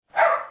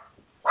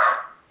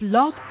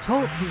Blog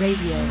Talk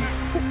Radio.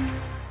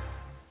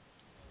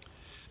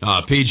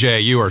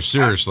 PJ, you are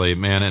seriously,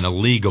 man, in a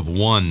league of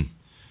one.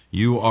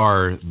 You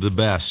are the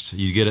best.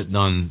 You get it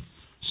done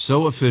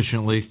so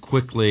efficiently,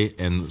 quickly,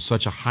 and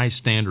such a high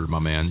standard, my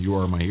man. You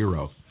are my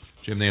hero.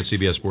 Jim Nance,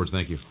 CBS Sports,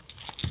 thank you.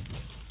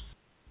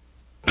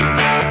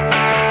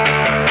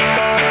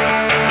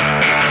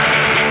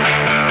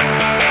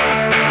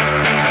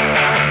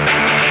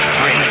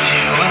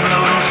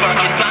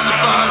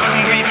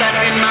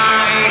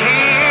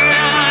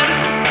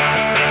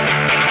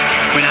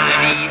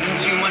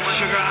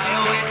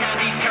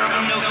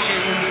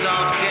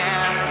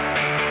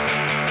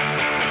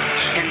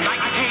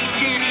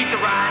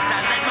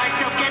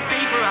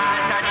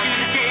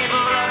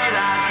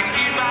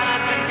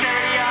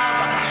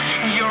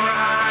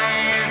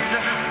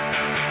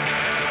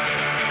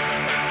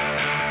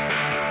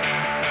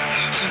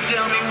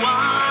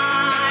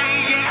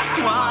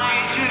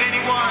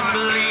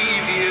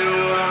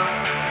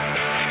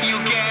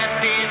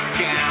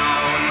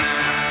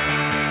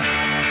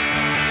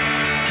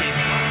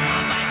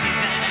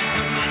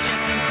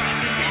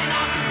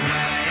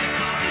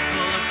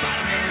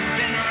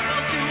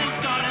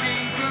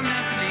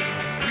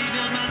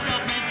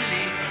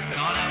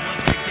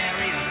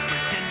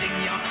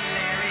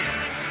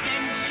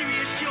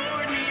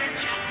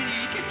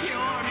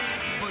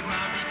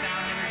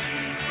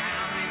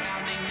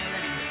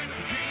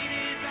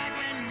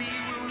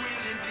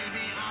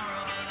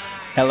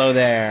 Hello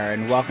there,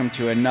 and welcome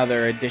to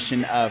another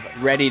edition of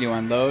Ready to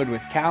Unload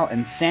with Cal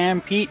and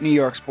Sanpete, New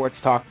York Sports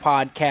Talk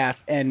podcast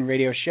and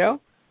radio show.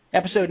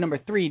 Episode number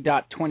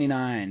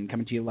 3.29,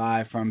 coming to you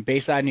live from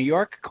Bayside, New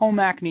York,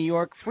 Comac, New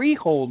York,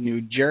 Freehold,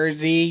 New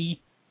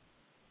Jersey.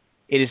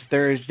 It is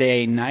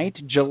Thursday night,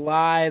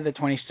 July the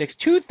 26th,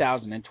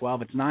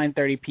 2012. It's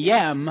 9:30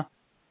 p.m.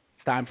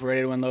 It's time for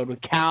Ready to Unload with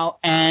Cal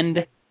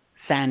and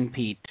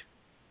Sanpete.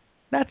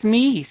 That's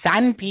me,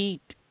 Sanpete.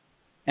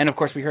 And, of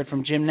course, we heard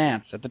from Jim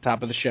Nance at the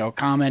top of the show,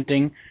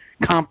 complimenting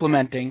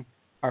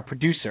our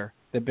producer,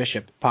 the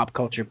Bishop Pop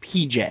Culture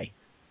PJ,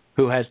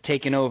 who has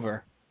taken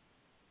over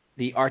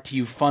the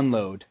RTU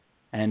FUNLOAD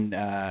and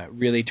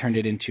really turned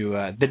it into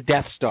the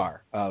Death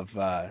Star of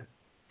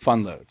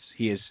FUNLOADs.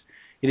 It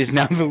is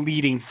now the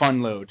leading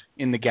FUNLOAD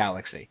in the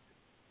galaxy.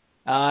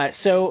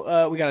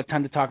 So we got a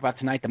ton to talk about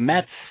tonight. The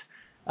Mets,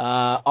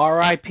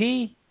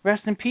 R.I.P.,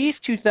 rest in peace,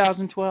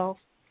 2012.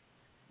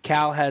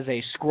 Cal has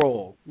a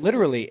scroll,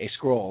 literally a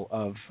scroll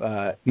of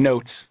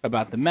notes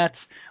about the Mets.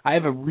 I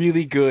have a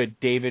really good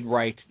David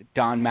Wright,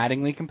 Don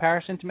Mattingly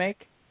comparison to make.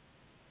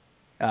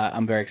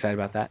 I'm very excited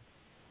about that.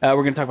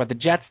 We're going to talk about the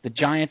Jets, the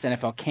Giants,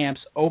 NFL camps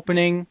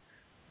opening.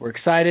 We're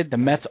excited. The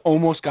Mets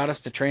almost got us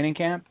to training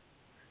camp.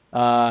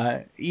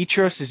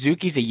 Ichiro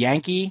Suzuki's a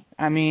Yankee.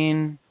 I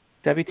mean,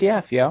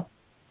 WTF, yo.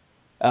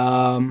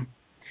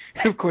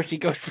 Of course, he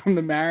goes from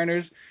the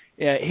Mariners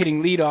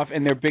hitting leadoff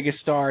and their biggest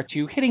star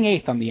to hitting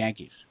eighth on the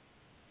Yankees.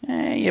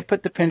 You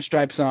put the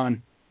pinstripes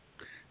on.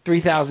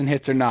 3,000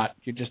 hits or not,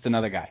 you're just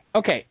another guy.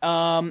 Okay,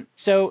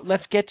 so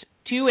let's get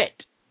to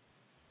it,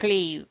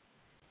 please.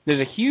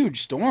 There's a huge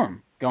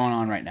storm going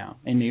on right now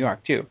in New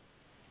York, too.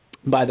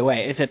 By the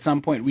way, if at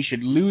some point we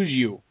should lose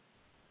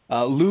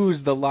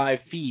the live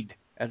feed,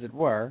 as it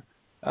were,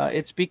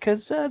 it's because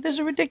there's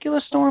a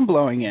ridiculous storm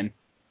blowing in.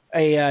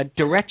 A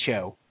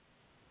derecho,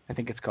 I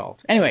think it's called.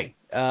 Anyway,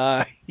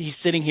 he's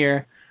sitting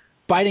here,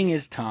 biting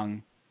his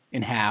tongue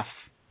in half,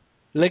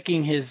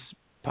 licking his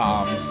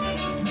palms.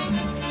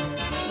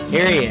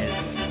 Here he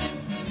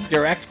is,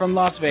 direct from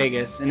Las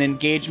Vegas, an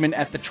engagement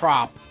at the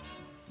Trop.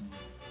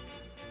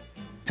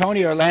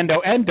 Tony,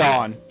 Orlando, and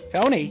Dawn.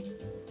 Tony?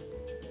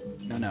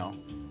 No.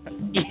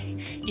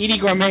 Edie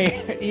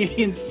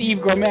and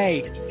Steve Gourmet.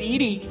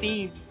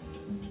 Steve.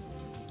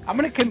 I'm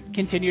going to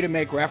continue to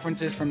make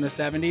references from the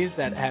 70s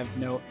that have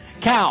no...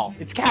 Cal.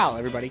 It's Cal,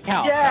 everybody.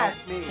 Cal. Yes,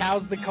 Cal. me.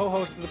 Cal's the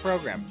co-host of the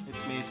program.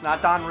 It's me. It's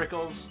not Don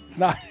Rickles. It's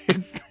not...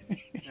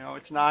 No,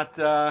 it's not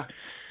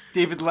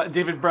David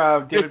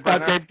Brenner.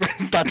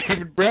 It's not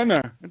David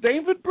Brenner.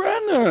 David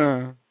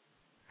Brenner.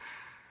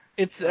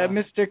 It's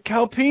Mr.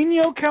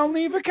 Calpino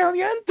Calneva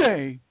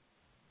Caliente.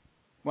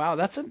 Wow,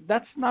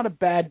 that's not a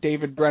bad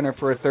David Brenner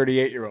for a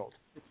 38-year-old.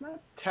 It's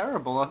not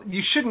terrible.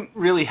 You shouldn't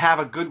really have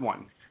a good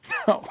one.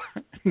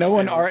 No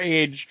one our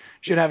age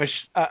should have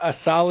a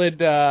solid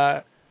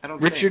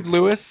Richard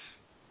Lewis,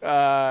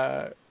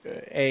 a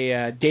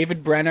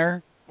David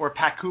Brenner. Or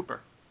Pat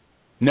Cooper.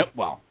 No,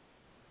 well,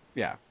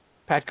 yeah.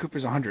 Pat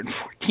Cooper's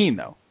 114,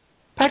 though.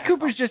 Pat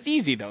Cooper's just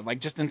easy, though. Like,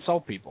 just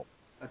insult people.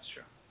 That's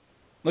true.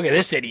 Look at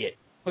this idiot.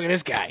 Look at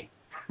this guy.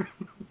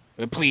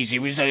 Please, he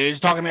was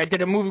talking to me. I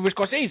did a movie with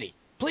Scorsese.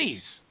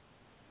 Please.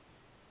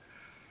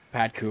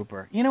 Pat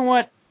Cooper. You know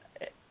what?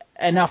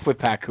 Enough with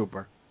Pat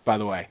Cooper, by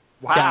the way.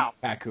 Wow.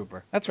 Pat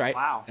Cooper. That's right.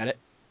 Wow. Got it.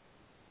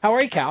 How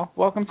are you, Cal?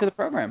 Welcome to the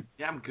program.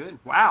 Yeah, I'm good.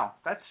 Wow.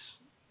 That's...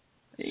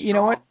 You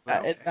know what?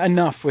 Okay.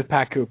 Enough with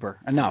Pat Cooper.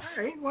 Enough.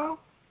 All right, well...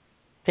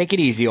 Take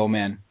it easy, old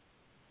man.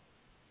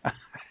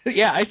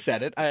 Yeah, I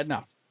said it.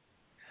 Enough.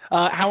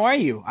 How are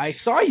you? I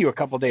saw you a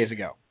couple days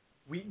ago.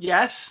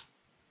 Yes.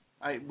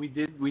 We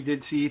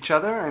did see each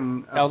other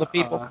and Tell the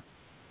people. A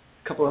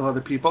couple of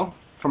other people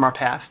from our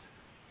past.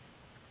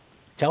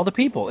 Tell the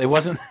people. It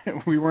wasn't.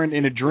 We weren't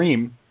in a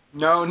dream.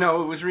 No,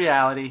 it was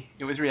reality.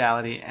 It was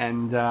reality,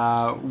 and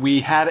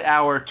we had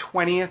our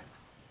 20th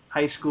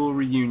high school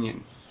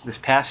reunion this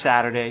past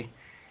Saturday.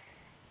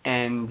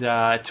 And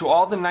to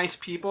all the nice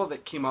people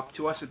that came up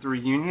to us at the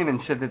reunion and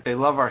said that they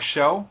love our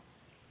show,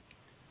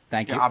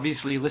 thank you. You're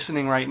obviously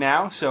listening right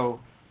now, so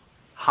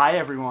hi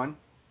everyone.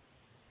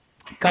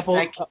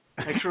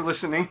 Thanks for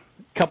listening.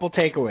 Couple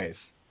takeaways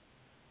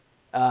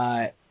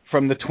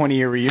from the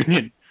 20-year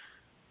reunion.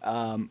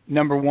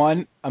 Number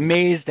one,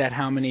 amazed at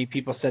how many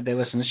people said they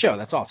listened to the show.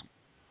 That's awesome.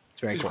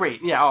 It's very cool.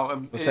 Great. Yeah.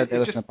 People said they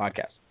listened to the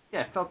podcast.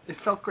 Yeah, it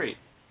felt great.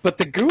 But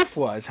the goof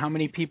was how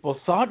many people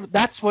thought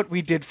that's what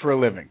we did for a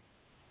living.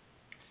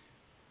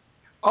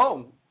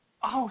 Oh,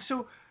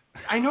 so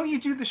I know you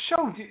do the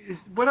show.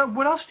 What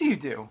else do you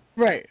do?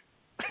 Right.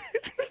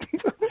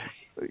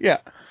 Yeah.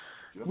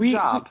 We've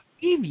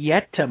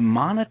yet to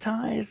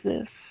monetize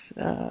this.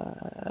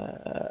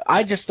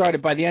 I just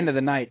started by the end of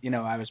the night.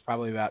 I was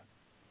probably about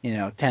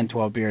 10,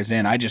 12 beers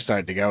in. I just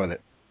started to go with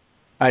it.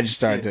 I just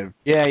started to.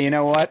 Yeah, you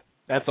know what?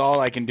 That's all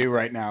I can do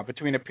right now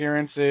between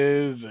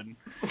appearances and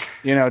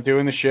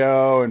doing the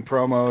show and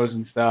promos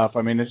and stuff.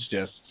 I mean,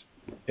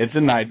 it's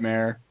a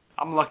nightmare.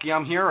 I'm lucky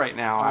I'm here right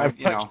now.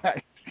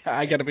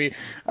 I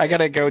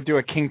gotta go do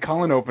a King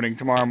Cullen opening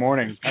tomorrow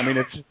morning. I mean,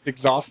 it's just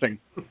exhausting.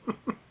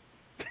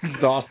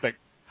 Exhausting.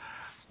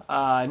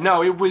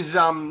 No, it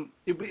was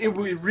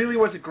it really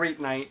was a great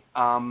night.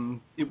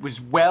 It was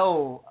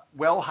well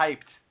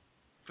hyped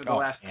for the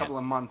last couple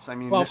of months. I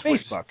mean,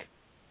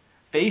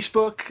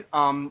 Facebook.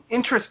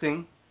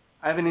 Interesting.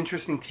 I have an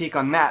interesting take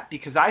on that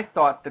because I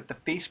thought that the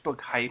Facebook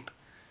hype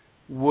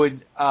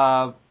would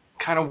kind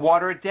of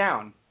water it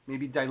down.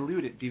 Maybe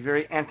dilute it, be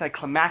very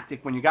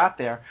anticlimactic when you got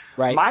there.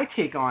 Right. My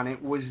take on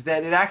it was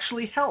that it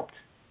actually helped.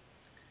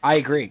 I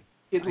agree.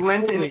 It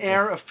lent an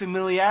air of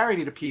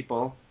familiarity to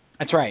people.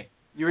 That's right.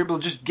 You're able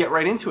to just get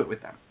right into it with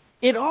them.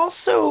 It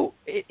also,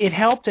 it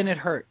helped and it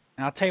hurt.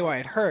 And I'll tell you why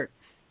it hurt.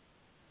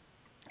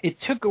 It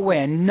took away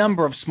a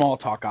number of small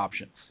talk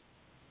options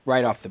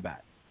right off the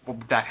bat. Well,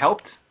 that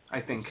helped,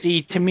 I think.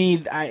 See, to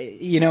me,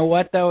 you know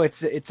what, though?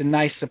 It's a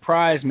nice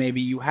surprise.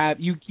 Maybe you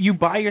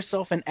buy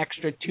yourself an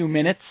extra 2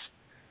 minutes.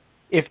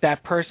 If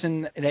that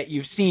person that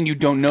you've seen, you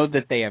don't know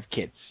that they have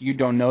kids. You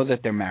don't know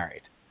that they're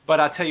married. But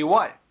I'll tell you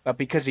what. But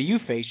because of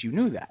YouFace, you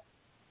knew that.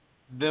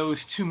 Those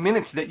 2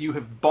 minutes that you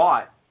have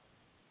bought,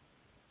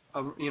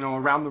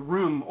 around the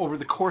room over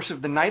the course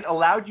of the night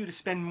allowed you to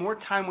spend more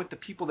time with the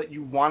people that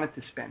you wanted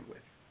to spend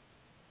with.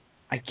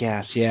 I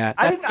guess, yeah.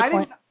 That's a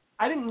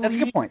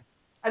good point.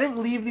 I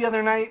didn't leave the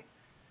other night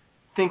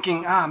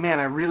thinking, man,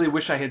 I really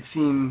wish I had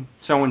seen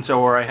so-and-so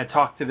or I had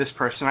talked to this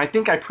person. I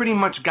think I pretty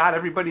much got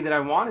everybody that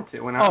I wanted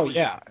to. And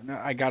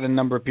I got a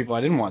number of people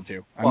I didn't want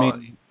to.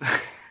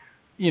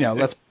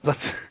 Let's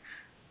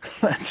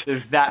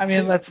there's that. I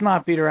mean, let's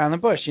not beat around the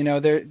bush.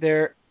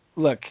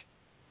 Look,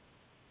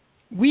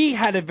 we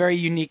had a very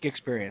unique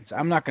experience.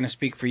 I'm not going to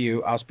speak for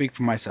you. I'll speak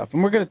for myself.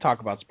 And we're going to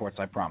talk about sports,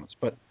 I promise.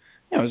 But,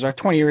 it was our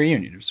 20-year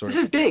reunion. This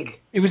is big.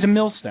 It was a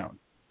millstone,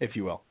 if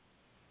you will.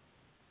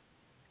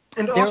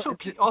 And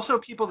also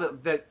people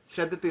that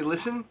said that they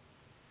listen,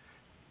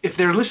 if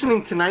they're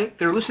listening tonight,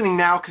 they're listening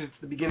now because it's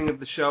the beginning of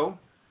the show.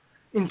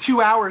 In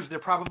 2 hours, they're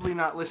probably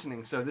not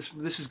listening, so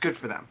this is good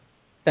for them.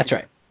 That's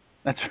right.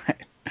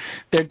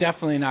 They're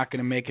definitely not going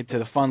to make it to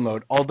the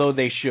FUNLOAD, although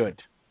they should.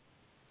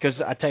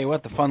 Because I tell you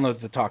what, the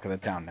FUNLOAD's the talk of the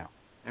town now.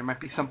 There might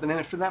be something in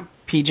it for them.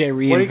 PJ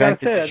reinvented What do you got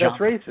to say? the That's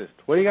racist.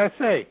 What do you got to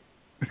say?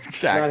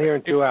 Exactly. Not here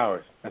in 2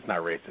 hours. That's not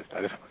racist.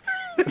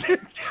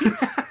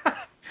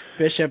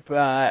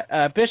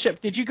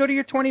 Bishop, did you go to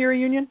your 20-year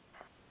reunion?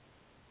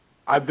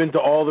 I've been to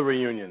all the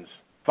reunions.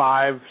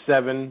 5,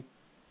 7,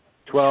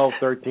 12,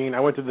 13. I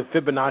went to the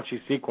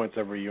Fibonacci sequence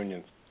of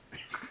reunions.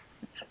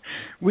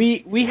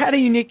 We had a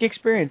unique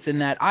experience in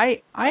that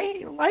I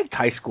liked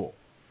high school.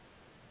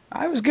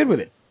 I was good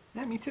with it.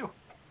 Yeah, me too.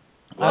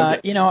 I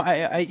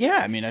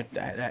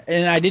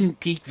didn't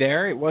peak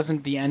there. It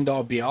wasn't the end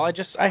all be all.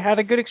 I had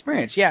a good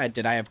experience. Yeah,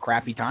 did I have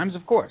crappy times?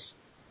 Of course.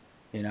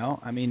 We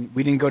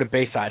didn't go to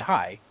Bayside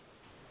High.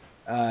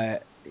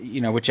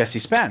 With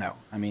Jesse Spano.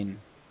 I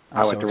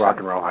went to Rock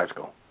and Roll High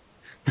School.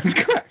 That's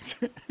correct.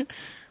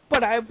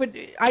 but I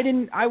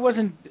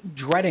wasn't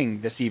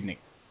dreading this evening.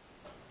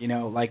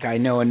 Like I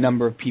know a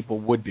number of people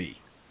would be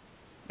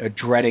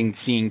dreading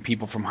seeing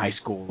people from high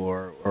school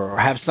or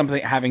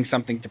having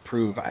something to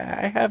prove.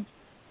 I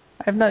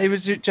have not. It was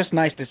just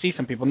nice to see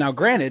some people. Now,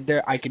 granted,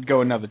 I could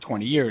go another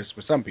 20 years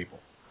with some people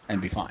and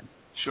be fine.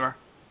 Sure.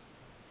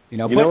 You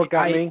know what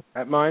got me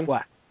at mine?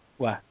 What?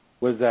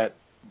 Was that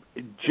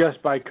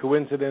just by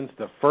coincidence,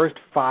 the first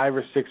 5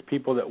 or 6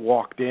 people that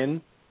walked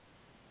in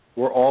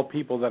were all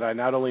people that I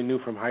not only knew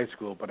from high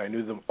school, but I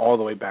knew them all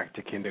the way back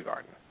to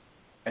kindergarten.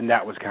 And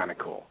that was kind of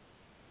cool.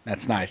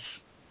 That's nice.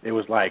 It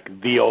was like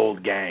the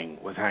old gang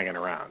was hanging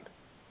around.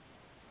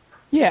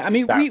 Yeah, that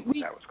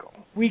was cool.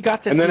 We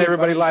got to. And then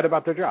everybody lied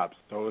about their jobs,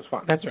 so it was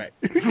fun. That's right.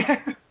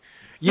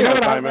 You know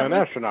what? I'm an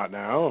astronaut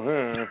now.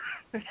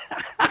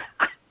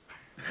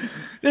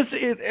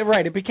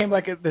 Right. It became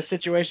like the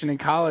situation in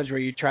college where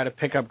you try to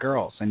pick up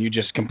girls and you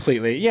just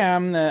completely.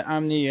 I'm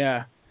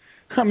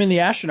in the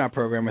astronaut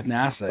program with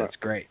NASA. It's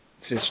great.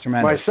 It's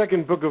tremendous. My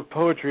second book of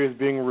poetry is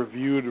being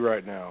reviewed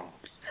right now.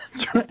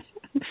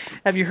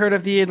 Have you heard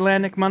of the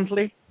Atlantic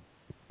Monthly?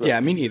 Yeah,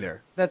 me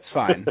neither. That's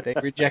fine. They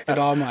rejected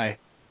all my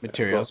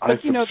materials. Well,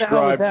 but I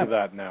subscribe to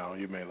that now.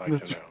 You may like to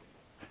know.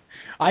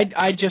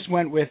 I just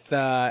went with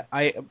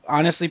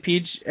honestly,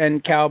 Peach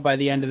and Cal. By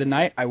the end of the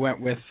night, I went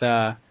with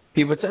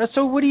people.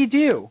 So what do you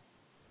do?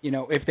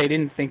 If they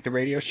didn't think the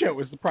radio show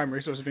was the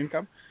primary source of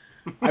income,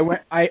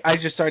 I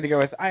just started to go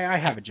with I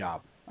have a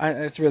job.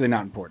 It's really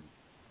not important.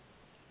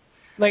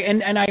 Like,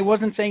 and I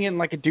wasn't saying it in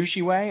like a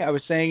douchey way. I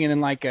was saying it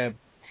in like a,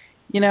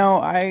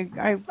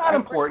 it's not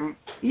important.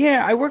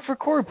 Yeah, I work for a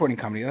core reporting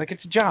company. Like,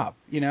 it's a job.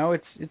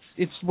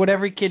 It's what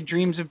every kid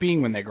dreams of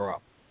being when they grow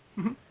up.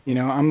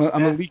 I'm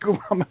a legal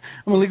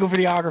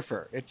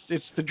videographer.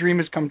 It's the dream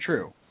has come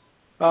true.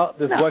 Well,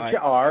 there's what you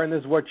are and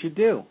there's what you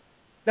do.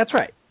 That's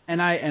right.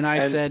 And I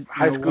said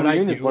high school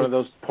reunion is one of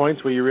those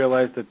points where you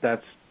realize that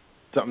that's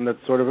something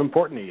that's sort of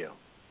important to you.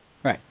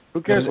 Right.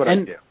 Who cares what I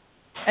do?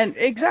 And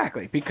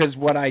exactly, because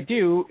what I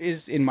do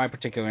is, in my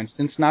particular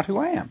instance, not who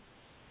I am.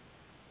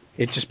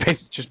 It just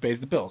pays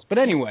the bills. But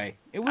anyway,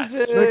 it was.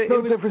 Makes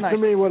no difference nice. to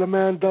me what a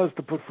man does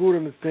to put food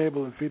on his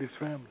table and feed his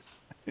family.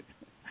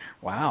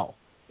 Wow,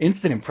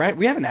 instant impression.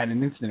 We haven't had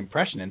an instant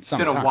impression in some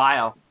time. It's been a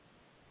while.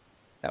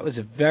 That was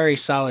a very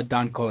solid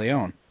Don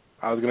Corleone.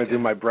 I was going to do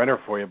my Brenner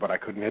for you, but I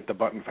couldn't hit the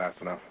button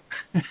fast enough.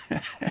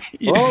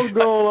 Well, I was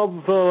going up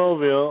to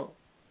Philadelphia.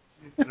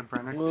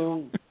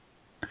 Well,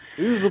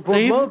 he used to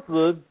put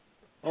mustard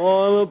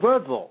on a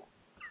pretzel.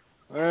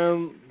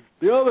 And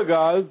the other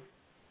guys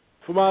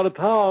from out of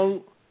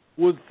town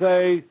would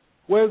say,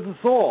 "Where's the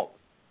salt?"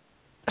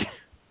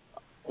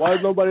 Why is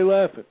nobody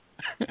laughing?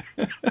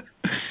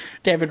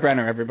 David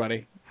Brenner,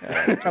 everybody.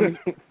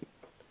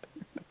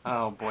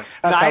 Oh, boy.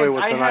 That's how he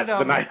was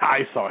the night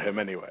I saw him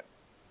anyway.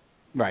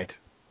 Right.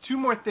 Two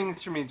more things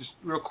for me, just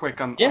real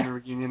quick on the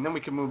reunion, then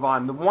we can move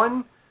on. The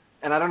one,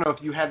 and I don't know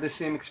if you had the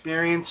same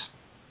experience.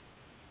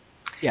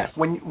 Yes.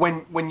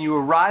 When you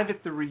arrive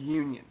at the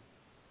reunion,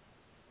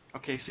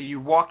 okay, so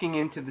you're walking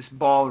into this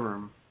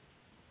ballroom,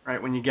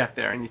 right, when you get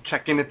there, and you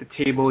check in at the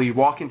table, you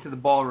walk into the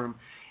ballroom,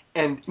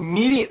 and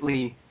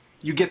immediately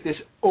you get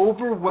this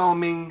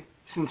overwhelming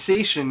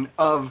sensation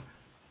of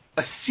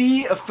a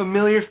sea of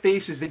familiar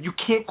faces that you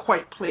can't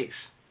quite place.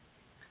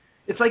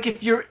 It's like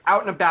if you're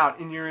out and about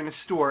and you're in a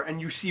store and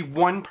you see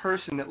one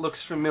person that looks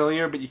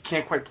familiar but you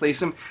can't quite place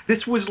them.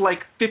 This was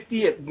like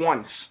 50 at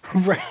once.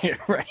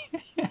 Right.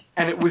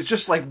 And it was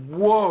just like,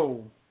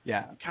 whoa.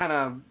 Yeah. Kind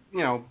of,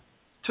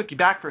 took you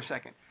back for a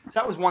second. So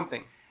that was one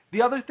thing.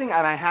 The other thing,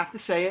 and I have to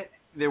say it,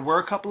 there were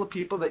a couple of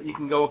people that you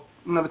can go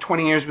another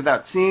 20 years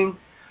without seeing,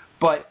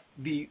 but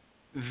the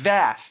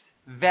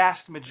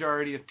vast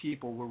majority of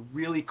people were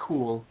really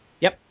cool.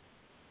 Yep.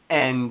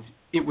 And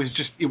it was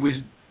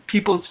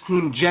people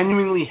seemed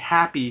genuinely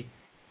happy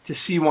to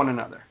see one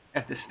another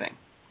at this thing,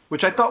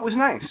 which I thought was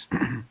nice.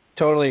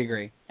 Totally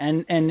agree.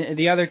 And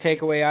the other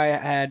takeaway I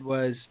had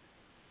was,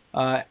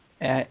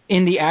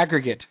 in the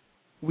aggregate,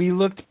 we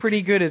looked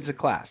pretty good as a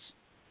class.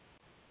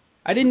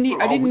 I didn't need.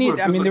 I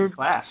mean, there were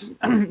class.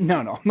 No,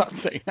 I'm not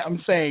saying. I'm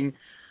saying,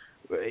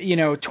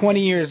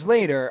 20 years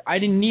later, I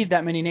didn't need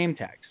that many name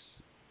tags.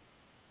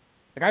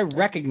 Like, I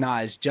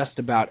recognized just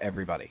about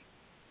everybody.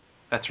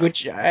 That's right.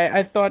 Which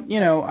I thought,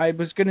 I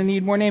was going to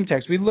need more name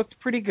tags. We looked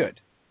pretty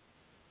good.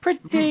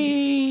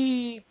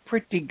 Pretty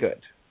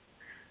good.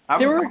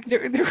 There were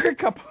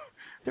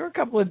a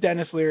couple of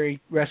Dennis Leary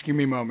rescue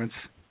me moments.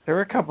 There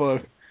were a couple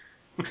of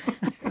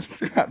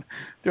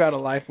throughout a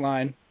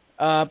lifeline.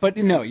 But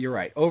no, you're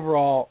right.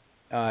 Overall,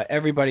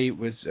 everybody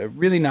was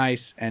really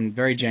nice and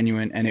very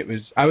genuine, and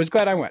I was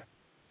glad I went.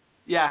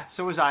 Yeah,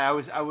 so was I.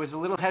 I was a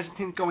little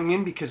hesitant going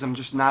in because I'm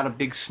just not a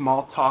big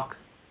small talk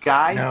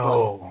guy.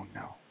 No.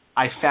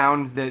 I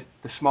found that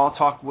the small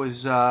talk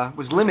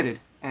was limited,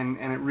 and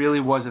it really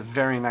was a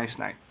very nice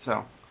night.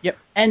 So. Yep,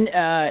 and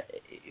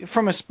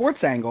from a sports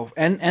angle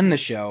and the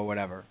show,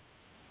 whatever,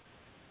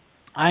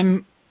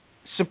 I'm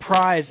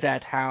surprised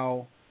at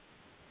how,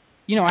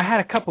 I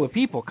had a couple of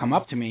people come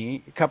up to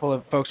me, a couple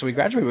of folks that we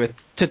graduated with,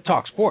 to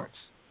talk sports.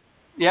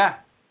 Yeah.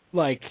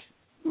 Like,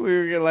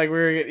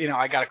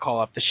 I got to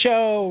call up the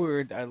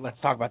show. Let's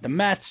talk about the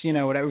Mets.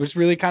 Whatever. It was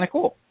really kind of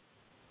cool.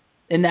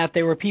 In that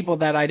there were people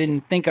that I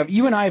didn't think of.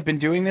 You and I have been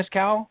doing this,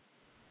 Cal.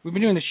 We've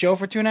been doing the show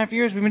for 2.5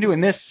 years. We've been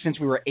doing this since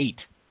we were 8.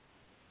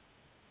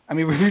 I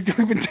mean, we've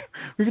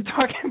been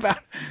talking about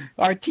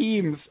our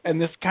teams and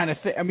this kind of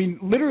thing. I mean,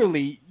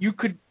 literally,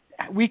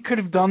 we could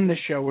have done this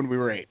show when we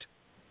were 8.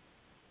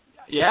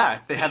 Yeah,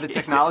 if they had the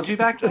technology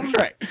back then. That's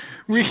right.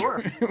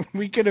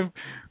 We could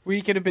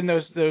have been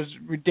those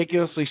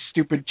ridiculously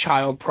stupid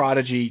child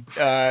prodigy,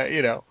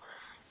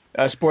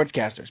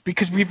 sportscasters,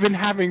 because we've been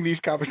having these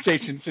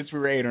conversations since we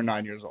were 8 or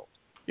 9 years old.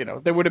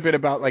 They would have been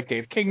about like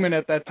Dave Kingman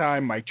at that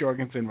time, Mike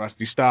Jorgensen,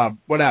 Rusty Staub,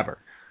 whatever.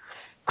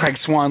 Craig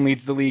Swan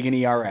leads the league in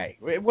ERA.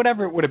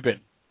 Whatever it would have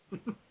been.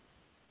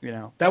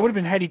 That would have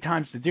been heady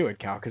times to do it,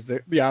 Cal, because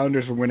the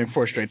Islanders were winning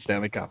 4 straight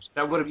Stanley Cups.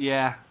 That would have,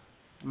 yeah.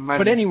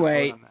 But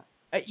anyway,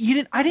 I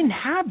didn't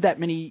have that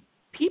many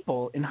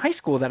people in high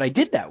school that I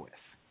did that with.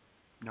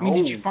 No. I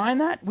mean, did you find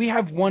that? We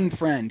have one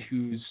friend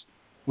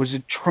was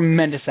a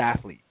tremendous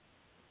athlete.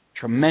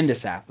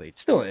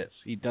 Still is.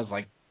 He does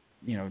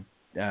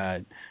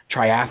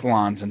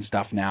triathlons and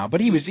stuff now.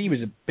 But he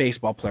was a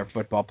baseball player,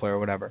 football player,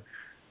 whatever.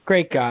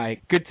 Great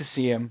guy. Good to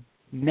see him.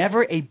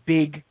 Never a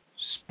big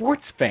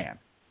sports fan.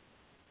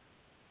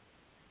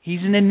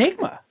 He's an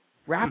enigma,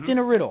 wrapped in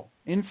a riddle,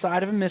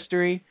 inside of a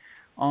mystery,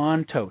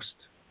 on toast.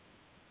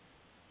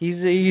 He's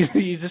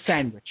a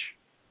sandwich.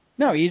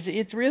 No,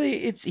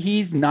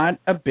 he's not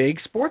a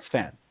big sports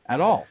fan at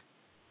all.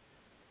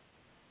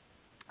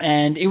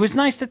 And it was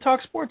nice to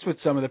talk sports with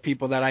some of the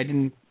people that I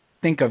didn't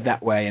think of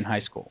that way in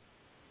high school.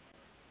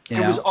 It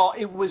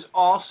was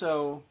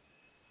also.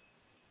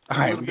 All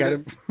right, we got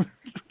to.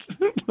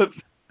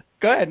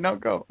 Go ahead. No,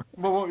 go.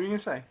 Well, what were you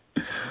gonna say?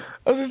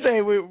 I was gonna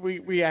say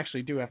we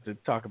actually do have to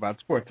talk about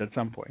sports at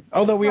some point.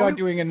 Although we are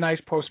doing a nice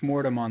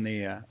post-mortem on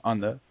the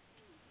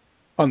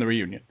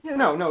reunion. Yeah,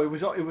 no, it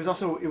was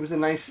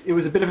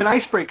a bit of an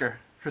icebreaker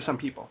for some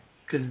people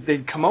because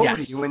they'd come over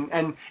to you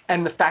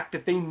and the fact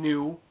that they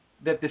knew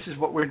that this is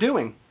what we're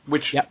doing,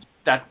 which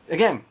that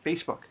again,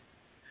 Facebook.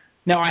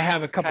 Now I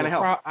have a couple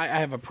I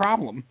have a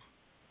problem.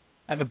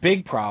 I have a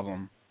big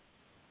problem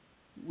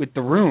with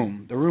the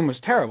room. The room was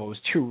terrible. It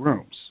was 2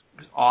 rooms.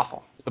 It was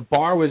awful. The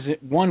bar was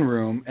one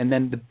room, and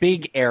then the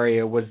big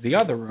area was the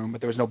other room, but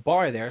there was no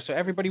bar there, so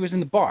everybody was in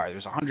the bar. There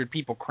was 100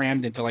 people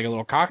crammed into like a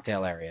little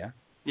cocktail area.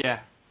 Yeah.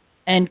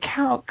 And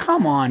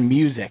come on,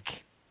 music.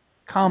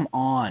 Come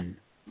on.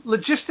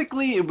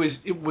 Logistically,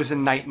 it was a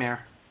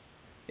nightmare.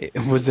 It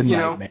was a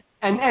nightmare.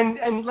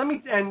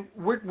 And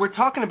we're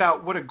talking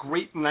about what a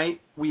great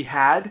night we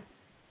had.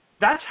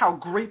 That's how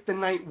great the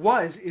night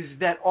was, is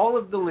that all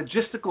of the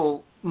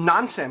logistical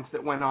nonsense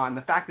that went on,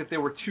 the fact that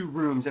there were 2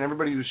 rooms and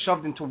everybody was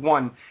shoved into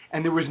one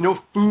and there was no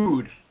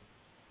food,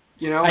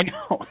 I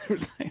know.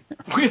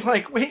 We're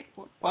like, wait,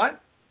 what?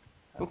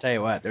 I'll tell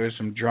you what, there were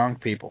some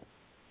drunk people.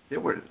 There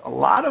were a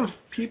lot of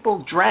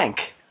people drank.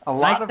 I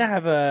like to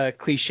have a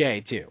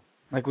cliché, too.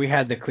 Like, we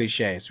had the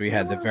cliches. We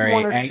had the very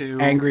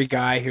angry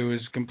guy who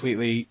was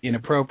completely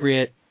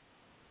inappropriate.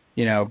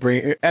 It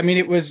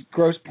was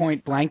Grosse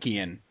Pointe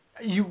Blankian.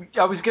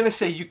 I was going to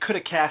say you could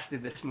have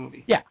casted this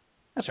movie. Yeah,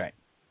 that's right.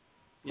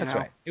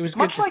 Right. It was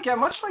much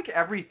like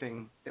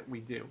everything that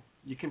we do.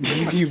 You can.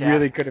 You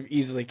really could have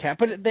easily cast.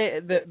 But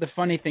the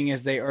funny thing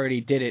is, they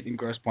already did it in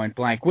Grosse Pointe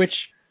Blank. Which,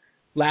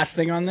 last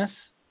thing on this,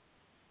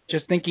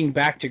 just thinking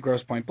back to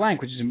Grosse Pointe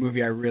Blank, which is a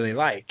movie I really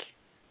like.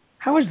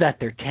 How is that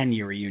their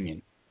 10-year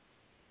reunion?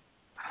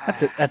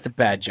 That's a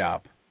bad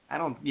job.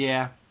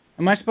 Yeah.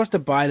 Am I supposed to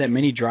buy that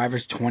Minnie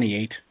Driver's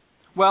 28?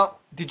 Well,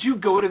 you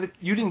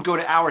didn't go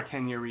to our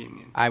 10-year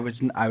reunion. I was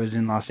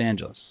in Los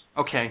Angeles.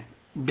 Okay.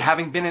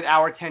 Having been at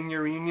our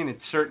 10-year reunion,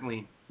 it's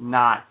certainly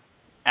not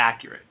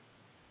accurate.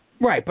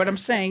 Right, but I'm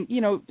saying,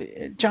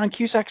 John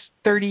Cusack's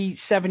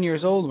 37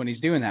 years old when he's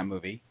doing that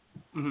movie.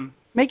 Mm-hmm.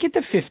 Make it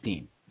to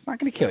 15. It's not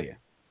going to kill you.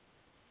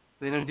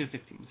 They don't do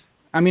 15s.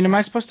 I mean, am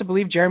I supposed to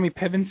believe Jeremy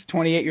Piven's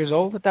 28 years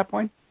old at that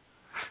point?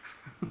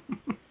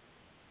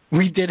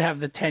 We did have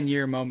the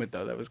 10-year moment,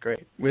 though. That was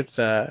great with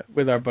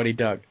our buddy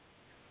Doug.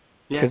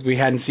 Because we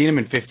hadn't seen him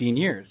in 15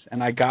 years.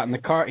 And I got in the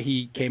car.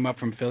 He came up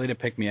from Philly to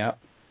pick me up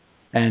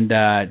and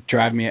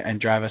drive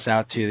us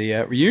out to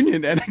the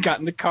reunion. And I got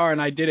in the car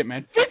and I did it,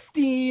 man.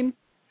 15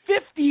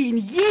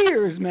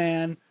 years,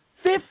 man.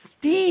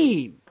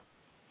 15.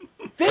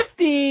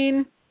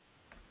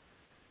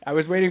 I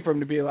was waiting for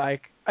him to be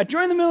like, I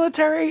joined the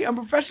military. I'm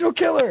a professional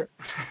killer.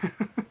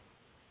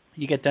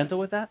 You get dental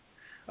with that?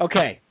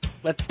 Okay,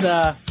 let's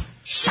start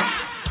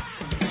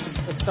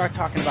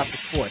talking about the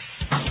sports.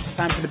 It's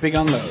time for the big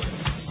unload.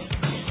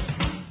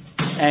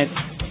 And,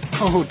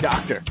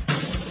 doctor.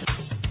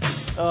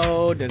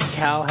 Oh, does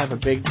Cal have a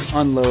big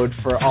unload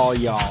for all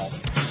y'all?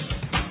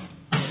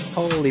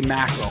 Holy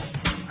mackerel.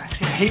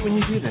 I hate when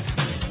you do this.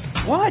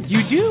 What? You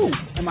do?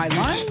 Am I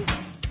lying?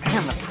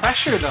 Man, the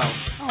pressure, though.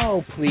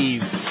 Oh,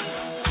 please.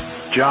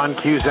 John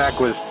Cusack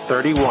was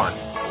 31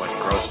 when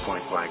Grosse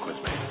Pointe Blank was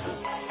made.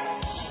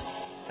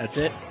 That's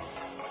it?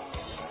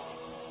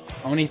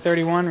 Only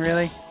 31,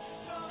 really?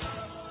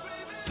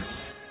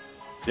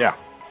 Yeah.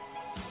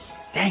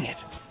 Dang it.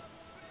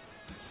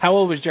 How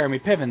old was Jeremy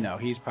Piven, though?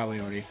 He's probably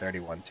only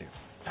 31, too.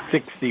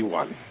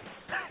 61.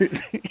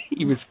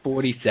 He was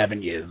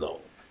 47 years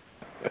old.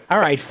 All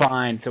right,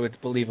 fine, so it's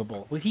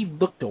believable. Well, he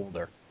looked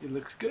older. He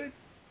looks good.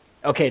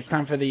 Okay, it's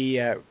time for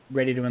the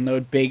Ready to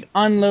Unload Big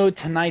Unload.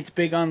 Tonight's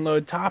Big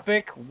Unload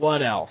topic,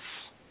 what else?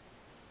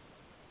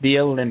 The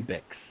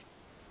Olympics.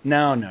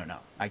 No,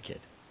 I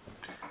kid.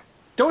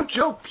 Don't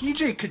joke.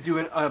 PJ could do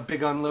a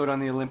big unload on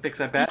the Olympics,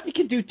 I bet. He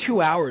could do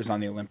 2 hours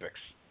on the Olympics.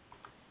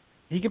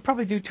 He could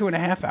probably do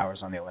 2.5 hours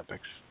on the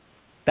Olympics.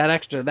 That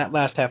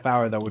last half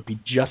hour, though, would be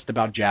just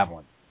about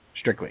javelin.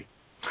 Strictly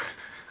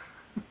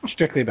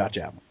about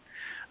javelin.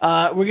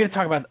 We're going to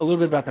talk about a little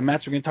bit about the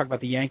Mets. We're going to talk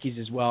about the Yankees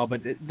as well.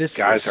 But this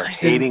guys are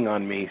hating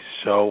on me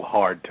so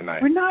hard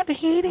tonight. We're not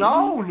hating.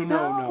 No.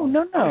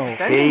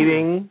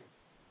 Hating.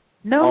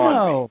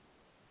 No.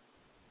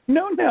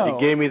 You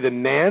gave me the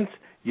Nance.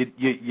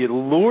 You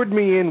lured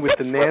me in with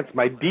the Nance.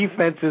 My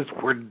defenses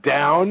were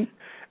down,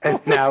 and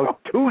now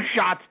 2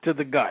 shots to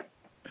the gut.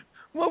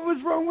 What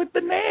was wrong with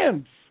the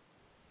Nance?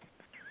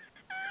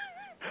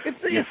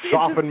 You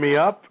softened me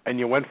up, and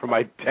you went for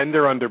my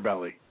tender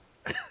underbelly.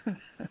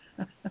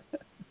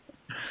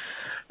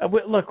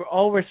 Look,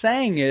 all we're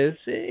saying is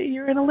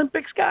you're an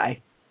Olympics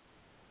guy.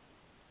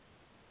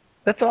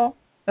 That's all.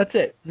 That's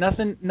it.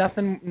 Nothing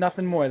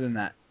more than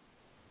that.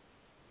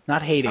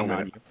 Not hating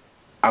on you.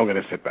 I'm going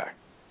to sit back.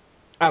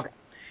 Okay.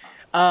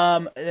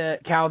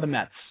 Cal, the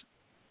Mets.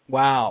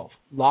 Wow.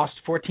 Lost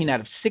 14 out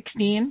of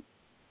 16.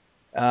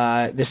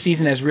 The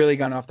season has really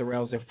gone off the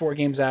rails. They're 4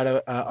 games out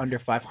of under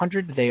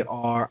 500. They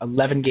are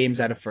 11 games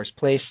out of first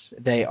place.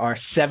 They are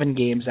 7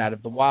 games out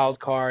of the wild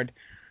card.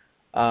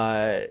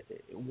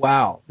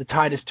 Wow. The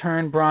tide has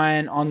turned,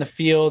 Brian. On the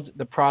field,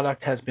 the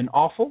product has been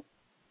awful.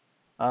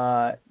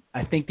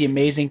 I think the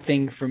amazing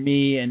thing for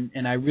me,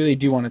 and I really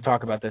do want to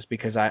talk about this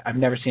because I've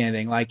never seen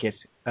anything like it,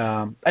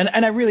 and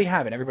I really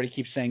haven't. Everybody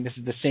keeps saying this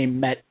is the same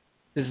Met.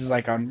 This is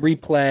like on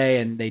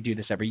replay, and they do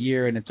this every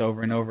year, and it's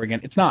over and over again.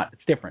 It's not.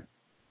 It's different.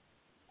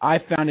 I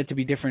found it to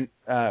be different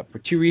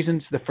for 2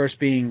 reasons. The first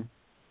being,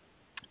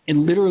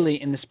 literally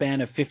in the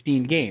span of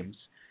 15 games,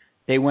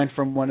 they went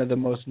from one of the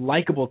most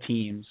likable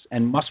teams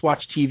and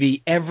must-watch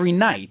TV every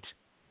night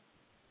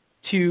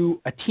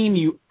to a team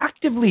you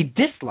actively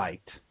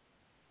disliked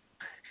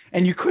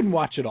and you couldn't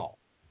watch it all.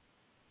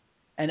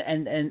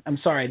 And I'm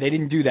sorry, they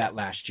didn't do that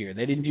last year.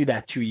 They didn't do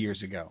that 2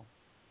 years ago.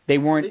 They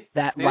weren't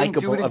that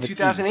likable of a team.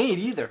 They didn't do it in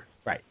 2008 either.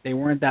 Right. They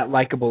weren't that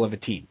likable of a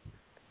team.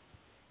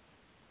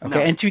 Okay.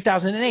 No. In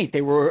 2008,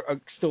 they were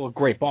still a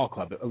great ball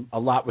club. A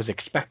lot was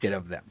expected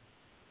of them.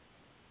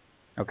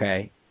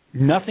 Okay.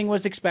 Nothing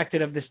was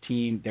expected of this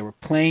team. They were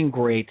playing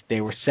great. They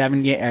were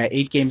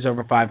 8 games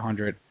over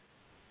 500.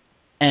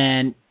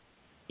 And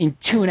in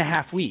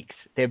 2.5 weeks,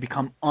 they have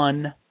become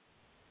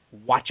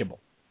unwatchable.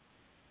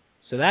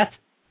 So that's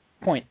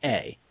point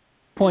A.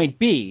 Point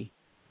B,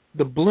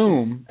 the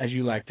bloom, as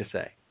you like to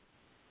say,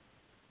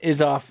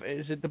 is off.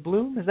 Is it the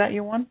bloom? Is that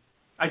your one?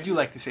 I do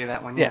like to say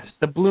that one, yes.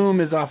 The bloom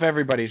is off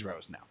everybody's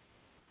rose now.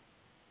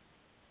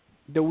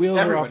 The wheels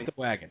are off the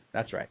wagon.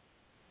 That's right.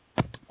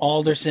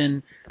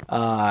 Alderson,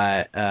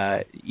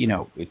 Terry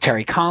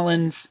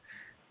Collins,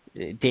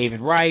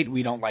 David Wright.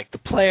 We don't like the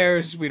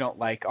players. We don't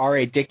like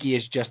R.A. Dickey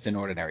is just an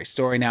ordinary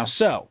story now.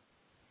 So,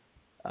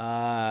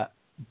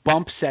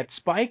 bump set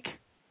spike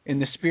in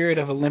the spirit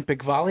of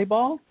Olympic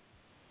volleyball.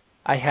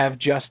 I have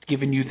just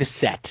given you the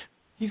set.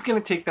 He's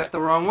going to take that the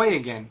wrong way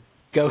again.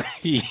 Go,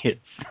 he is.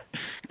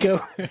 Go.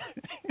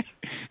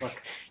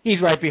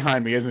 He's right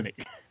behind me, isn't he?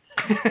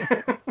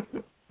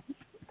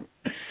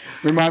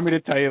 Remind me to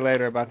tell you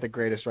later about the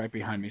greatest right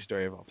behind me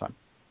story of all time.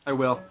 I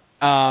will.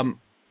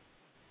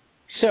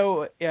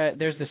 So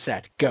there's the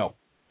set. Go.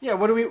 Yeah.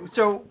 What are we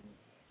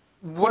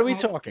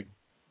talking?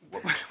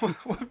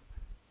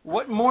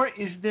 What more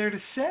is there to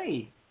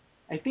say?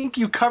 I think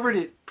you covered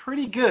it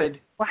pretty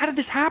good. Well, how did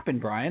this happen,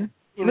 Brian?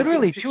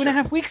 Literally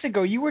 2.5 weeks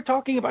ago, you were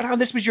talking about how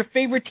this was your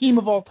favorite team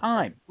of all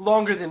time.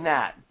 Longer than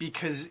that,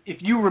 because if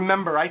you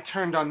remember, I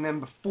turned on them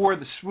before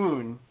the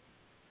swoon.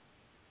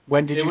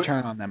 When did you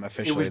turn on them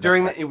officially? It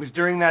was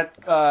during that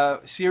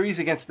series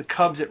against the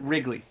Cubs at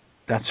Wrigley.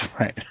 That's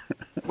right.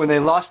 When they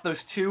lost those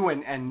 2,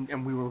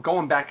 and we were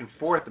going back and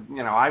forth.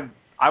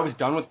 I was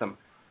done with them.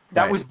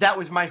 That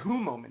was my who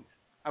moment.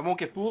 I won't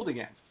get fooled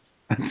again.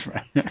 That's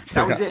right.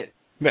 That was it.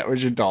 That was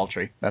your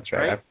Daltrey. That's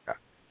right.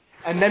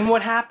 And then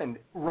what happened?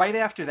 Right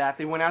after that,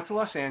 they went out to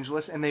Los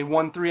Angeles and they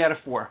won 3 out of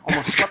 4.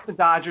 Almost swept the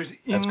Dodgers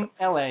in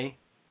L.A.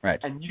 Right.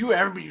 And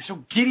everybody was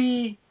so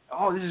giddy.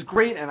 Oh, this is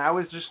great. And I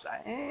was just,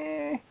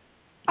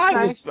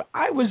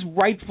 I was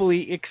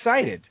rightfully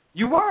excited.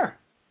 You were.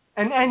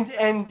 And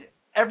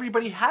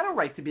everybody had a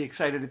right to be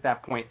excited at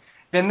that point.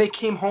 Then they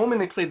came home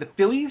and they played the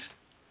Phillies.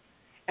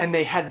 And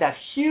they had that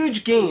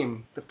huge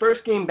game, the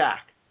first game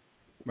back.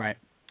 Right.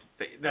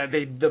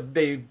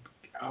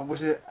 Was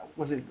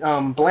it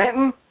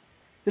Blanton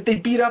that they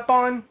beat up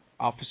on?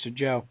 Officer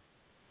Joe.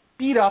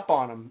 Beat up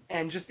on him,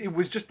 and it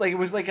was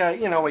like a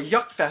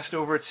yuck fest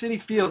over at Citi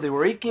Field. They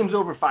were 8 games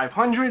over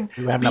 500.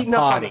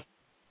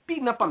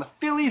 Beating up on the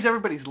Phillies.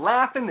 Everybody's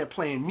laughing. They're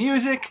playing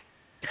music,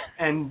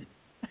 and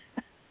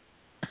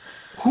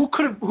who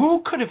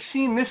could have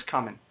seen this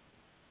coming?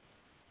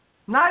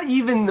 Not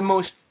even the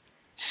most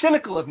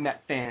cynical of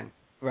Met fans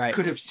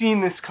could have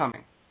seen this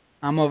coming.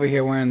 I'm over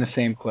here wearing the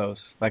same clothes,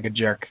 like a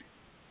jerk.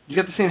 You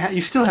got the same hat.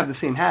 You still have the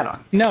same hat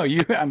on. No,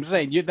 I'm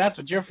saying that's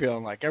what you're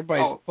feeling like.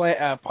 Everybody's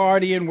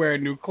partying,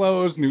 wearing new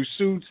clothes, new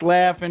suits,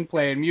 laughing,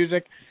 playing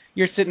music.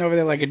 You're sitting over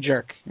there like a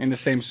jerk in the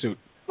same suit.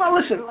 Well,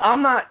 listen,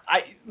 I'm not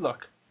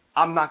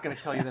going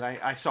to tell you that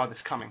I saw this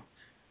coming.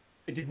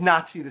 I did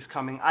not see this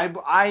coming.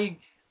 I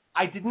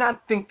did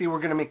not think they were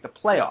going to make the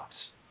playoffs.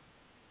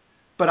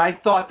 but I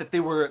thought that they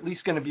were at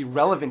least going to be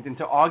relevant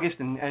into August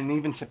and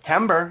even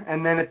September,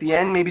 and then at the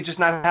end maybe just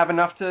not have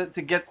enough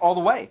to get all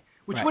the way,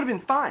 which would have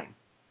been fine.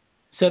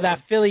 So that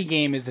Philly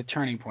game is the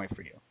turning point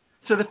for you.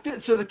 So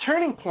the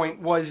turning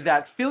point was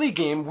that Philly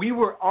game. We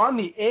were on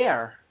the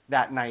air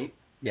that night.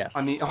 Yes.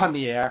 On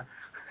the air.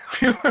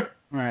 We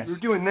were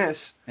doing this.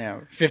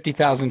 Yeah,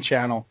 50,000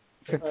 channel,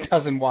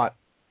 50,000 watt.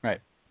 Right.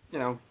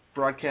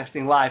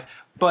 Broadcasting live.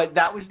 But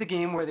that was the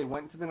game where they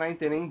went to the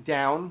ninth inning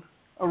down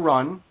a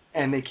run,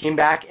 and they came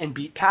back and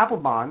beat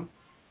Papelbon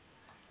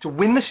to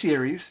win the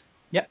series.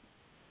 Yep.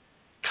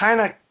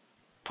 Kind of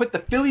put the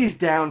Phillies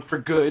down for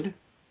good.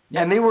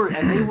 Yep. And they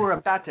were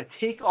about to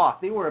take off.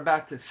 They were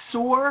about to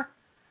soar.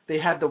 They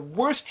had the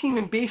worst team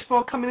in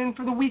baseball coming in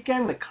for the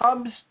weekend, the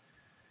Cubs.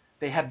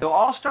 They had the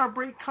All-Star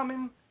break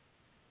coming.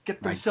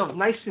 Get themselves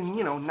nice and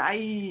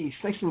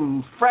nice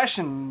and fresh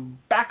and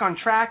back on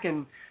track,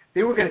 and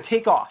they were going to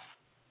take off.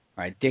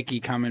 All right, Dickey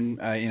coming,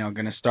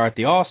 going to start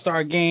the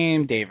All-Star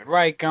game. David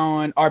Wright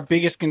going. Our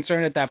biggest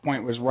concern at that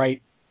point was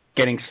Wright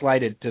getting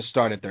slighted to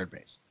start at third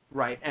base.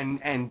 Right,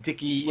 and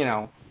Dickey,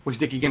 was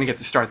Dickey going to get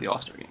to start the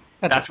All-Star game?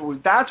 That's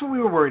what we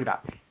were worried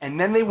about. And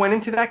then they went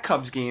into that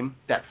Cubs game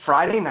that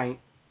Friday night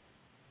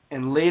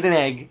and laid an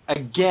egg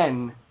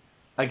again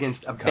against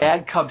a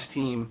bad Cubs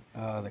team.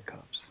 Oh, the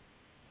Cubs.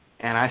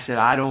 And I said,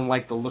 I don't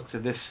like the looks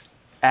of this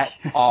at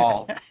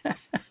all.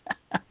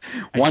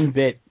 One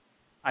bit.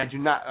 I do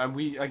not. I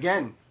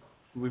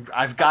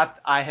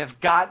have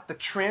got the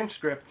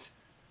transcript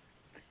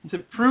to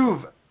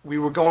prove we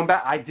were going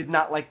back. I did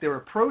not like their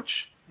approach.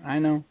 I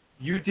know.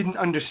 You didn't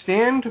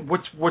understand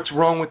what's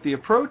wrong with the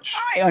approach.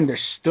 I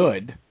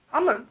understood.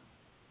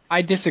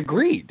 I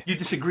disagreed. You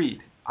disagreed.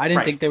 I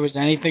didn't think there was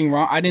anything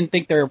wrong. I didn't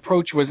think their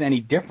approach was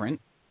any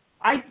different.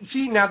 I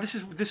see. Now this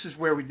is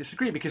where we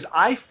disagree, because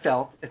I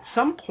felt at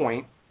some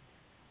point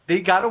they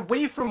got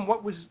away from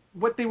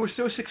what they were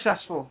so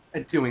successful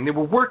at doing. They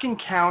were working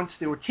counts.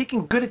 They were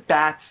taking good at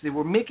bats. They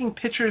were making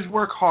pitchers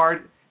work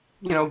hard.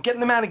 Getting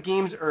them out of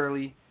games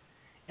early.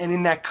 And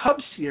in that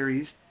Cubs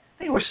series,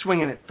 they were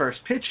swinging at first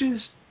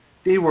pitches.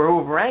 They were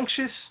over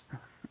anxious.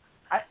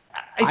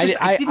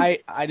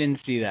 I didn't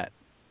see that.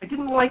 I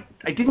didn't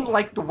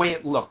like the way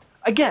it looked.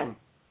 Again,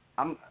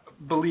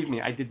 believe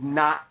me, I did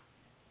not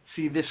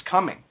see this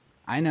coming.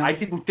 I know. I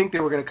didn't think they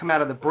were going to come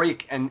out of the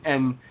break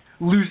and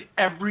lose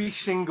every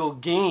single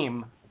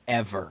game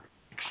ever,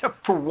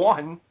 except for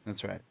one.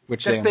 That's right.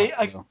 Which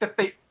that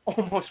they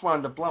almost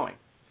wound up blowing.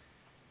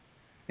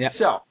 Yeah.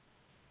 So,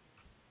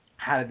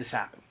 how did this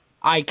happen?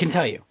 I can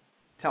tell you.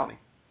 Tell me.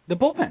 The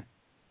bullpen.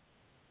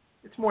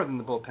 It's more than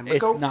the bullpen.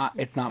 It's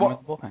not more than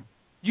the bullpen.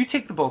 You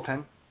take the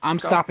bullpen. I'm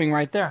stopping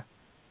right there.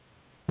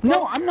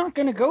 No, I'm not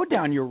going to go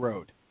down your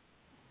road.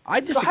 I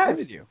disagree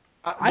with you.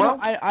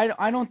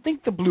 I don't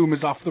think the bloom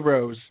is off the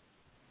rose.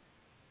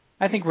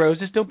 I think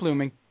rose is still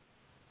blooming.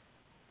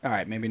 All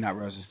right, maybe not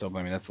rose is still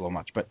blooming. That's a little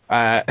much, but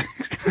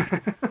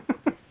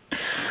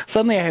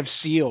suddenly I have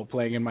Seal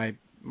playing in my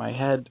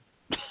head.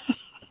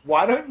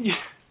 Why don't you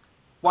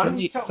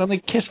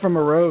suddenly Kiss from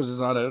a Rose is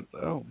on it?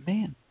 Oh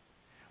man.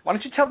 Why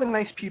don't you tell the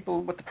nice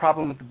people what the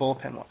problem with the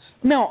bullpen was?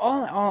 No,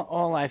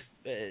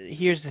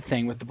 here's the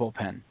thing with the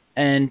bullpen,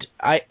 and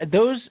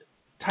those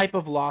type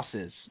of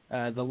losses,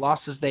 the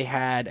losses they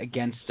had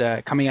against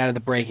coming out of the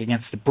break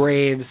against the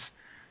Braves,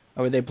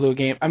 where they blew a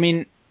game,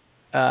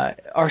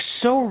 are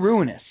so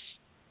ruinous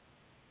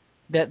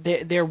that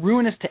they're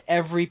ruinous to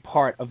every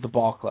part of the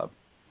ball club,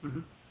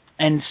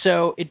 and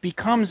so it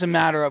becomes a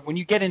matter of when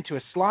you get into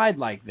a slide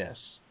like this.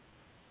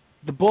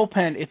 The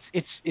bullpen,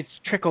 it's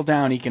trickle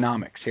down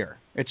economics here.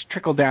 It's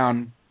trickle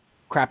down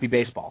crappy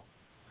baseball.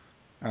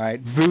 All right,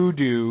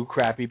 voodoo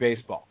crappy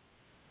baseball.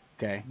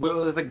 Okay,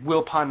 it's like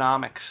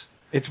Wilponomics.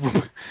 It's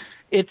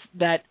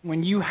that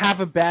when you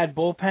have a bad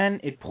bullpen,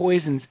 it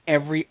poisons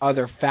every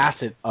other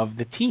facet of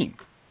the team,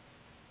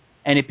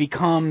 and it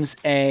becomes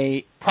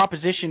a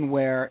proposition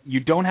where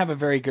you don't have a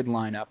very good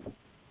lineup,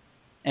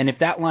 and if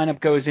that lineup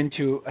goes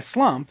into a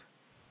slump,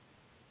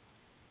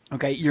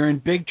 okay, you're in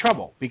big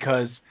trouble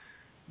because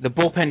the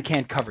bullpen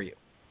can't cover you.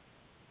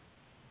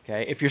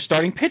 Okay, if your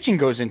starting pitching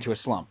goes into a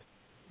slump,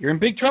 you're in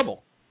big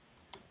trouble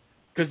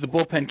because the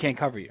bullpen can't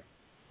cover you.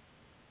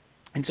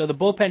 And so the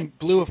bullpen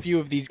blew a few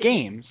of these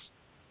games,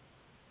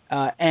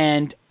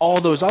 and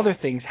all those other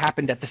things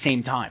happened at the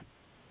same time.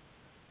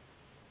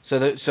 So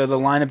the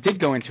lineup did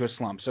go into a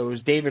slump. So it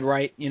was David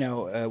Wright,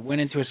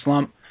 went into a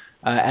slump.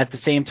 At the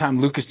same time,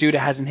 Lucas Duda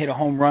hasn't hit a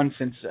home run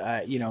since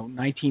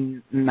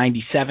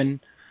 1997.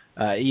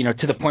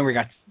 To the point where he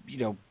got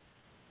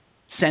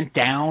sent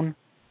down.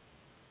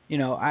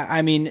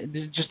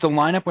 Just the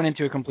lineup went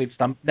into a complete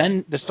slump.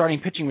 Then the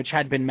starting pitching, which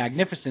had been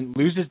magnificent,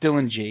 loses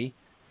Dylan G,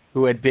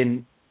 who had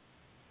been,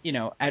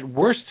 at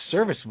worst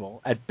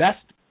serviceable, at best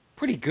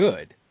pretty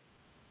good.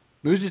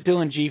 Loses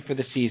Dylan G for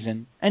the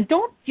season, and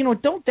don't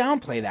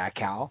downplay that,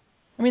 Cal.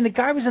 The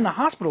guy was in the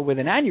hospital with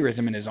an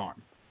aneurysm in his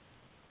arm.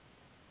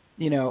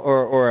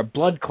 Or a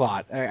blood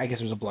clot. I guess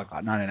it was a blood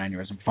clot, not an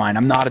aneurysm. Fine,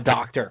 I'm not a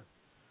doctor.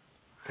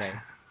 Okay.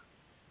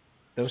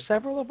 Though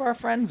several of our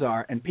friends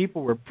are, and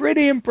people were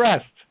pretty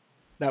impressed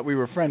that we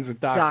were friends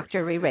with Doctor.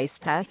 Doctor Erase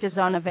Test is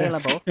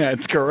unavailable.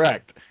 That's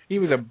correct. He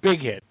was a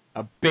big hit.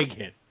 A big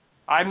hit.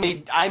 I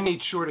made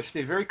sure to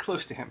stay very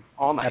close to him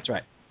all night. That's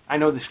right. I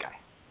know this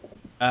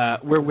guy.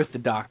 We're with the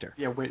doctor.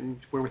 Yeah,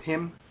 we're with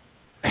him.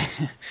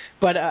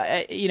 But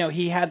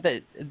he had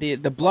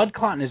the blood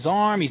clot in his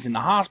arm. He's in the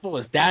hospital.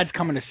 His dad's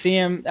coming to see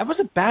him. That was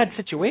a bad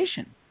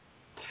situation.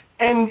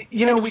 And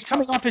he's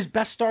coming off his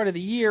best start of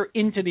the year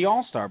into the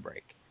All-Star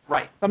break.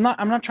 Right. I'm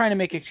not trying to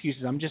make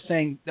excuses. I'm just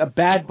saying a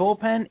bad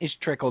bullpen is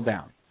trickle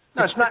down.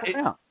 No, it's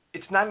not.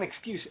 It's not an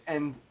excuse.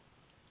 And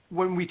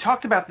when we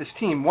talked about this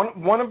team,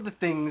 one of the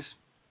things,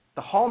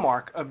 the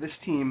hallmark of this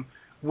team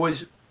was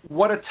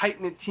what a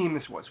tight-knit team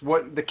this was.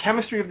 What the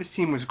chemistry of this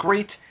team was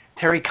great.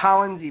 Terry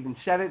Collins even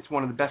said it. It's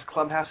one of the best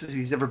clubhouses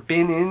he's ever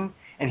been in,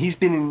 and he's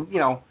been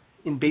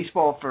in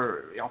baseball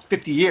for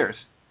 50 years,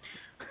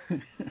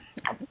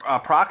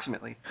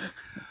 approximately.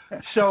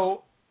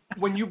 So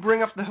when you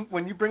bring up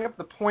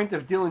the point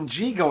of Dylan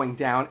G going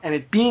down and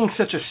it being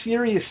such a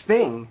serious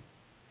thing,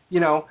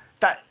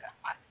 that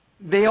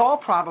they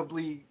all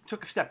probably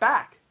took a step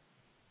back,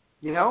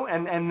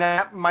 and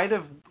that might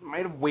have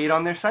weighed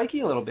on their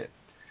psyche a little bit.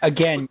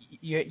 Again,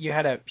 you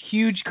had a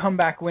huge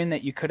comeback win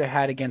that you could have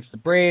had against the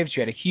Braves.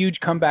 You had a huge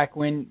comeback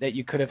win that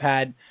you could have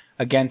had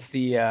against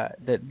the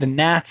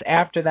Nats.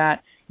 After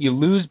that, you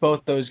lose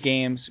both those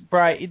games.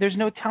 Brian, there's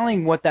no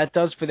telling what that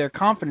does for their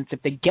confidence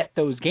if they get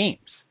those games.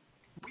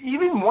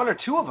 Even one or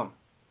two of them.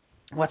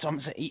 What's I'm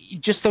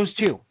saying? Just those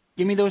two.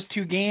 Give me those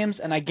two games,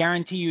 and I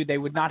guarantee you they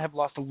would not have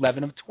lost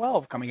 11 of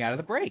 12 coming out of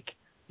the break.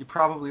 You're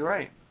probably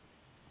right.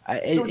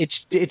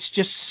 It's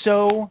just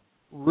so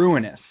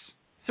ruinous.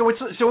 So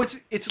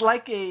it's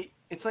like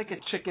a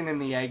chicken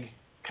and the egg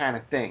kind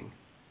of thing,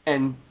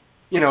 and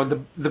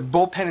the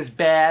bullpen is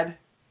bad,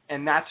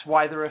 and that's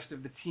why the rest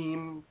of the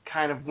team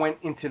kind of went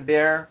into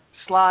their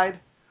slide,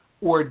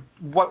 or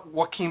what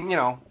came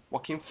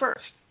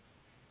first.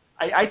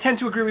 I tend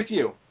to agree with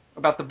you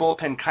about the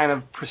bullpen kind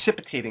of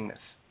precipitating this.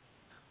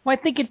 Well,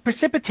 I think it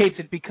precipitates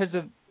it because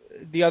of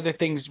the other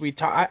things we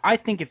talk. I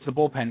think it's the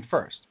bullpen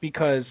first,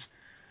 because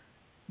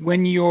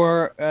when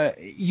you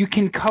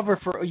can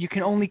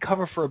only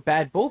cover for a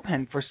bad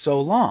bullpen for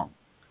so long.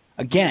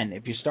 Again,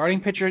 if your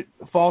starting pitcher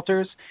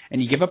falters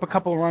and you give up a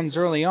couple of runs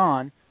early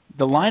on,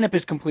 the lineup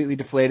is completely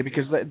deflated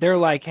because they're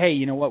like, hey,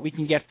 you know what, we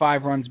can get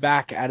 5 runs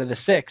back out of the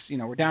 6.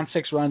 We're down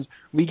 6 runs,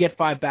 we get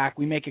 5 back,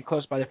 we make it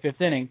close by the 5th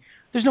inning.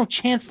 There's no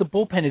chance the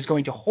bullpen is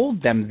going to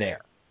hold them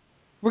there.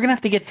 We're going to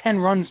have to get 10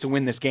 runs to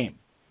win this game.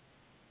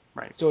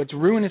 Right. So it's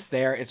ruinous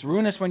there. It's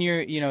ruinous when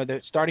you're,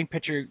 the starting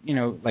pitcher,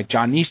 like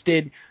John Neese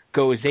did,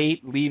 goes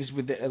 8, leaves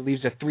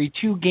a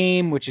 3-2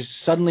 game, which is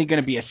suddenly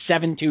going to be a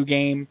 7-2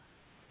 game.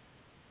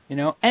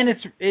 And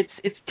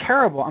it's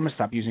terrible. I'm going to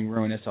stop using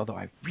ruinous, although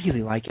I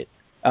really like it.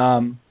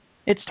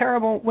 It's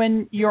terrible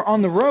when you're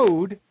on the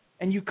road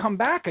and you come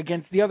back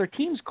against the other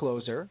team's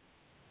closer,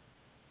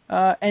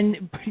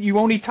 and you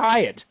only tie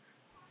it,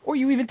 or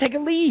you even take a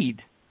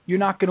lead. You're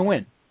not going to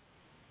win.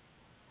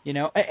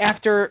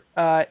 After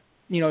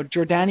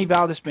Jordany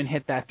Valdespin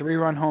hit that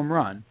 3-run home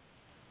run,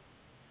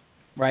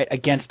 right,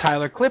 against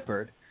Tyler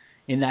Clippard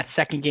in that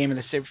second game of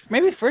the series,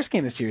 maybe the first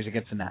game of the series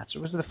against the Nats.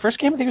 Was it the first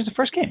game? I think it was the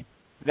first game.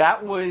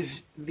 That was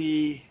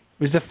the...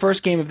 It was the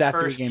first game of that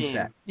 3-game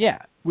set. Yeah,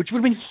 which would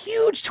have been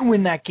huge to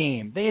win that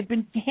game. They had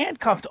been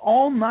handcuffed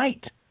all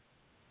night.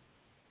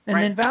 And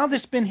then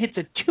Valdespin hits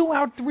a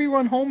 2-out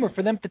 3-run homer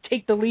for them to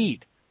take the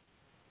lead.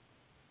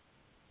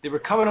 They were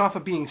coming off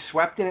of being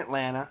swept in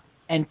Atlanta.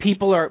 And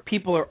people are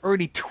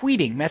already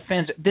tweeting, Mets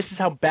fans, this is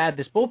how bad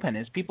this bullpen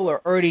is. People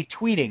are already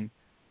tweeting,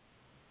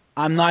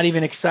 I'm not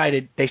even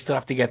excited, they still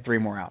have to get 3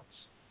 more outs.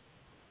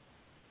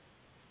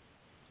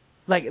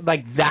 Like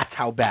that's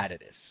how bad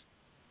it is.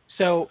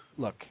 So,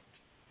 look,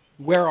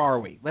 where are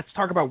we? Let's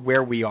talk about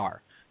where we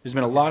are. There's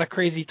been a lot of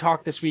crazy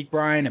talk this week,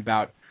 Brian,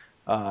 about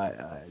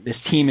this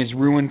team is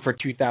ruined for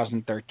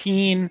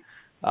 2013.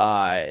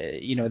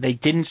 They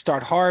didn't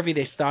start Harvey.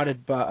 They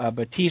started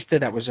Batista.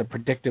 That was a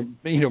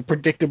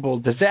predictable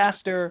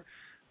disaster.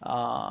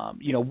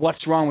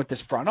 What's wrong with this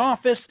front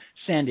office?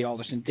 Sandy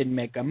Alderson didn't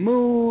make a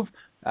move.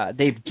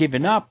 They've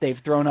given up. They've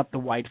thrown up the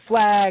white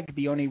flag.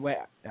 The only way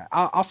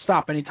I'll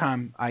stop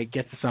anytime I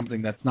get to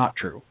something that's not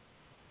true,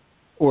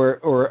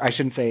 or I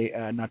shouldn't say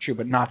not true,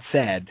 but not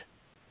said.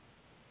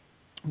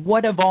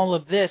 What of all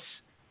of this?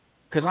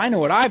 Because I know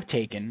what I've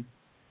taken.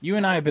 You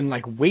and I have been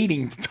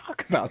waiting to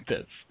talk about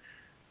this.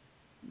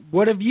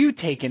 What have you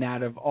taken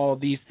out of all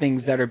these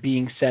things that are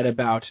being said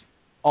about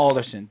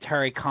Alderson,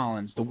 Terry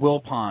Collins, the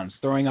Wilpons,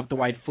 throwing up the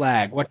white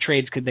flag? What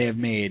trades could they have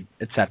made,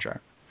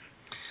 etc.?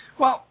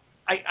 Well,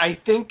 I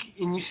think,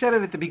 and you said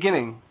it at the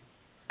beginning,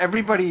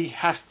 everybody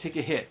has to take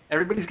a hit.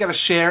 Everybody's got to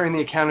share in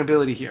the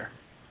accountability here.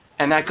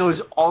 And that goes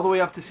all the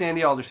way up to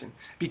Sandy Alderson.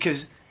 Because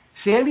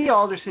Sandy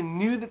Alderson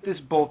knew that this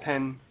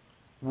bullpen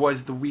was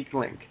the weak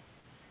link.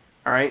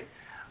 All right?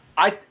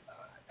 I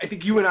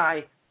think you and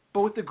I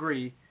both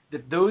agree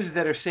that those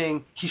that are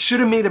saying he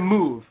should have made a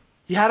move,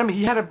 he had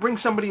to bring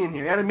somebody in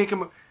here, he had to make a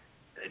move,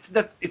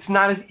 it's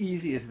not as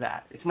easy as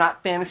that. It's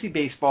not fantasy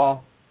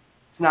baseball.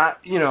 It's not,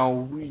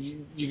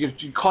 you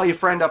call your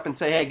friend up and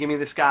say, hey, give me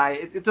this guy.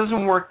 It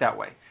doesn't work that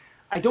way.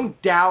 I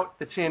don't doubt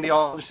that Sandy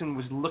Alderson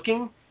was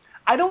looking.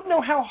 I don't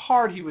know how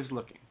hard he was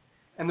looking.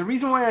 And the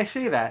reason why I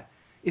say that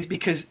is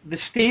because the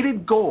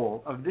stated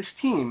goal of this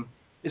team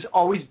has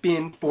always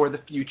been for the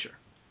future.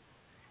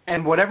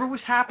 And whatever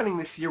was happening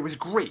this year was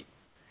great.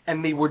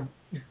 And they were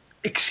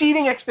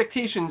exceeding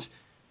expectations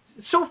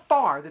so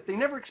far that they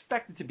never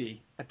expected to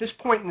be at this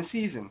point in the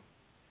season,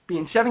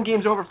 being 7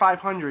 games over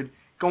 500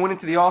 going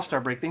into the All-Star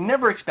break. They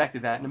never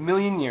expected that in a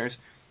million years.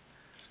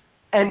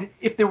 And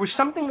if there was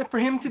something for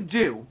him to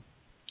do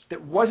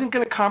that wasn't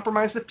going to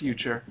compromise the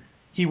future,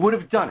 he would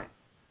have done it.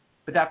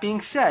 But that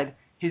being said,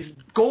 his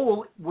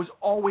goal was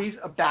always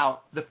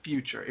about the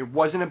future. It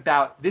wasn't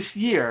about this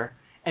year.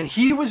 And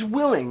he was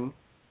willing,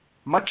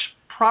 much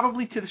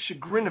probably to the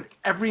chagrin of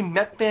every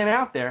Met fan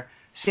out there,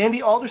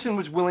 Sandy Alderson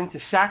was willing to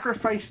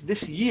sacrifice this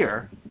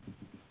year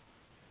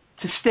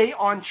to stay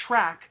on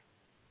track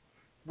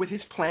with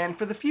his plan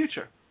for the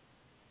future.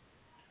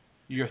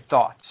 Your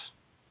thoughts?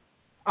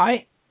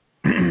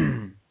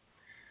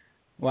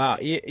 Wow,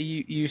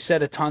 you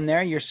said a ton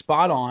there. You're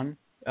spot on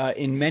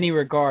in many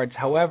regards.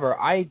 However,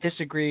 I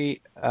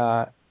disagree.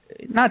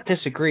 Not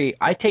disagree.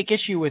 I take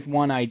issue with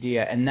one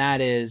idea, and that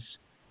is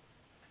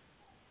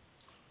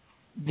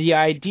the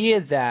idea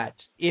that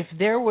if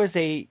there was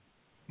a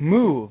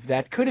move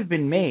that could have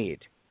been made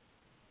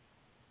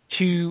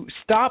to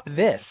stop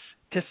this,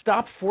 to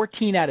stop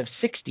 14 out of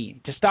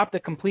 16, to stop the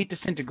complete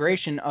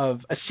disintegration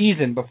of a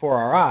season before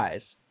our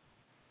eyes,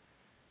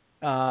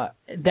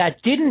 that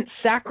didn't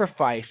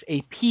sacrifice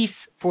a piece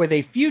for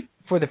the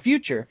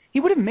future,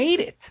 he would have made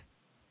it.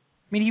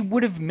 I mean, he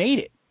would have made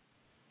it.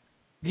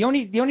 The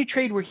only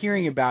trade we're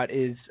hearing about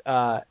is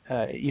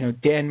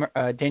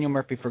Daniel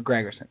Murphy for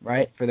Gregerson,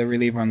 right, for the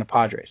reliever on the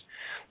Padres.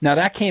 Now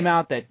that came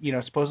out that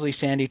supposedly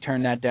Sandy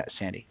turned that down.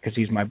 Sandy, because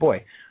he's my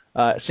boy.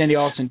 Sandy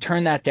Alderson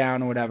turned that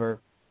down or whatever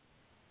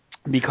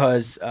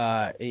because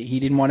he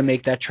didn't want to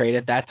make that trade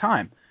at that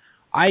time.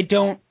 I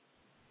don't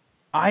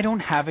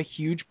have a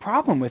huge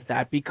problem with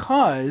that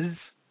because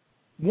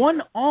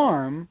one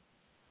arm,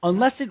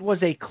 unless it was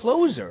a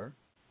closer.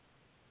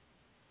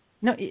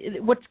 No,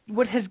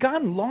 what has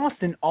gotten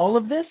lost in all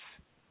of this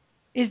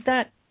is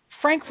that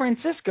Frank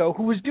Francisco,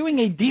 who was doing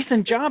a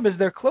decent job as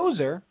their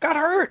closer, got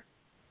hurt.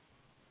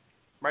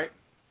 Right.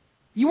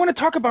 You want to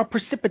talk about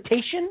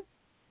precipitation?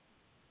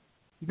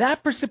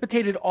 That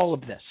precipitated all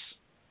of this.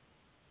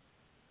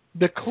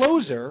 The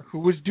closer, who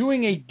was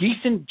doing a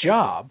decent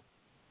job,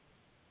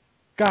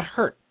 got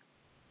hurt,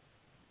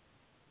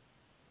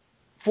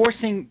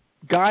 forcing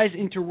guys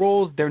into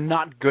roles they're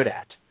not good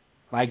at,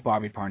 like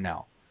Bobby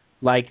Parnell.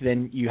 Like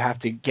then you have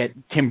to get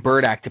Tim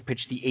Burdack to pitch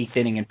the 8th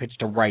inning and pitch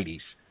to righties,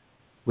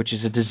 which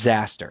is a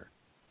disaster.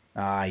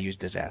 I used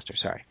disaster,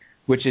 sorry.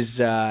 Which is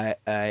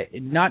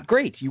not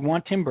great. You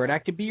want Tim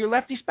Burdack to be your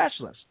lefty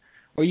specialist.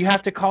 Or you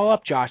have to call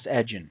up Josh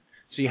Edgin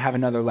so you have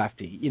another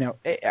lefty.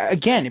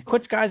 Again, it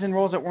puts guys in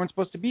roles that weren't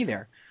supposed to be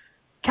there.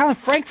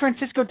 Frank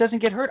Francisco doesn't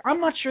get hurt, I'm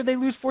not sure they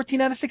lose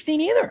 14 out of 16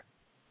 either.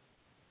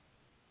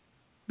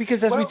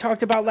 Because as we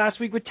talked about last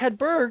week with Ted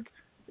Berg,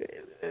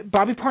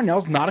 Bobby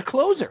Parnell's not a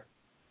closer.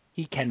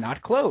 He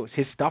cannot close.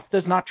 His stuff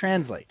does not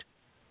translate,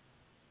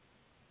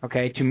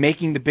 to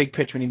making the big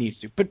pitch when he needs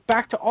to. But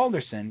back to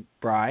Alderson,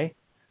 Bri,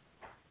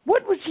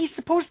 what was he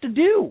supposed to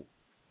do?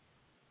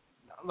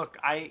 Look,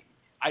 I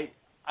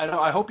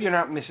hope you're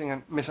not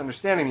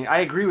misunderstanding me.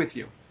 I agree with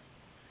you.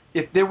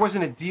 If there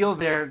wasn't a deal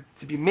there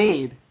to be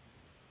made,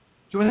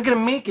 he wasn't going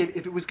to make it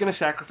if it was going to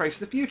sacrifice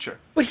the future.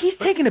 But he's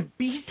taking a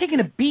beating.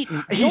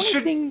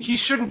 He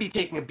shouldn't be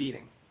taking a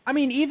beating. I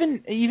mean,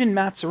 even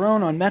Matt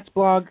Cerrone on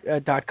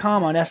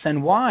MetsBlog.com on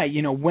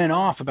SNY, went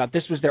off about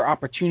this was their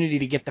opportunity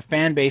to get the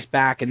fan base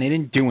back, and they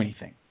didn't do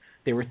anything.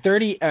 They were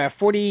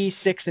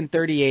 46 and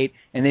 38,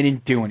 and they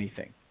didn't do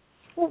anything.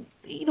 Well,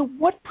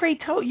 what, pray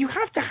tell? You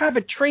have to have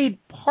a trade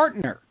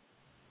partner.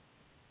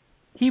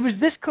 He was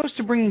this close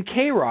to bringing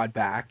K-Rod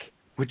back,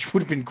 which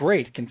would have been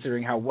great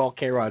considering how well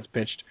K-Rod's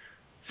pitched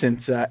since,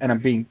 and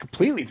I'm being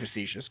completely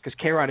facetious, because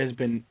K-Rod has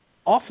been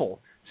awful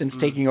since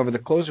taking over the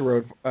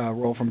closer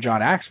role from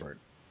John Axford.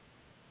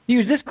 He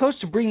was this close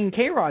to bringing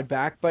K-Rod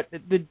back, but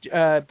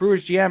the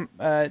Brewers GM,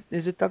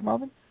 is it Doug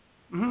Melvin?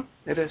 Mm-hmm.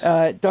 It is.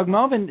 Doug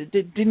Melvin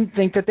didn't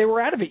think that they were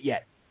out of it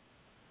yet.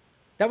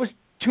 That was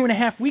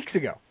 2.5 weeks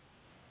ago.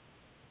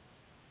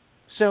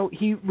 So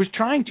he was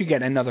trying to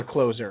get another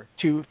closer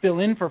to fill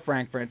in for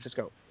Frank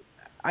Francisco.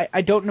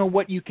 I don't know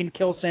what you can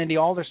kill Sandy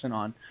Alderson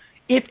on.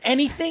 If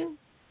anything,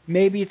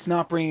 maybe it's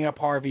not bringing up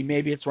Harvey.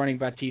 Maybe it's running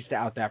Bautista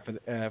out there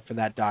for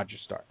that Dodger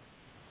start.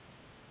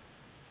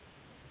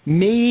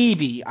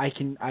 Maybe I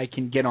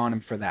can get on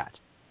him for that,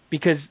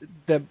 because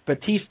the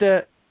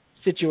Bautista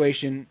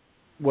situation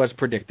was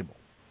predictable.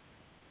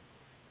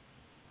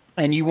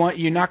 And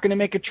you're not going to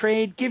make a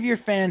trade. Give your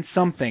fans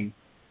something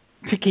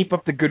to keep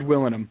up the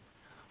goodwill in them.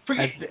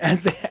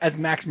 As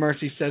Max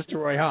Mercy says to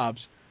Roy Hobbs,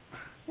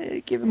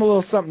 give them a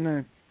little something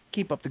to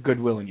keep up the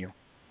goodwill in you.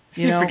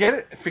 You know,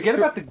 forget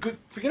about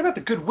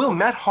the goodwill.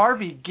 Matt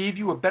Harvey gave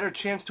you a better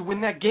chance to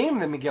win that game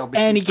than Miguel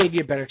Batista. And he gave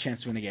you a better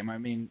chance to win the game. I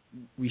mean,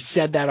 we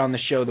said that on the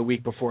show the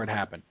week before it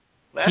happened.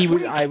 Last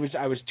week. I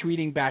was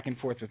tweeting back and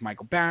forth with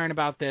Michael Barron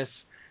about this,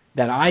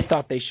 that I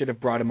thought they should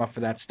have brought him up for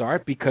that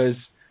start, because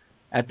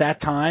at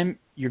that time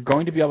you're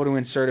going to be able to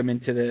insert him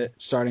into the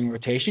starting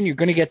rotation. You're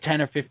going to get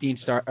 10 or 15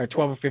 or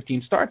 12 or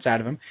 15 starts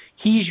out of him.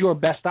 He's your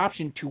best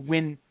option to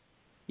win.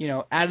 You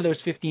know, out of those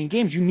 15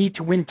 games, you need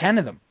to win 10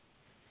 of them.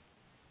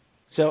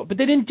 So, but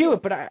they didn't do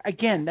it. But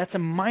again, that's a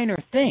minor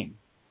thing.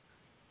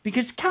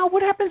 Because, Cal,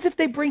 what happens if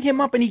they bring him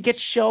up and he gets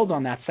shelled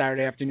on that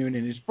Saturday afternoon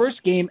in his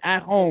first game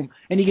at home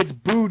and he gets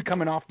booed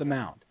coming off the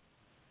mound?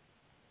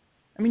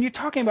 I mean, you're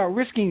talking about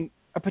risking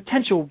a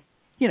potential,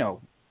 you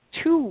know,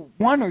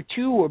 one or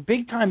two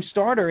big-time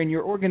starter in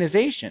your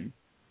organization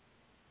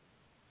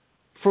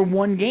for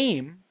one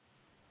game.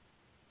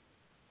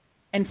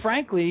 And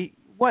frankly,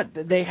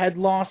 they had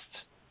lost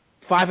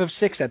 5 of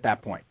 6 at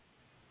that point.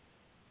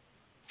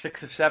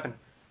 6 of 7.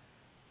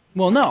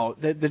 Well, no,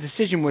 the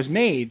decision was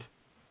made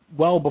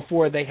well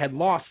before they had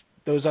lost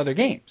those other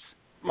games.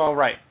 Well,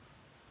 right.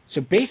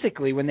 So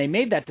basically, when they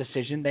made that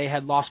decision, they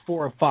had lost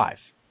 4 of 5.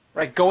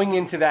 Right, going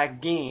into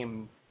that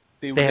game,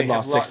 they had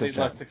lost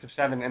 6 of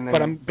 7. And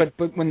then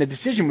but when the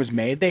decision was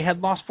made, they had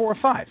lost 4 or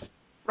 5.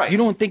 Right. You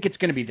don't think it's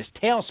going to be this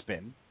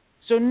tailspin.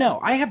 So, no,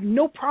 I have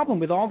no problem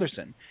with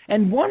Alderson.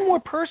 And one more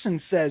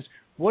person says,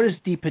 what does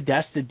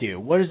DePodesta do?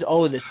 What is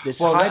this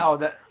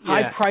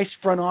high-priced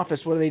front office,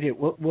 what do they do?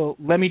 Well,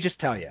 let me just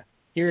tell you.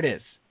 Here it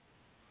is.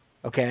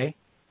 Okay?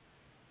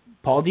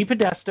 Paul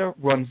DePodesta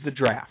runs the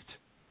draft.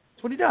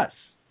 That's what he does.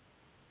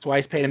 That's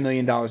why he's paid $1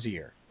 million a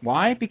year.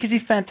 Why? Because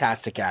he's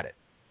fantastic at it.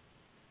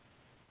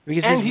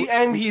 Because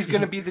he's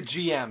going to be the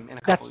GM in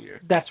a couple of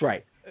years. That's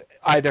right.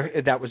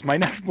 That was my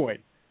next point.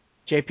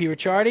 J.P.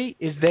 Ricciardi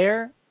is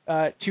there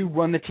to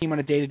run the team on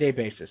a day-to-day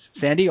basis.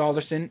 Sandy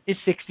Alderson is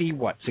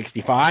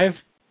 65?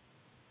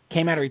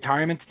 Came out of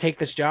retirement to take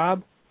this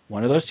job.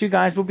 One of those two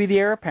guys will be the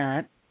heir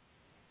apparent.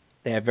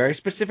 They have very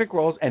specific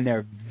roles, and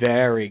they're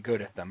very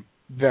good at them.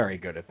 Very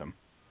good at them.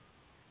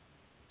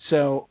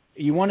 So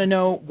you want to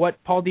know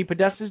what Paul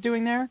DePodesta is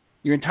doing there?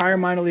 Your entire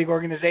minor league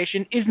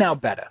organization is now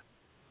better.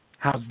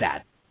 How's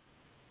that?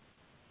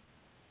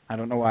 I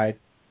don't know why I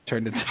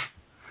turned into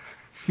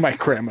my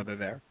grandmother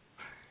there.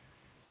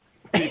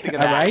 What do you think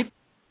of All that? right?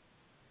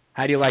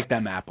 How do you like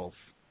them apples?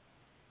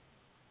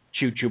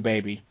 Choo-choo,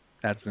 baby.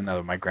 That's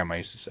another my grandma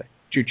used to say.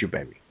 Choo-choo,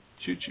 baby.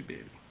 Choo-choo,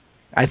 baby.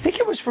 I think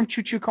it was from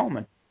Choo-choo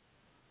Coleman.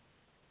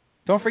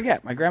 Don't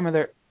forget, my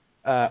grandmother,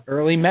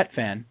 early Met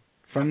fan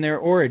from their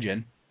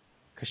origin,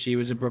 because she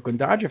was a Brooklyn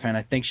Dodger fan.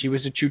 I think she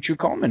was a Choo-choo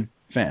Coleman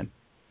fan.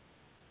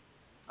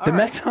 The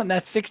Mets on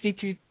that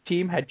 62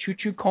 team had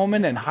Choo-choo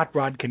Coleman and Hot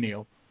Rod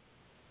Keneal.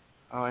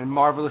 Oh, and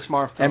Marvelous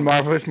Marv Throneberry. And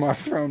Marvelous Marv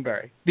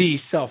Throneberry. The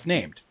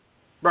self-named.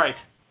 Right.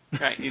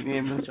 Right, he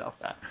named himself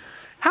that.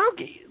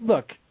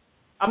 Look,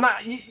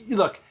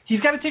 he's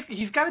got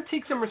to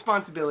take some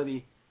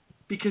responsibility,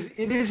 because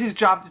it is his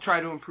job to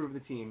try to improve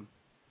the team.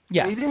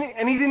 Yeah.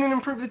 And he didn't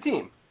improve the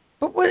team.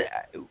 But what?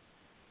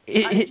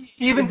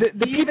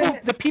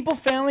 The people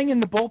failing in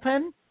the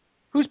bullpen,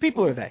 whose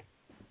people are they?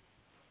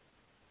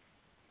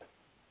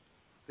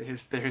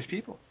 They're his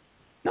people.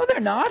 No, they're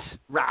not.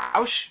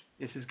 Roush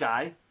is his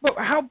guy. But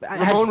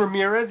Ramon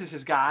Ramirez is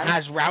his guy.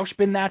 Has Roush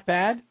been that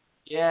bad?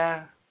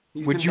 Yeah.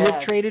 Would you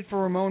have traded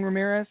for Ramon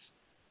Ramirez?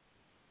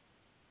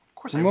 Of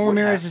course, Ramon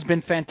Ramirez has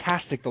been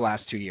fantastic the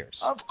last 2 years.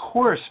 Of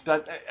course,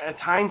 but at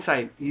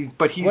hindsight, he's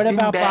what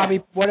about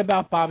bad. What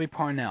about Bobby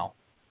Parnell?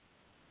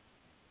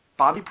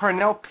 Bobby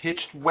Parnell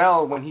pitched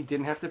well when he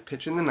didn't have to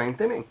pitch in the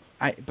 9th inning.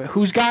 But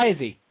whose guy is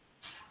he?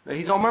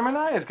 He's Omar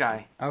Manaya's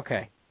guy.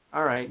 Okay.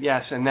 All right.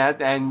 Yes, and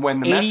when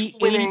the Mets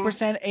were winning,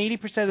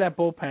 80% of that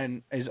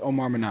bullpen is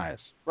Omar Manaya's.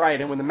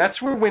 Right, and when the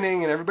Mets were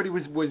winning, and everybody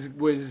was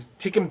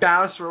taking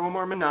bows for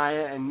Omar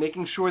Minaya and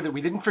making sure that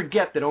we didn't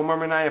forget that Omar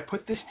Minaya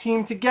put this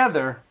team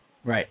together.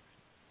 Right.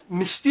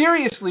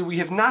 Mysteriously, we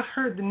have not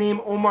heard the name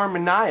Omar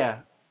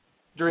Minaya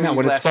during these last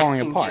 15 years. it's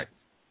falling apart.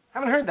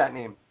 Haven't heard that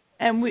name.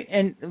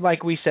 And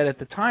like we said at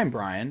the time,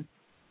 Brian,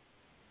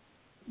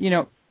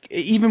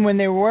 even when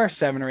there were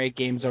 7 or 8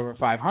 games over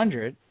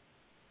 500,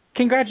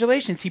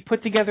 congratulations, he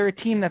put together a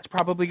team that's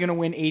probably going to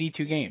win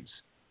 82 games.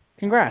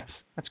 Congrats.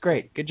 That's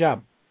great. Good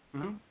job.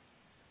 Mm-hmm.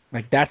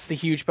 That's the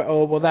huge...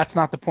 that's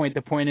not the point.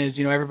 The point is,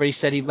 everybody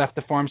said he left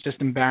the farm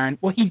system barren.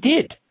 Well, he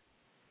did.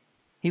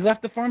 He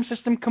left the farm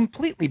system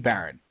completely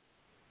barren.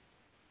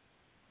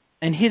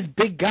 And his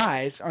big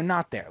guys are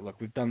not there. Look,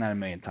 we've done that a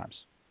million times.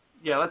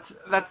 Yeah,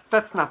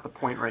 that's not the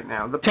point right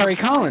now. Terry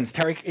Collins.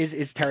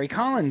 Terry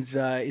Collins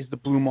is the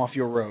bloom off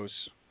your rose.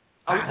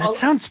 That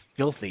sounds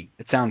filthy.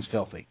 It sounds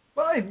filthy.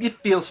 Well, it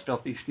feels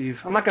filthy, Steve.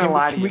 I'm not going to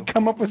lie to you. Can we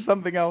come up with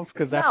something else?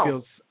 Because that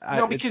feels...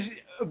 no, because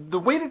the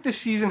way that this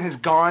season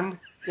has gone,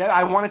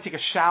 I want to take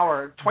a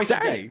shower twice a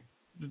day.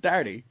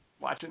 Dirty.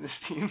 Watching this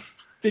team.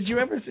 Did you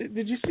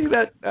see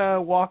that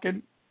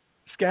Walken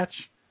sketch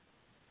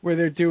where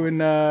they're doing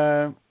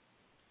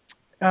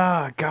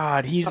Oh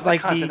God, he's Not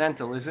like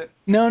Continental, is it?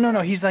 No.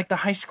 He's like the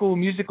high school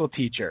musical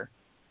teacher,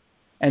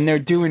 and they're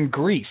doing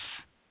Grease,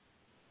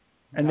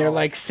 and they're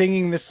like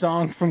singing the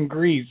song from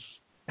Grease,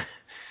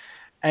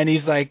 and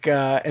he's like,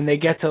 and they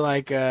get to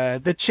like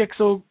the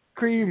Chicks-O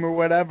Cream or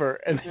whatever,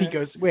 and he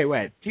goes,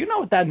 wait, do you know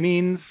what that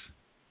means?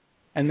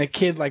 And the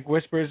kid like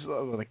whispers,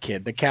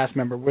 the cast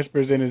member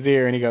whispers in his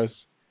ear, and he goes,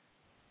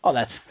 oh,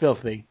 that's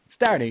filthy. It's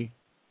dirty.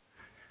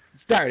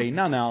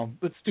 No,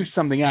 let's do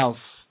something else.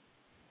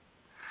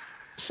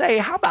 Say,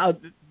 how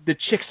about the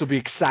chicks will be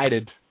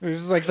excited? It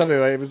was like something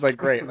like, it was like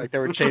great, like they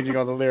were changing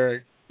all the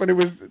lyrics, but it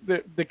was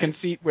the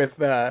conceit with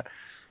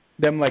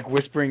them like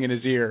whispering in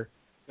his ear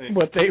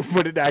what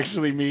it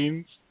actually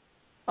means.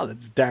 Oh, that's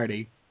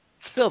dirty.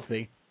 It's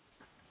filthy.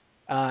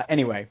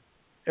 Anyway,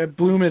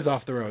 bloom is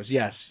off the rose.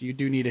 Yes, you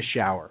do need a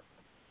shower.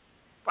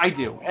 I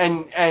do,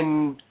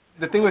 and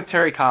the thing with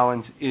Terry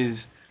Collins is,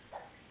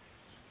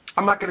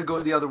 I'm not going to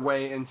go the other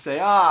way and say,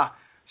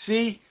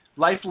 see,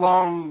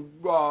 lifelong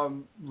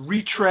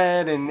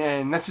retread,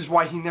 and this is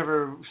why he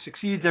never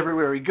succeeds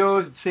everywhere he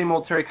goes. It's the same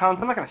old Terry Collins.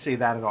 I'm not going to say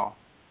that at all.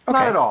 Okay.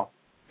 Not at all.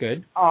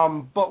 Good.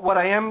 But what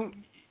I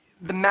am,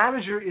 the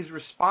manager is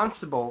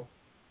responsible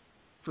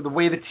for the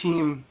way the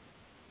team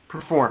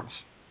performs.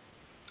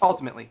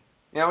 Ultimately,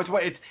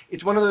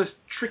 it's one of those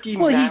tricky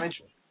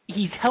management.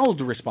 He's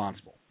held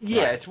responsible.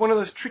 Yeah, right. It's one of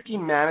those tricky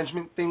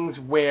management things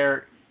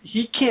where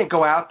he can't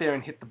go out there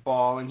and hit the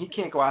ball, and he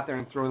can't go out there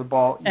and throw the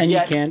ball. And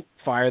yet, you can't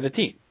fire the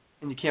team.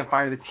 And you can't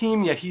fire the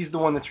team, yet he's the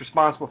one that's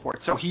responsible for it.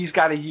 So he's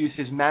got to use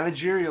his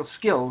managerial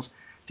skills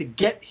to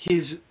get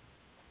his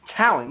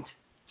talent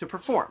to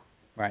perform.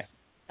 Right.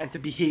 And to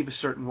behave a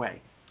certain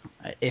way.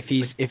 If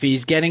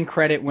he's getting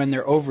credit when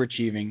they're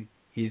overachieving,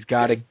 he's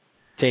got to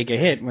take a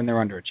hit when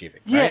they're underachieving.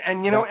 Yeah, right?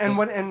 and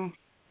and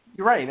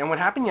you're right. And what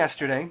happened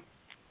yesterday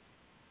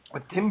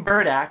with Tim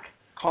Burdack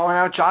calling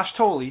out Josh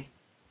Tolley,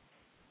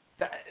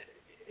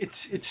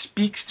 it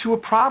speaks to a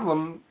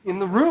problem in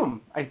the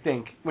room, I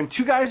think. When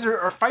two guys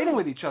are fighting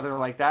with each other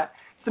like that.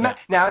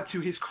 Now,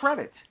 to his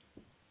credit,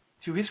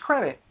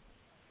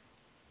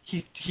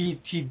 he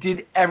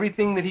did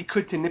everything that he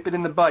could to nip it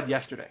in the bud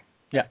yesterday.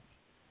 Yeah.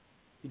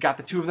 He got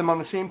the two of them on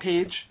the same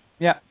page.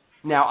 Yeah.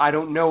 Now, I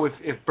don't know if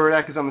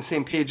Burdack is on the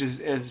same page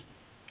as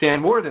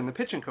Dan Warden, the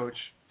pitching coach,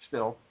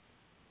 still.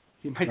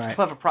 He might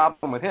still have a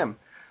problem with him.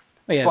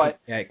 Well,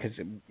 because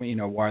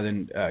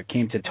Warden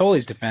came to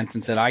Tolley's defense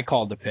and said, I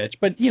called the pitch.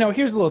 But,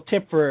 here's a little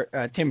tip for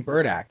Tim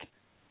Burdack.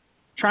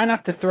 Try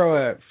not to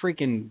throw a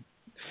freaking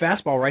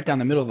fastball right down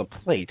the middle of the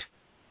plate.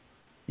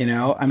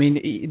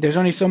 There's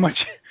only so much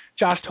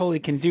Josh Tolley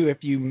can do if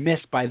you miss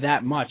by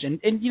that much. And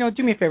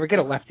do me a favor, get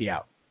a lefty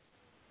out.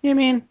 You know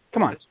what I mean?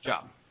 Come on. It's a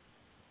job.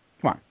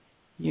 Come on.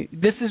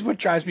 This is what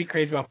drives me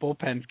crazy about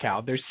bullpens,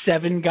 Cal. There's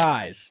 7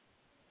 guys.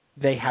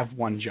 They have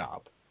one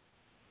job.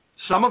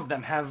 Some of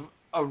them have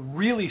a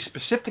really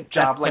specific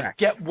job, That's like correct.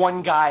 Get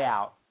one guy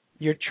out.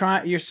 You're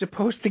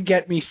supposed to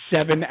get me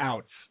 7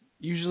 outs.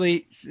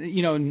 Usually,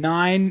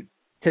 9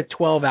 to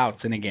 12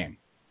 outs in a game.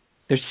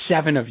 There's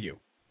 7 of you.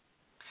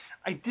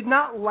 I did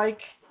not like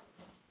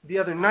the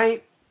other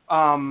night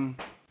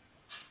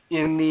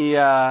in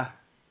the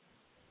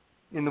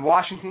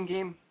Washington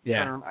game.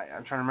 Yeah. I'm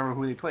trying to remember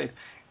who they played.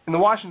 In the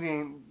Washington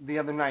game the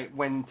other night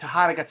when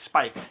Tejada got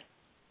spiked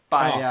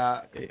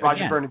by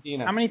Roger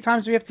Bernardino. How many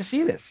times do we have to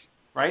see this?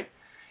 Right?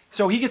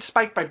 So he gets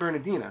spiked by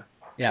Bernardino.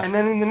 Yeah. And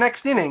then in the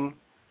next inning,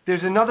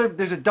 there's a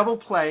double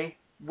play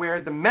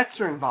where the Mets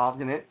are involved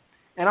in it,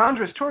 and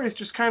Andres Torres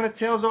just kind of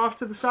tails off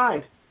to the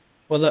side.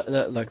 Well,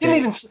 look.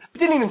 Didn't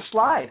even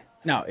slide.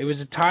 No, it was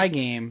a tie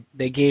game.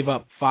 They gave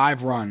up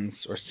 5 runs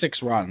or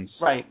 6 runs.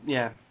 Right,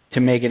 yeah. To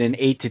make it an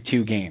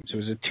 8-2 game. So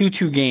it was a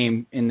 2-2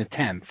 game in the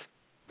 10th.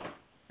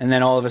 And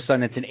then all of a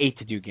sudden it's an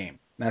 8-2 game.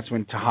 That's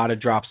when Tejada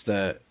drops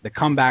the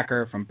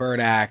comebacker from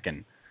Burdack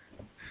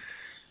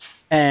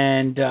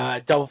and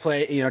double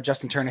play.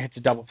 Justin Turner hits a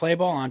double play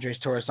ball. Andres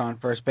Torres on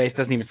first base,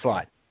 doesn't even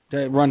slide.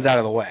 It runs out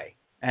of the way.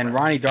 And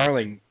Ronnie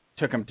Darling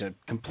took him to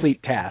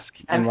complete task,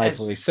 and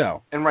rightfully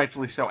so. And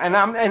rightfully so. And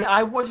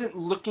I wasn't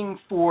looking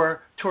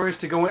for Torres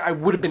to go in. I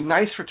would have been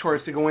nice for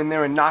Torres to go in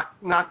there and knock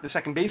the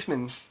second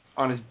baseman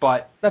on his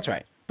butt. That's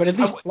right. But at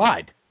least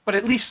slide. But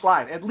at least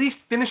slide. At least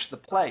finish the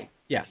play.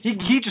 Yes. He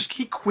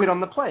quit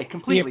on the play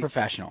completely. Be a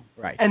professional,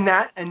 right? And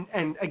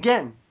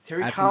again,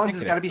 Terry Collins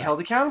has got to be held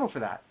accountable for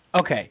that.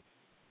 Okay.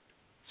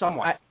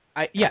 Somewhat.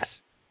 Yes.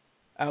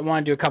 I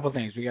want to do a couple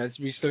things. We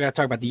still got to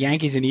talk about the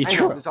Yankees and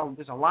Ichiro.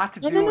 There's a lot to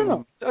do.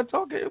 No. We'll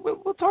talk about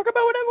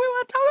whatever we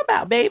want to talk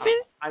about, baby.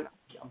 I'm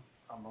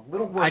a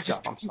little worked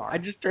up. I'm sorry. I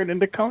just turned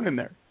into Conan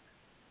there.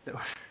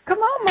 Come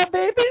on, my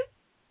baby.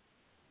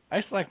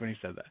 I just like when he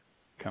said that.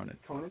 Conan.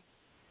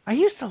 I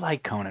used to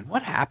like Conan.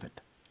 What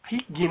happened? He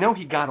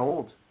got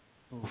old.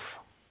 Oof.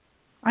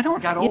 I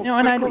don't,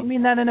 and I don't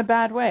mean that in a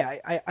bad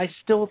way. I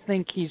still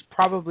think he's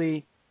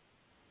probably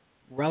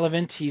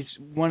relevant. He's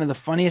one of the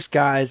funniest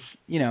guys,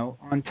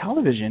 on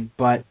television.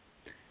 But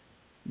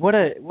what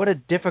a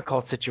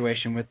difficult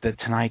situation with the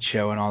Tonight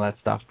Show and all that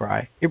stuff,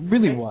 Bri. It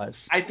really was.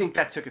 I think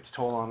that took its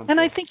toll on him. And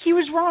I think he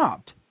was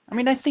robbed. I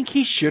mean, I think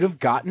he should have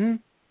gotten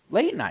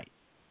late night.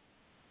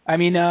 I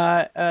mean,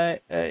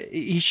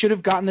 he should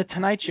have gotten the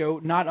Tonight Show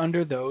not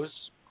under those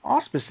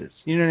auspices.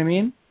 You know what I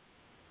mean?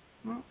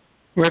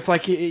 Where it's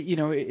like, you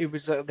know, it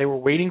was they were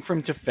waiting for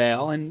him to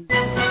fail, and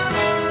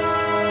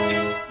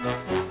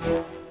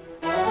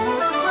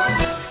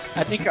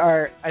I think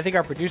our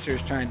producer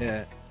is trying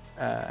to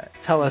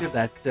tell us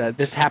that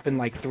this happened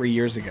like 3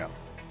 years ago.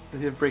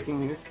 Is it breaking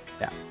news?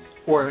 Yeah.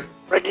 Or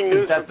breaking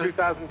news from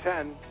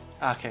 2010.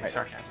 Okay, right.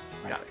 sarcasm.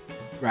 Got it.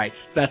 Right.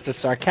 That's the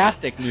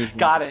sarcastic news.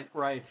 Got it.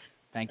 Right.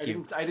 Thank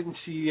you. I didn't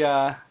see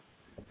the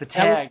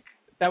tag.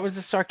 That was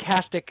a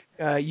sarcastic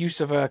use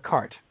of a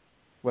cart.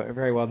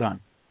 Very well done.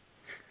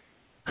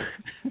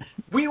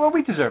 We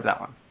deserve that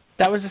one.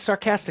 That was a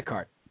sarcastic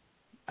cart.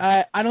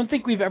 I don't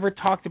think we've ever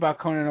talked about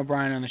Conan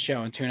O'Brien on the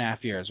show in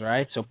 2.5 years,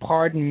 right? So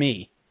pardon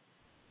me.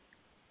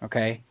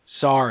 Okay?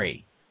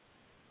 Sorry.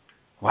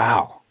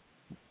 Wow.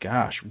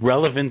 Gosh.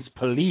 Relevance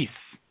police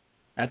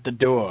at the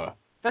door.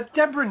 That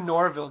Deborah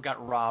Norville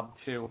got robbed,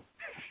 too.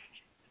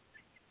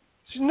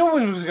 No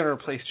one was going to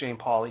replace Jane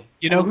Pauley.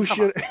 You know who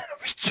should... I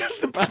was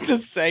just about to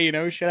say, you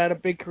know who should have had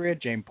a big career?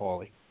 Jane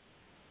Pauley.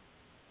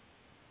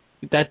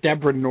 That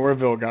Deborah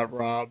Norville got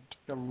robbed.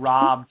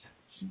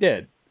 She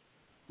did.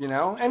 You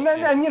know? And then,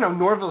 and, you know,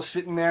 Norville's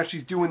sitting there,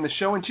 she's doing the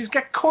show, and she's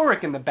got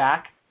Korik in the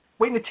back,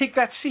 waiting to take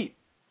that seat.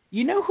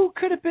 You know who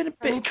could have been a big...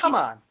 I mean, come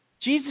on.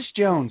 Jesus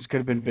Jones could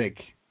have been big.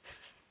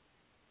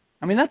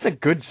 I mean, that's a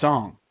good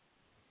song.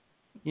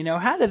 You know,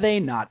 how do they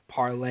not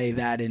parlay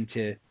that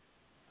into,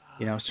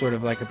 you know, sort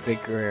of like a big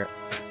career?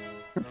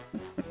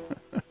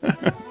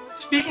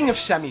 Speaking of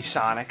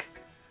semisonic,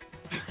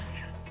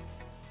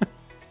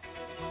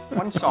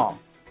 one song.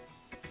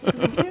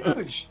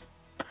 Huge.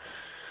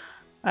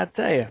 I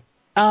tell you.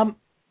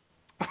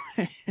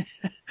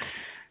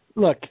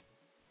 Look,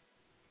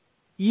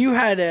 you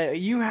had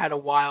a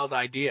wild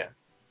idea.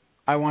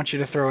 I want you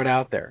to throw it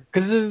out there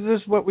because this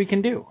is what we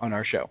can do on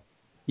our show.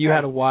 You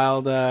had a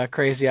wild,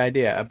 crazy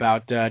idea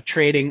about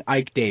trading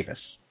Ike Davis.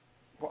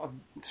 Well,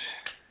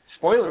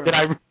 spoiler.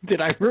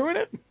 Did I ruin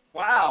it?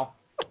 Wow.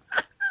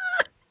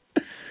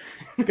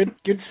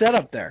 Good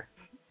setup there.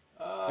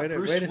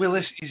 Bruce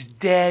Willis is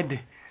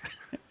dead.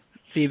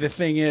 See, the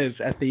thing is,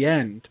 at the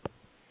end,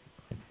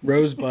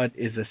 Rosebud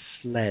is a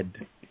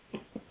sled.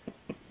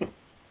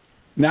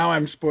 Now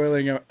I'm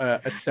spoiling a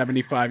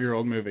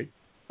 75-year-old movie.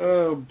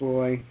 Oh,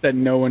 boy. That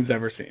no one's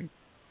ever seen.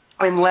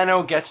 And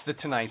Leno gets the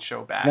Tonight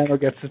Show back. Leno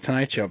gets the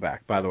Tonight Show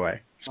back, by the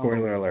way.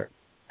 Spoiler alert.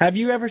 Have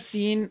you ever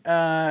seen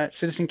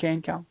Citizen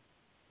Kane, Cal?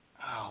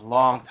 Oh, a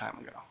long time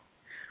ago.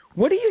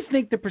 What do you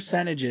think the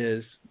percentage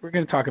is? We're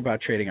going to talk about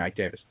trading Ike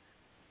Davis.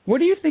 What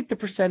do you think the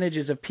percentage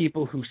is of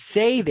people who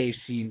say they've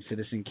seen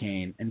Citizen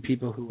Kane and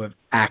people who have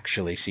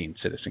actually seen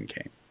Citizen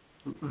Kane?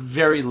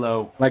 Very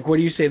low. Like, what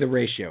do you say the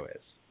ratio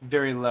is?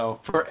 Very low.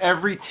 For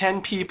every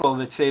 10 people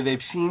that say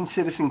they've seen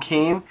Citizen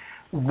Kane,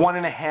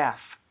 1.5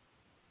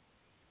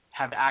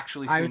 have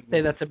actually seen it. I would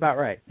say that's about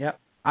right. Yep.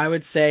 I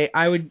would say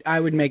I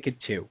would make it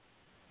 2.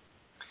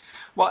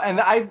 Well, and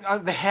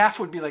the half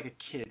would be like a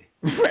kid.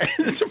 Right.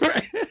 That's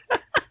right.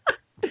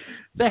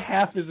 The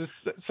half is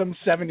some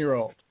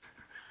 7-year-old.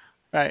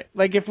 Right.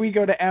 Like if we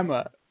go to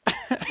Emma.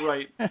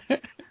 Right. Yeah,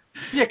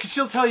 because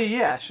she'll tell you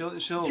yes. She'll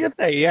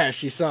say yeah,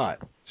 she saw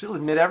it. She'll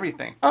admit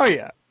everything. Oh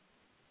yeah.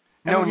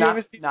 No,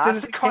 not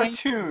the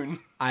cartoon.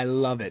 I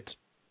love it.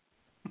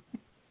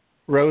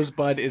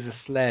 Rosebud is a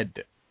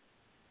sled.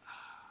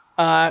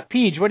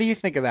 Peach, what do you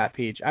think of that,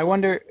 Peach? I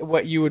wonder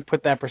what you would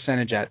put that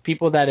percentage at.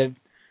 People that have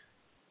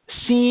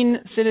seen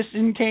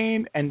Citizen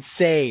Kane and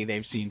say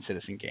they've seen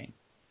Citizen Kane.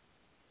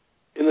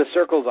 In the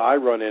circles I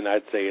run in,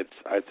 I'd say it's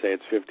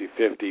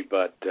 50-50,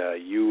 but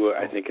you,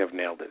 I think, have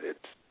nailed it.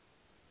 It's,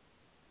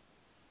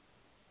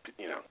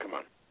 you know, come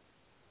on.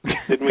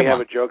 Didn't we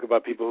have a joke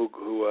about people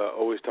who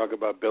always talk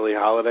about Billie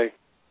Holiday?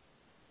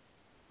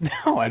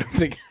 No, I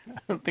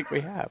don't think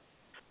we have.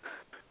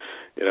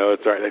 You know,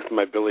 it's right next to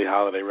my Billie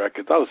Holiday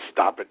records. Oh,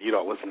 stop it! You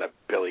don't listen to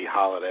Billie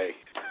Holiday.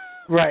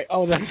 Right.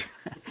 Oh,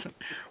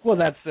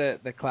 that's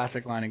the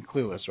classic line in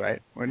Clueless,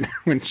 right? When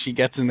she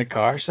gets in the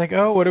car, she's like,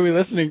 "Oh, what are we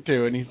listening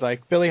to?" And he's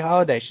like, "Billie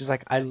Holiday." She's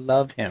like, "I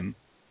love him."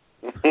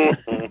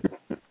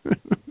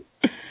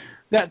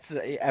 That's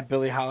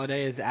Billie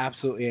Holiday is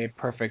absolutely a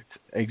perfect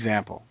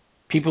example.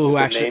 People who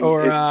actually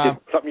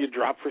it's something you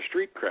drop for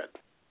street cred.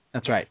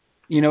 That's right.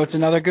 You know, it's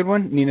another good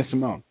one. Nina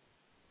Simone.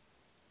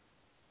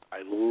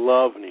 I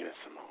love Nina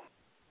Simone.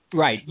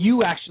 Right.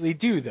 You actually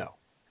do, though.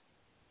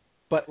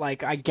 But,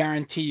 like, I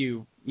guarantee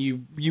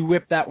you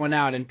whip that one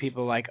out and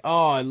people are like,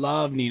 oh, I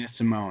love Nina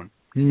Simone.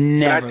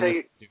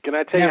 Never. Can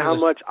I tell you how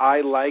much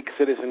I like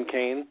Citizen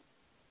Kane?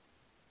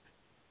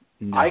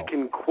 No. I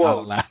can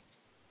quote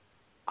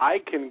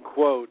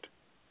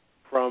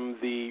from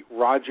the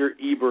Roger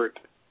Ebert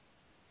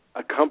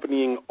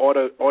accompanying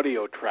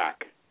audio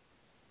track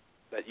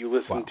that you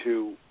listen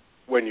to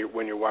when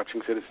you're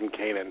watching Citizen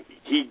Kane, and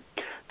he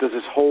does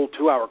this whole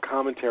 2-hour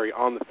commentary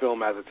on the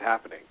film as it's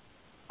happening.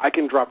 I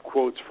can drop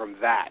quotes from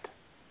that.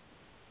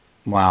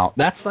 Wow,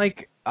 that's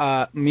like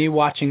me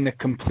watching the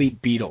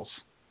complete Beatles.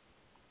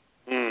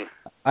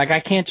 Like, I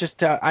can't just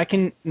I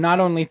can not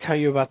only tell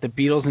you about the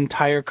Beatles'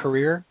 entire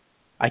career,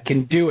 I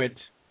can do it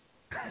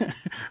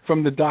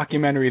from the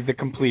documentary The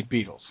Complete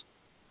Beatles.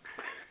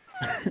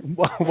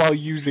 while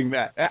using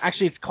that.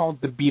 Actually, it's called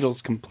The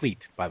Beatles Complete,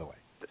 by the way.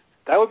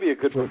 That would be a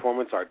good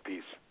performance art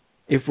piece.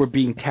 If we're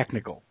being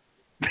technical.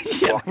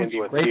 You walk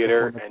into a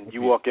theater and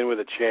you walk in with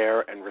a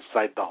chair and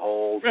recite the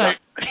whole right.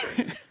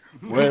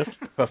 Worst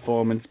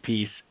performance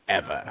piece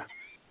ever.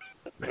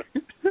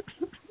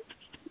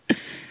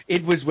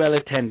 It was well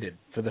attended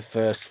for the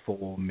first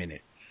 4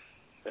 minutes.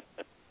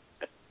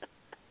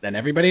 Then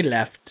everybody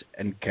left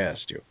and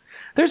cursed you.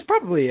 There's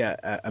probably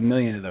a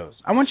million of those.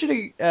 I want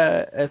you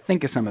to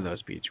think of some of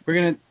those, Peach. We're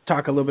going to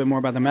talk a little bit more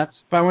about the Mets,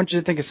 but I want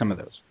you to think of some of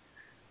those.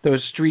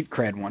 Those street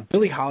cred ones.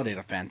 Billie Holiday's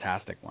a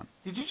fantastic one.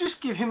 Did you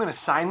just give him an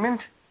assignment?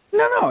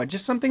 No,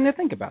 just something to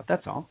think about.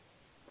 That's all.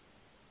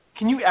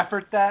 Can you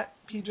effort that,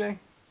 PJ?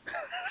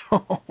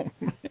 Oh, man.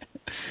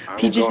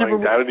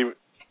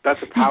 That's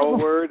a power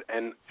word,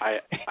 and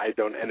I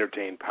don't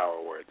entertain power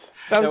words.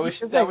 That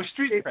was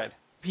street cred.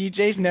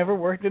 PJ's never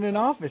worked in an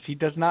office. He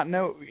does not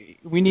know.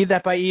 We need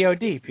that by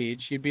EOD,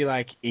 Peach. You'd be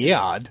like,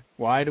 EOD?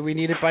 Why do we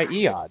need it by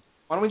EOD?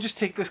 Why don't we just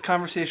take this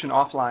conversation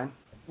offline?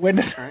 When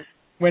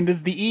does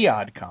the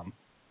EOD come?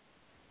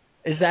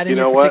 Is that in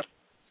your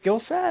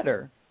skill set,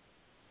 or?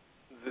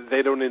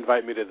 They don't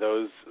invite me to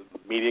those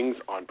meetings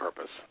on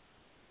purpose.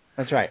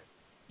 That's right.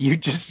 You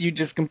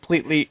just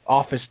completely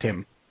officed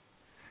him.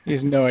 He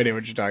has no idea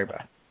what you're talking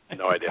about.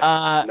 No idea.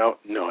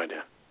 No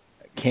idea.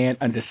 Can't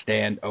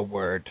understand a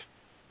word.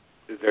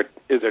 Is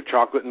there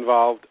chocolate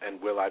involved,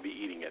 and will I be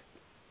eating it?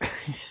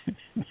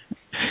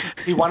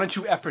 He wanted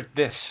to effort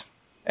this.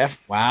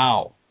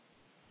 Wow.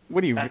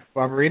 What are you,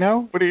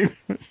 Barbarino? What are you?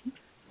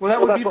 Well, that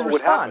would be the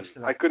response.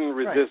 I couldn't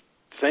resist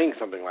saying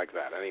something like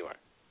that anyway.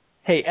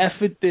 Hey,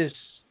 effort this,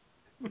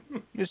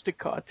 Mr.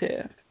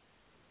 Carter.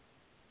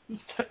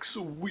 It's like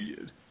so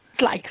weird.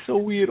 It's like so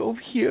weird over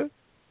here.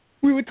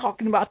 We were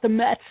talking about the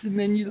Mets, and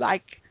then you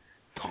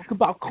talk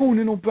about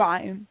Conan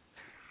O'Brien.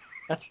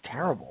 That's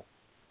terrible.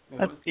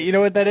 You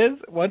know what that is?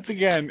 Once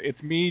again,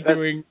 it's me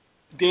doing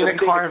Dana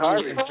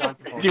Carvey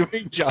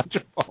doing John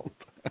Travolta.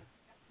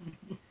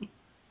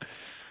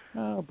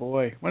 Oh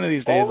boy, one of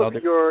these days all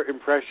of your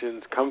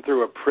impressions come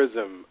through a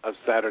prism of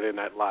Saturday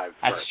Night Live.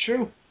 That's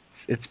true.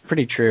 It's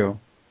pretty true.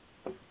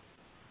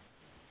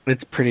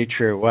 It's pretty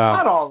true. Wow.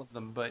 Not all of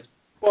them, but.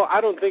 Well,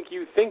 I don't think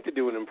you think to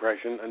do an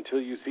impression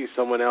until you see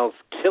someone else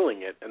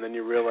killing it, and then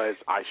you realize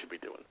I should be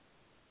doing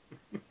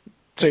it.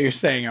 So you're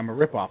saying I'm a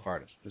rip-off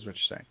artist, is what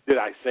you're saying? Did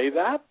I say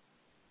that?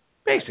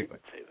 Basically.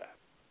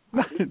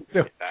 I didn't say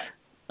that.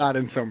 Not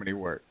in so many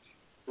words.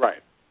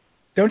 Right.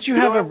 Don't you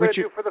have a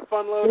Richard? For the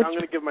fun load, I'm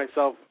going to give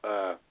myself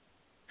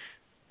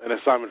an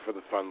assignment for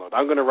the fun load.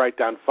 I'm going to write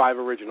down 5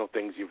 original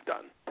things you've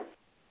done.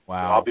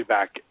 Wow. So I'll be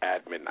back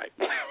at midnight.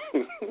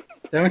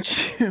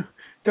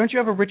 Don't you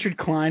have a Richard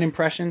Klein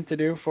impression to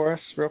do for us,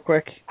 real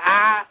quick?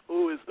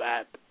 Who is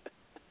that?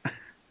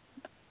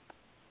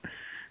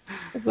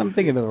 I'm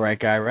thinking of the right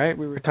guy, right?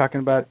 We were talking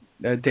about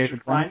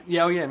David Brenner.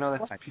 Yeah, no,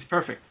 he's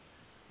perfect.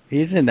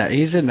 He's in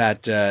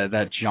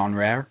that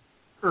genre.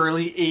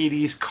 Early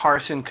 80s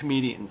Carson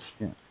comedians.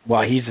 Yeah.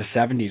 Well, he's a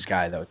 70s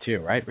guy, though, too,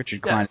 right?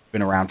 Richard Klein's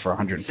been around for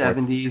 140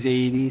 70s,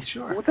 80s,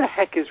 sure. What the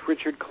heck is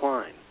Richard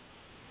Klein?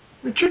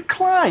 Richard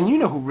Klein. You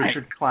know who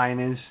Richard Klein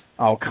is.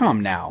 Oh,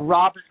 come now.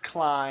 Robert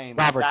Klein.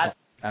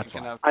 That's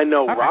what I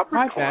know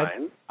Robert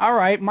Klein. Bad. All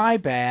right, my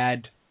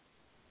bad.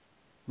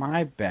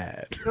 My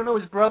bad. You don't know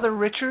his brother,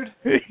 Richard?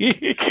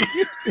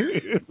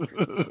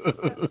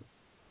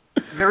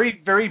 Very,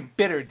 very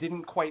bitter.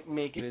 Didn't quite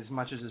make it as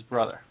much as his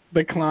brother.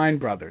 The Klein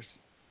brothers.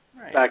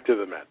 Right. Back to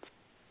the Mets.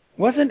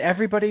 Wasn't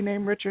everybody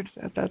named Richard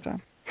at that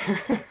time?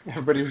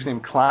 Everybody was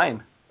named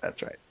Klein.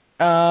 That's right.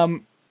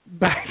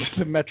 Back to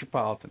the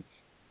Metropolitans.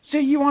 So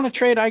you want to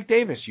trade Ike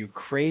Davis, you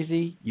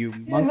crazy, you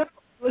monk?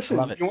 Listen,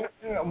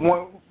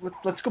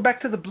 let's go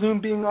back to the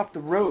bloom being off the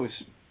rose,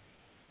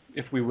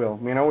 if we will.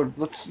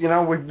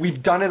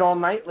 We've done it all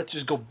night. Let's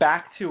just go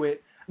back to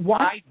it. Why?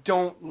 I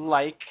don't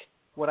like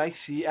what I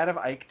see out of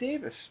Ike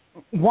Davis.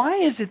 Why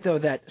is it, though,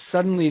 that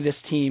suddenly this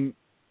team,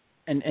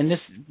 and this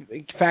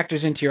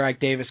factors into your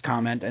Ike Davis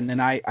comment, and then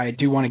I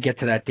do want to get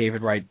to that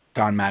David Wright,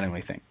 Don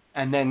Mattingly thing.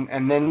 And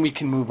then we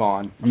can move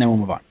on. And then we'll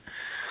move on.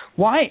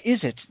 Why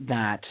is it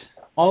that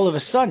all of a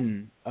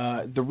sudden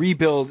the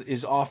rebuild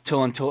is off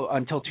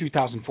until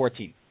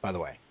 2014, by the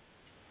way?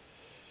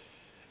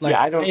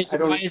 I don't.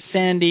 Why is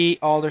Sandy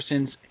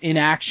Alderson's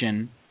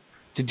inaction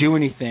to do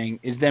anything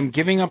is them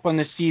giving up on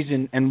the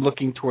season and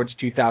looking towards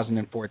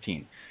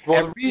 2014?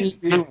 Well, the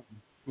reason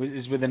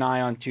is with an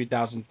eye on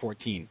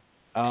 2014.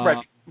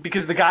 Right,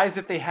 because the guys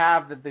that they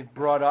have that they've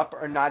brought up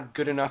are not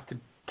good enough to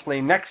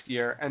play next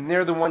year, and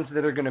they're the ones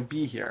that are going to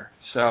be here.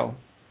 So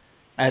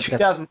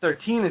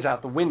 2013 is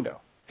out the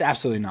window. It's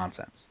absolutely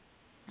nonsense.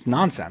 It's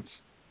nonsense.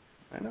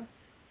 I know.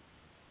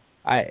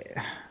 I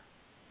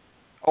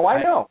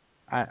know.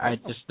 I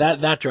just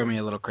that drove me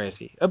a little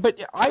crazy. But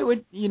I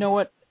would, you know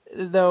what,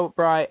 though,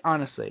 Bri,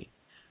 honestly,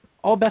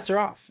 all bets are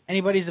off.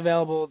 Anybody's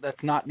available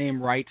that's not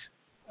named Wright,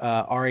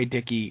 R.A.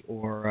 Dickey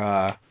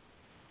or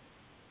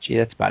gee,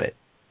 that's about it.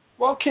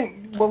 Well,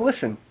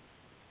 listen.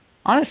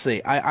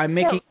 Honestly,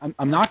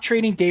 I'm not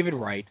trading David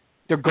Wright.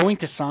 They're going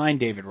to sign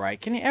David Wright.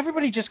 Can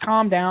everybody just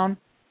calm down?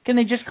 Can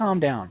they just calm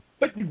down?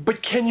 But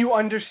can you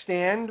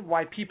understand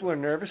why people are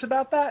nervous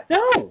about that?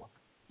 No.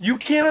 You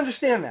can't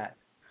understand that.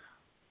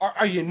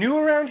 Are you new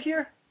around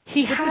here?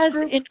 He has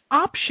an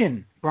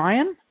option,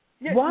 Brian.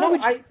 Yeah, why would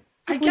I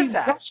get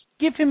that.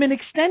 Give him an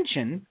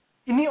extension?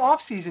 In the off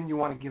season, you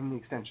want to give him the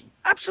extension.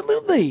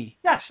 Absolutely.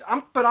 Yes,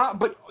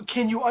 but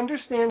can you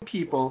understand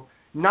people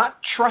not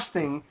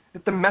trusting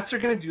that the Mets are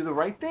going to do the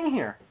right thing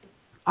here?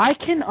 I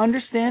can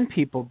understand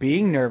people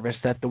being nervous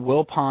that the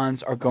Wilpons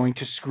are going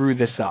to screw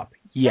this up.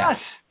 Yes.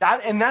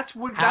 That's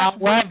what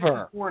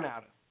However, born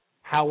out of.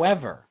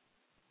 However,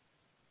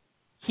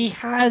 he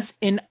has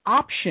an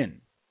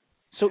option.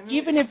 So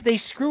even if they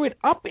screw it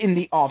up in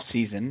the off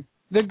season,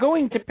 they're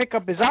going to pick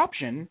up his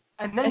option,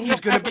 and then he's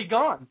going to be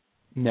gone.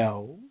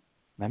 No,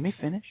 let me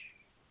finish.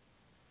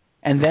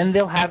 And then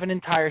they'll have an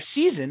entire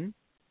season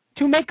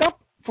to make up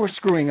for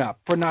screwing up,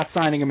 for not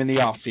signing him in the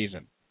off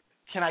season.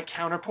 Can I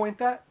counterpoint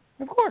that?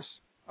 Of course.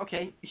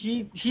 Okay,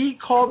 he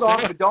called off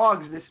the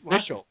dogs this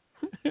official.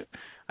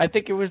 I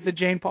think it was the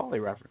Jane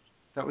Pauley reference.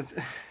 That was.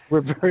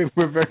 We're very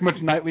much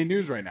nightly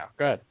news right now.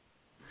 Go ahead.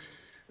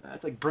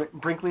 That's like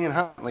Brinkley and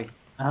Huntley.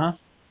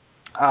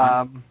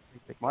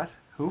 What?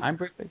 Who? I'm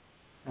Brinkley.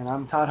 And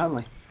I'm Todd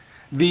Huntley.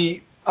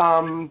 Did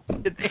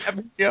they have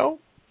a show?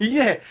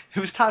 Yeah, it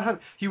was Todd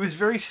Huntley. He was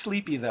very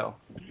sleepy though.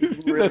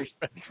 Really.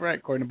 That's right,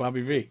 according to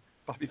Bobby V.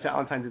 Bobby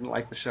Valentine didn't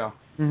like the show.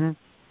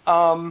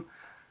 Mm-hmm.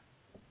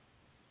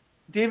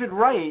 David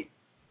Wright,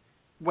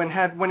 when he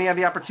had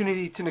the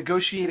opportunity to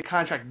negotiate a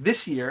contract this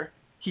year,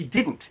 he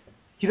didn't.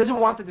 He doesn't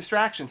want the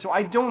distraction. So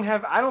I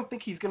don't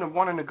think he's going to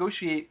want to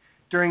negotiate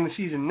during the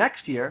season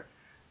next year.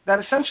 That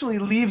essentially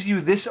leaves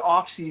you this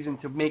off season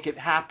to make it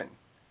happen.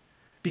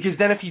 Because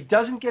then if he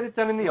doesn't get it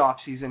done in the off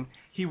season,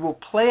 he will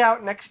play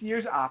out next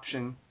year's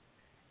option,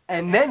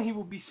 and then he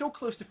will be so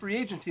close to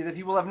free agency that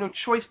he will have no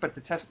choice but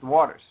to test the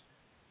waters.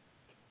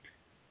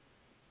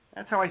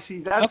 That's how I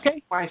see. That's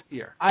my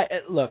fear.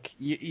 Look,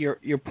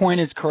 your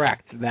point is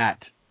correct that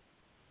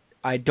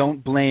I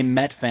don't blame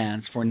Met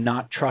fans for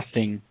not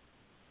trusting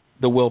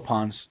the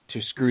Wilpons to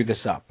screw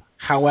this up.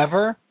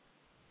 However,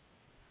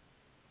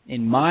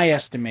 in my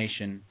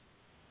estimation,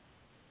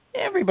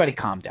 everybody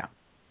calm down.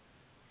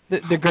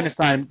 They're going to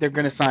sign. They're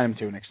going to sign him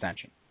to an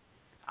extension.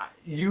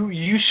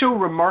 You show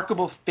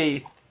remarkable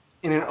faith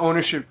in an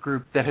ownership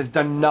group that has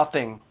done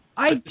nothing.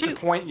 I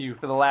disappoint you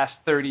for the last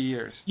 30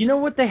 years. You know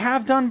what they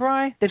have done,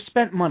 Bri? They've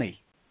spent money.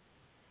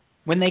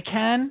 When they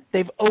can,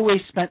 they've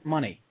always spent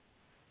money.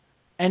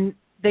 And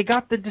they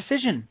got the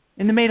decision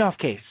in the Madoff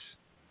case.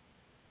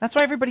 That's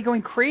why everybody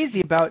going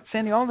crazy about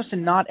Sandy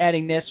Alderson not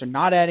adding this or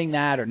not adding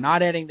that or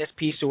not adding this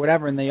piece or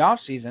whatever in the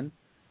offseason.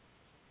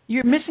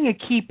 You're missing a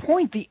key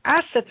point. The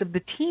assets of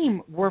the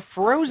team were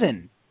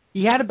frozen.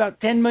 He had about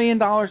 $10 million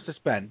to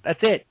spend. That's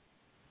it.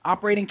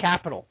 Operating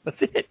capital. That's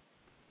it.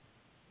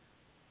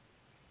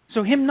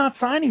 So him not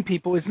signing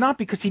people is not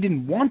because he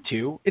didn't want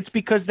to. It's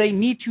because they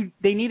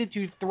needed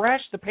to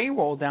thrash the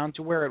payroll down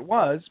to where it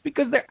was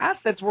because their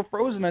assets were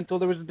frozen until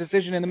there was a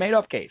decision in the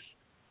Madoff case.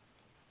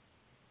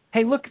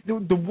 Hey, look,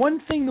 the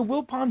one thing the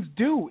Wilpons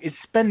do is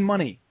spend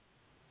money.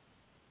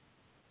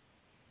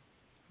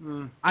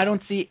 I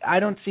don't see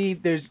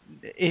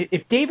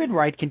if David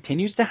Wright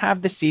continues to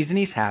have the season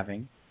he's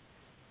having,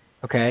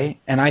 okay,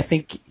 and I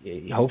think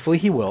hopefully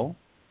he will.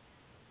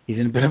 He's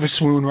in a bit of a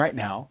swoon right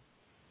now.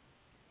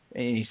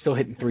 And he's still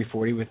hitting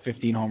 340 with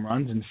 15 home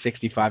runs and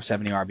 65,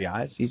 70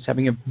 RBIs. He's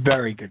having a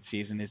very good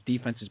season. His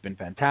defense has been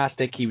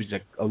fantastic. He was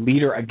a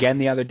leader again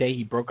the other day.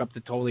 He broke up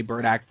the Tolley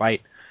Birdak fight.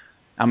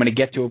 I'm going to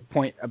get to a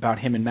point about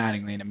him and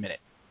Mattingly in a minute.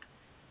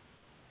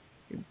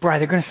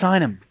 Brian, they're going to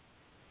sign him.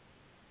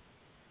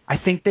 I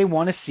think they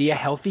want to see a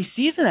healthy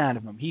season out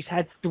of him. He's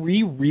had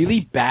 3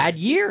 really bad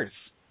years.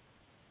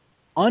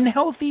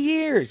 Unhealthy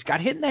years.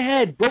 Got hit in the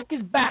head. Broke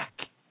his back.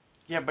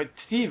 Yeah, but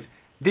Steve,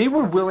 they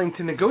were willing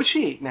to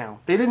negotiate now.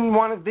 They didn't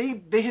want to.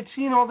 They had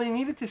seen all they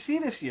needed to see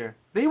this year.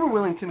 They were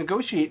willing to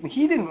negotiate, and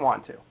he didn't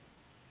want to.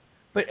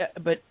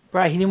 But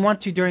Brian, he didn't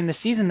want to during the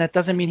season. That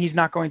doesn't mean he's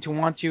not going to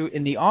want to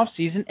in the off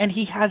season. And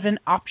he has an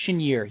option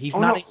year. He's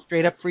not a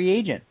straight up free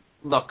agent.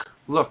 Look.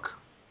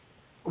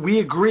 We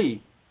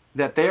agree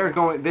that they're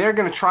going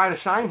to try to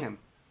sign him,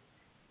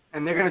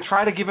 and they're going to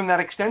try to give him that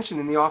extension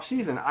in the off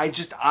season. I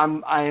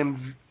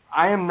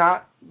am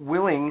not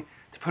willing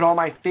to put all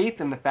my faith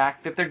in the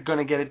fact that they're going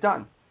to get it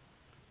done.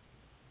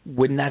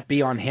 Wouldn't that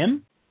be on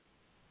him?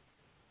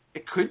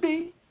 It could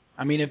be.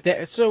 I mean,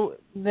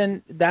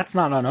 then that's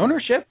not on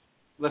ownership.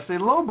 Unless they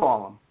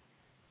lowball him.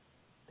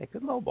 They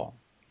could lowball.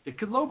 They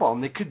could lowball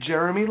him. They could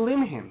Jeremy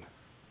Lin him.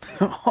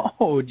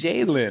 Oh,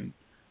 Jay Lynn.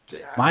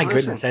 My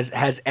goodness,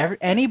 has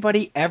any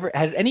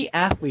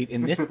athlete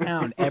in this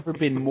town ever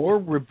been more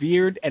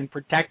revered and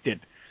protected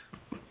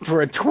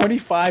for a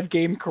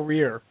 25-game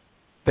career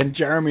than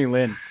Jeremy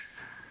Lin?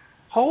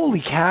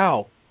 Holy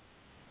cow.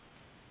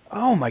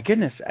 Oh, my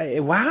goodness.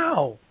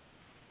 Wow.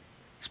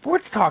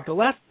 sports talk the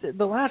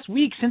last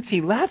week since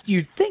he left,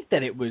 you'd think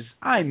that it was.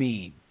 I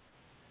mean,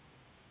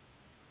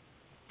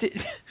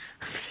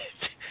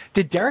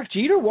 did Derek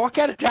Jeter walk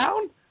out of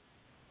town?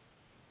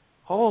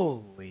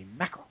 Holy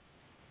mackerel!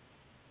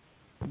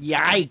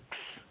 Yikes!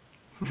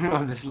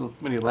 Oh, this little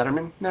mini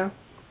Letterman now.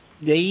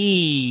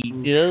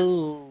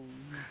 No.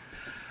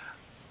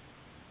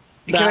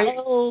 Sorry.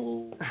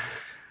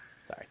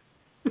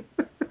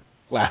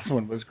 Last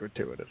one was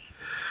gratuitous.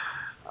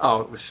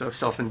 Oh, it was so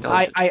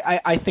self-indulgent.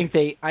 I think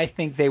they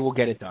will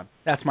get it done.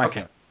 That's my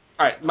point.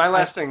 All right, my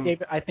last thing.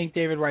 I think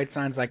David Wright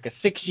signs like a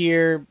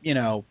 6-year,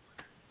 $90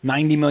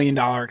 million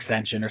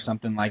extension or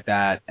something like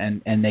that,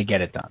 and they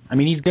get it done. I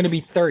mean, he's going to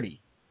be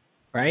 30,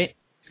 right?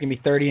 He's going to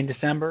be 30 in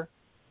December,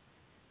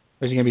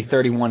 or is he going to be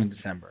 31 in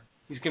December?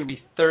 He's going to be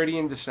 30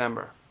 in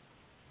December.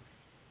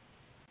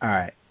 All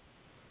right.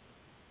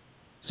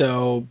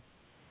 So,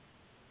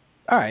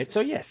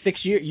 yeah, 6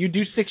 years. You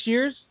do 6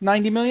 years,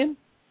 $90 million?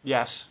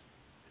 Yes.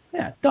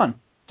 Yeah, done.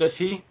 Does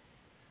he?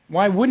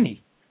 Why wouldn't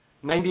he?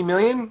 $90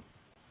 million?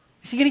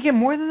 Is he going to get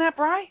more than that,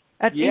 Bri?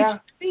 At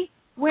age 3?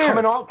 Where?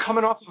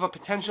 Coming off of a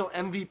potential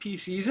MVP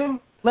season?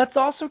 Let's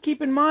also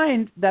keep in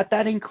mind that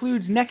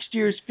includes next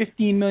year's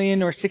 $15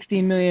 million or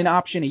 $16 million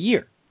option a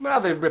year. Well,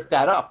 they ripped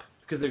that up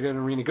because they're going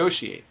to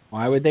renegotiate.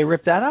 Why would they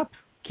rip that up?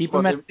 Keep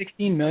him at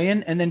 $16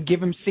 million and then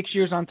give him 6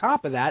 years on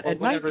top of that at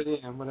whatever they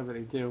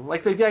do.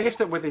 Like I guess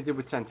that's what they did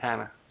with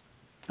Santana.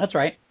 That's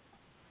right.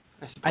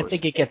 I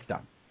think it gets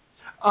done.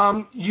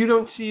 You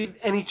don't see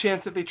any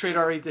chance that they trade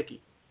R.A.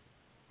 Dickey?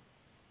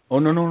 Oh,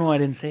 no, I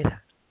didn't say that.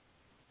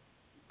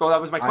 Well,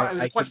 that was my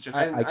question.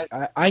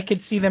 I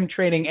could see them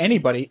trading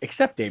anybody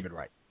except David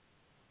Wright.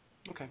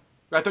 Okay.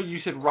 I thought you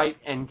said Wright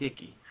and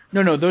Dickey.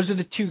 No, those are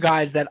the two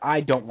guys that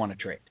I don't want to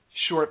trade.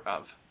 Short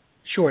of.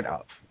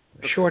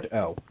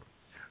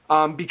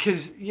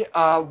 Because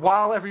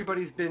while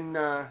everybody's been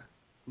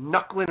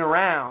knuckling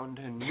around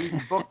and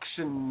reading books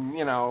and,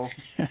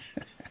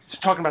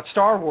 talking about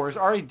Star Wars,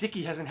 R.A.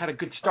 Dickey hasn't had a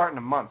good start in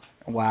a month.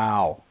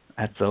 Wow.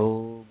 That's a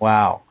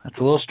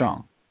little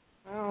strong.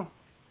 Well,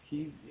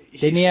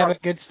 didn't he have a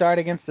good start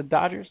against the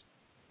Dodgers?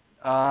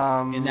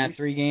 In that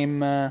 3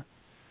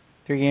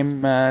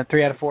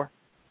 out of 4?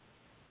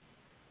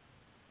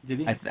 Did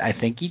he? I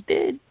think he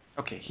did.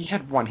 Okay, he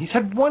had one. He's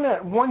had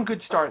one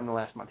good start in the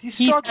last month.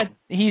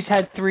 He's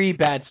had 3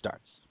 bad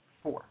starts.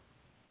 4.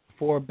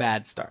 4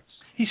 bad starts.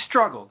 He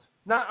struggled.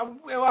 I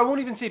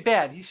won't even say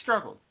bad. He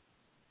struggled.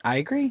 I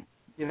agree.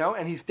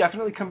 And he's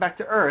definitely come back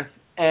to earth.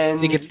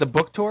 And you think it's the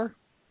book tour?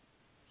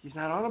 He's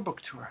not on a book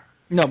tour.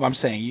 No, but I'm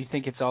saying you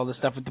think it's all the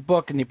stuff with the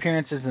book and the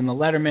appearances and the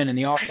Letterman and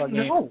the All-Star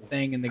game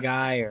thing and the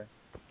guy, or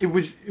it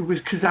was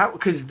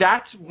because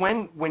that's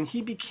when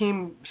he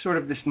became sort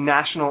of this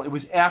national. It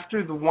was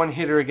after the one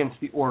hitter against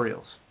the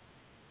Orioles.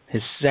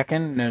 His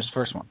second, no, his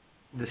first one.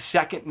 The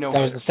second, no. That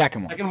was the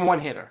second one. Second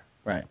one hitter.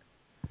 Right.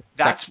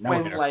 That's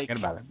when forget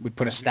about it. We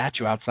put a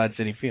statue outside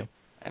Citi Field.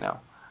 I know.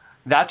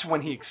 That's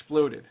when he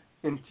exploded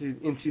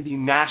into the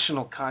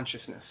national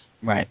consciousness.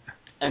 Right.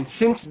 And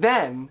since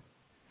then,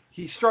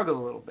 he struggled a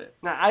little bit.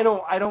 Now, I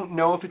don't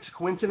know if it's a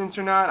coincidence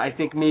or not. I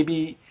think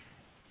maybe,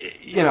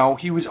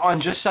 he was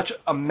on just such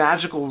a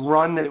magical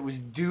run that it was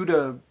due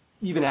to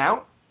even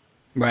out.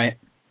 Right.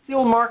 It's the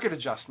old market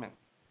adjustment.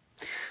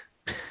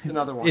 It's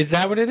another one. Is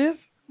that what it is?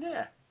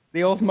 Yeah.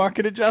 The old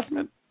market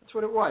adjustment? That's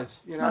what it was.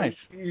 Nice.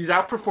 He's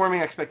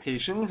outperforming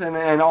expectations,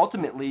 and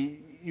ultimately,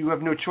 you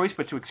have no choice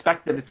but to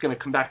expect that it's going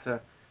to come back to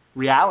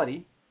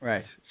reality.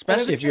 Right.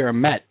 Especially if you're a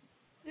Met.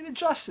 It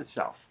adjusts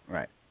itself.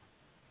 Right.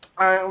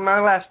 All right,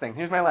 my last thing.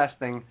 Here's my last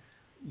thing.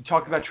 You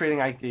talked about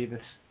trading Ike Davis.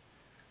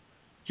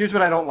 Here's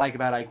what I don't like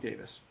about Ike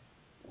Davis.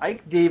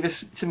 Ike Davis,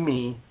 to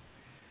me,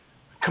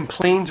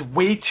 complains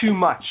way too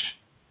much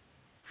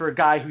for a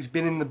guy who's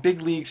been in the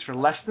big leagues for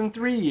less than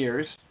 3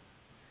 years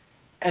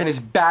and is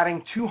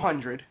batting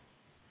 .200,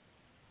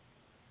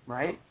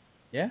 right?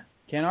 Yeah,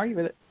 can't argue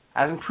with it.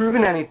 Hasn't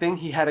proven anything.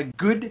 He had a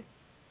good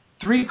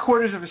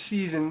 3/4 of a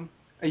season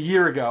a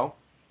year ago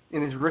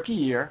in his rookie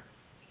year.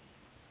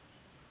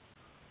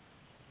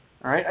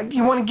 All right,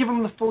 you want to give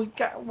him the full?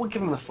 We'll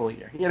give him the full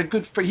year. He had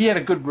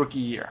a good rookie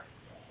year.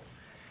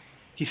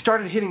 He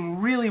started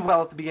hitting really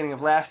well at the beginning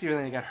of last year, and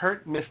then he got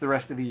hurt, missed the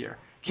rest of the year.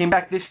 Came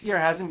back this year,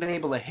 hasn't been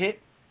able to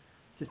hit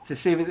to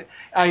save it.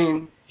 I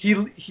mean,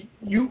 you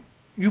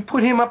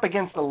put him up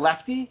against a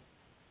lefty,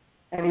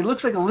 and he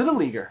looks like a little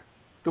leaguer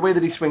the way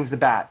that he swings the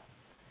bat.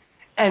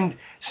 And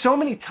so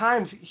many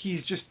times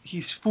he's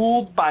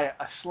fooled by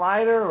a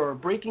slider or a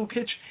breaking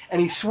pitch, and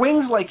he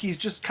swings like he's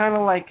just kind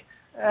of like,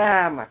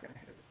 I'm not going to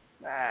hit it.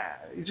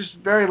 He's just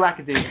very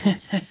lackadaisical.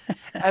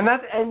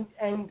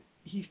 and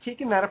he's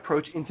taken that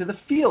approach into the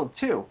field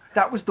too.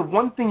 That was the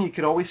one thing you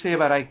could always say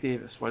about Ike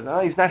Davis was,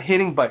 he's not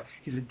hitting, but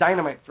he's a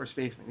dynamite first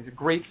baseman. He's a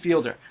great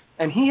fielder,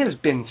 and he has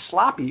been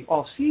sloppy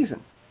all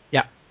season.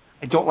 Yeah.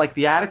 I don't like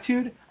the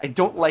attitude. I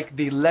don't like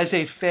the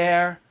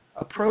laissez-faire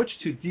approach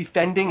to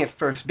defending at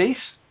first base,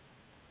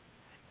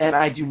 and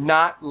I do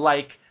not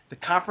like the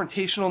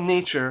confrontational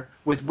nature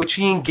with which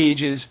he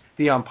engages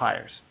the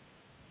umpires.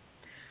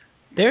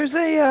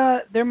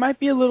 There might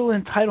be a little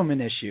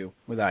entitlement issue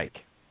with Ike.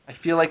 I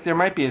feel like there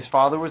might be. His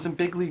father was a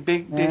big league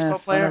baseball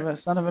player.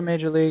 Son of a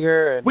major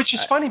leaguer. And which is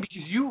funny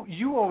because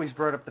you always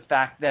brought up the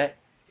fact that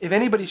if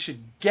anybody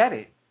should get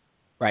it,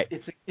 right,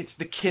 it's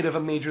the kid of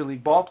a major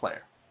league ball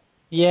player.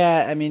 Yeah,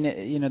 I mean,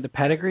 the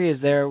pedigree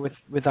is there with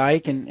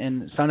Ike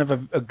and son of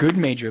a good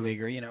major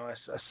leaguer, a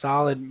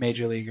solid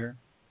major leaguer.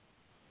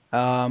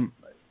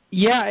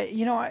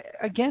 Yeah,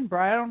 again,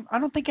 Brian, I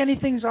don't think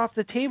anything's off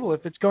the table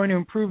if it's going to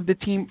improve the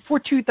team for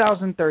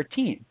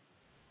 2013.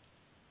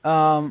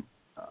 I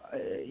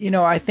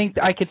think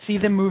I could see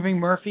them moving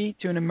Murphy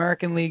to an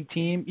American League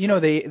team.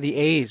 The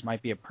A's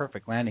might be a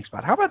perfect landing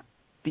spot. How about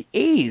the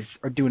A's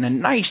are doing a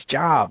nice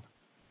job?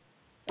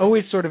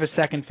 Always sort of a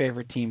second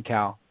favorite team,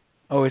 Cal.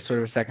 Always sort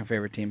of a second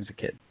favorite team as a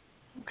kid.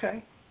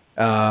 Okay.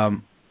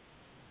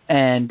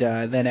 And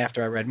then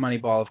after I read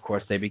Moneyball, of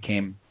course, they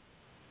became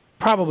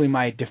probably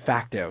my de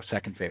facto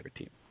second favorite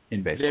team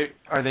in baseball.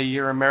 Are they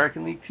your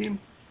American League team?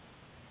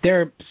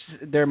 They're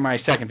my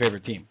second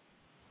favorite team.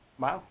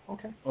 Wow.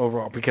 Okay.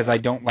 Overall, because I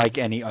don't like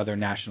any other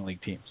National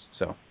League teams.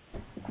 So,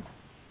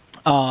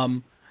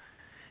 I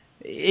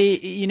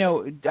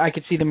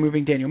could see them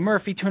moving Daniel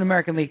Murphy to an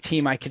American League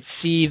team. I could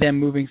see them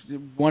moving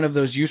one of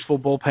those useful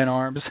bullpen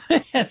arms,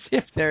 as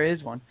if there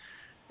is one.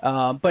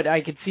 But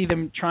I could see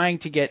them trying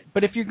to get.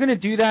 But if you're going to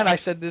do that, I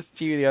said this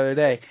to you the other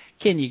day.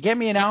 Can you get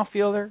me an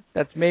outfielder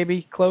that's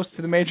maybe close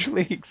to the major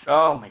leagues?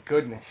 Oh my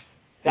goodness,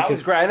 that was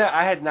great.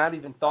 I had not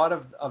even thought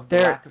of the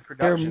lack of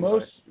production.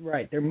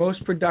 Their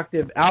most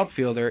productive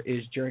outfielder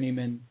is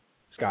journeyman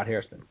Scott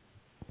Hairston,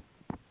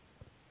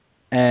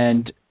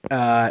 and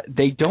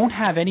they don't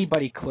have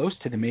anybody close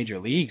to the major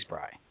leagues, Bri.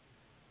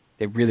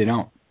 They really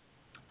don't.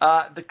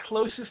 The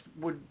closest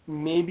would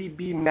maybe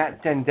be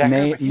Matt Den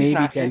Decker, but he's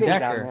not hitting down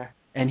there.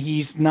 And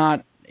he's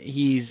not.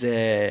 He's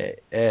a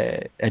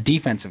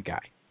defensive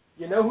guy.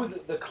 You know who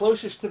the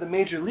closest to the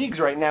major leagues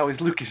right now is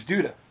Lucas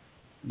Duda.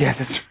 Yeah,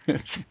 that's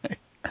right.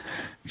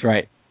 That's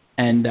right.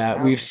 And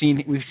we've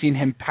seen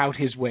him pout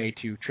his way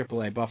to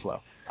AAA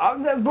Buffalo.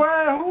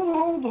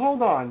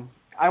 Hold on.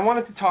 I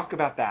wanted to talk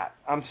about that.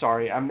 I'm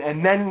sorry.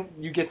 And then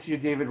you get to your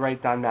David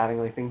Wright, Don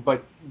Mattingly thing.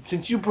 But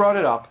since you brought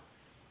it up,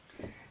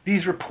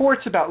 these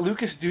reports about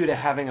Lucas Duda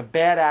having a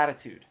bad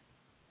attitude.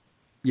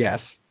 Yes.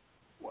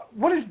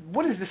 What is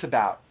this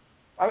about?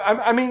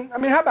 I mean,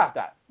 how about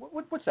that?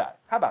 What's that?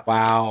 How about that?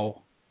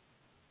 Wow.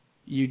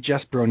 You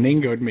just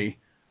broningoed me.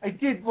 I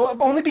did. Well,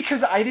 only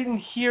because I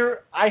didn't hear.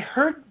 I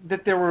heard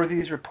that there were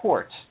these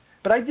reports,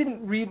 but I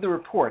didn't read the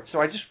reports.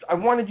 So I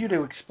wanted you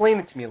to explain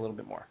it to me a little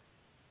bit more.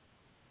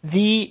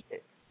 The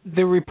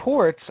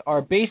reports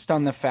are based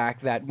on the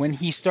fact that when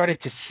he started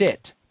to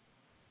sit,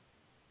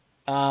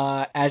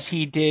 as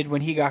he did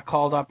when he got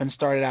called up and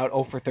started out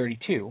 0 for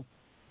 32,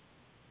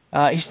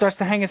 he starts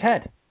to hang his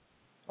head.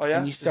 Oh yeah.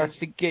 And he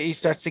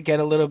starts to get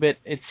a little bit.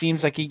 It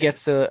seems like he gets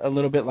a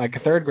little bit like a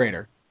third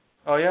grader.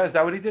 Oh yeah, is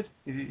that what he did?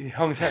 He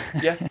hung his head.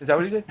 Yeah, is that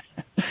what he did?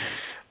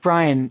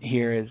 Brian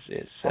here is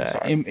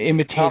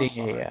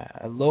imitating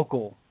a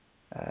local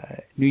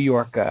New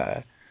York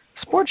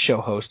sports show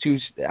host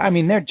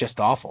they're just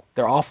awful.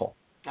 They're awful.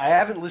 I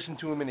haven't listened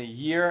to him in a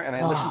year, and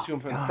I listened to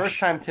him for the first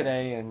time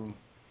today, and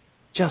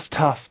just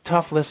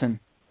tough listen.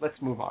 Let's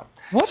move on.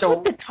 What's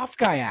with the tough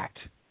guy act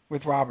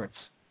with Roberts?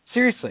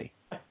 Seriously.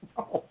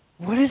 No.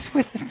 What is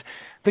with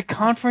the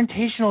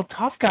confrontational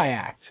tough guy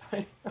act?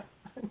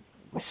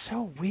 It's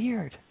so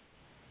weird.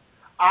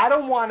 I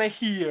don't want to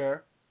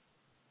hear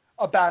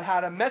about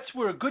how the Mets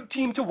were a good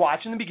team to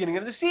watch in the beginning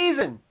of the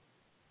season.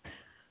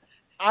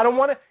 I don't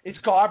want to. It's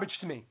garbage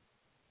to me.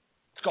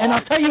 It's garbage. And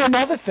I'll tell you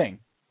another thing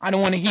I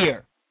don't want to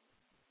hear.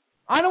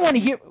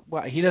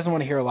 Well, he doesn't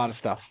want to hear a lot of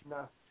stuff.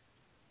 No.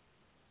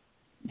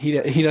 He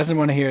doesn't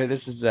want to hear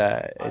this is.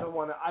 I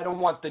don't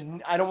want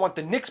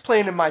the Knicks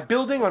playing in my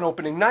building on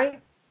opening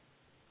night.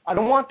 I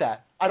don't want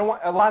that. I don't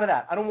want a lot of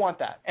that. I don't want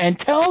that. And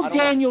tell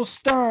Daniel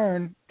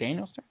Stern.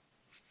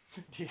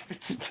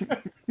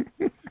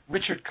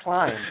 Richard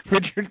Klein.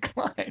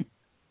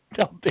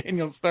 Tell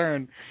Daniel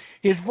Stern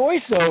his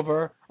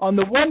voiceover on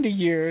the Wonder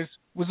Years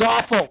was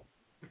awful.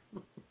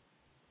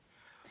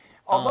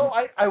 Although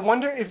I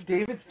wonder if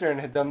David Stern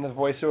had done the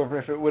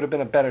voiceover, if it would have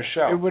been a better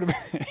show. It would have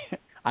been.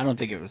 I don't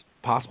think it was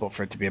possible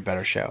for it to be a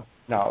better show.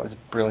 No, it was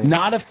brilliant.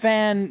 Not a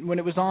fan when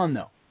it was on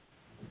though.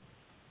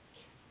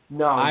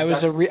 No, I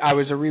was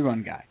a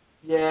rerun guy.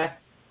 Yeah.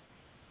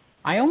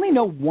 I only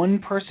know one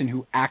person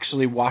who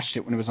actually watched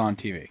it when it was on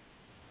TV,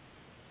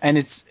 and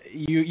it's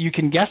you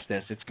can guess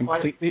this. It's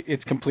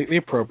completely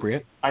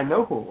appropriate. I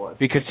know who it was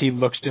because he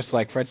looks just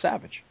like Fred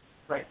Savage.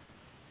 Right.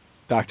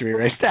 Dr.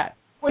 Erase that.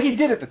 Well, he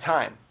did at the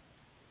time.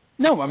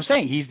 No, I'm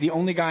saying he's the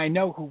only guy I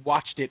know who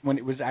watched it when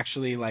it was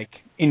actually like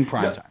in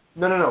prime time.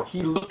 No.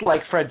 He looked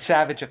like Fred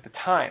Savage at the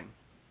time.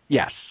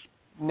 Yes.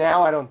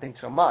 Now I don't think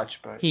so much,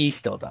 but he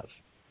still does.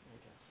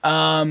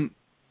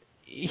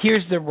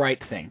 Here's the right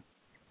thing,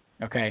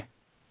 okay?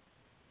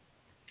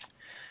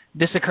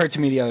 This occurred to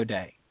me the other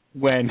day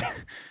when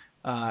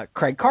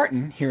Craig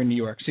Carton here in New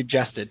York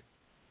suggested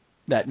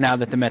that now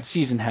that the Mets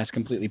season has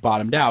completely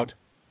bottomed out,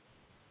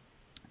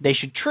 they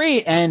should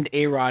trade, and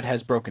A-Rod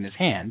has broken his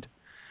hand,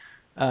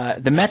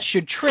 the Mets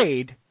should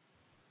trade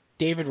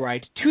David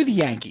Wright to the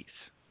Yankees.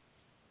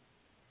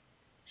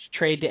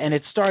 And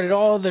it started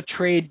all the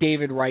trade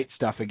David Wright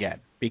stuff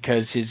again,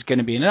 because he's going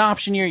to be in an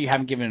option year. You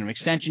haven't given him an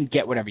extension.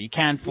 Get whatever you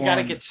can for him. You got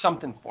to get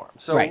something for him.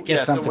 So, right, get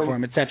something for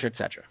him, et cetera, et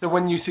cetera. So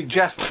when you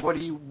suggest what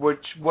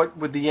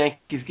would the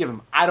Yankees give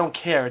him? I don't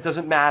care. It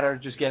doesn't matter.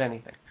 Just get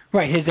anything.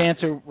 Right. His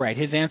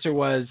answer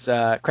was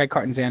Craig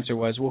Carton's answer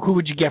was, well, who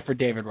would you get for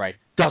David Wright?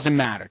 Doesn't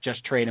matter.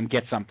 Just trade him.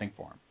 Get something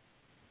for him.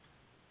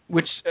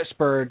 Which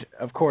spurred,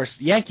 of course,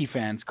 Yankee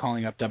fans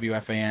calling up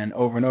WFAN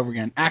over and over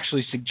again,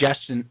 actually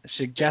suggesting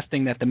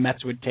that the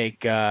Mets would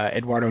take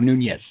Eduardo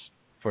Nunez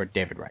for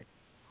David Wright.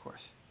 Of course.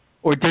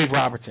 Or Dave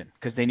Robertson,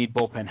 because they need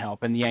bullpen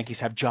help, and the Yankees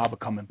have Jabba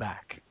coming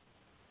back.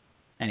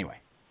 Anyway.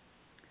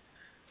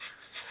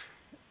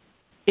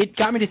 It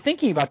got me to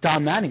thinking about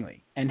Don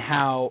Mattingly, and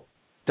how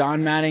Don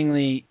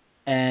Mattingly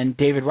and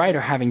David Wright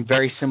are having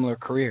very similar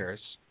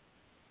careers,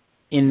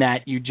 in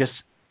that you just...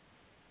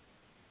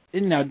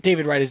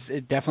 David Wright is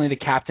definitely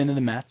the captain of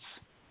the Mets.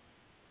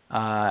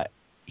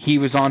 He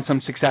was on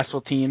some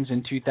successful teams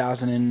in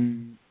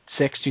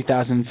 2006,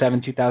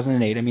 2007,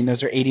 2008. I mean,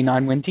 those are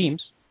 89-win teams.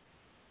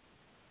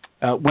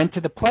 Went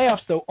to the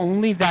playoffs, though,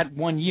 only that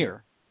 1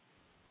 year.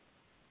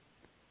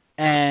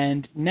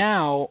 And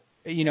now,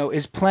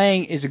 is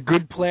a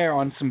good player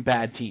on some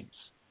bad teams.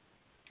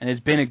 And has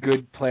been a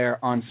good player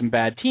on some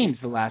bad teams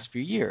the last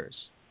few years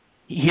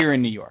here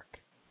in New York.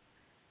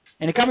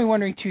 And it got me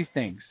wondering two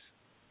things.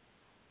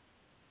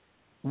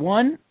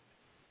 One,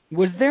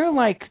 was there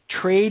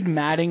trade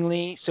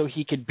Mattingly so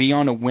he could be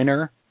on a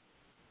winner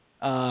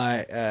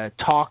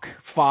talk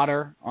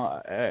fodder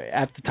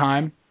at the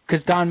time?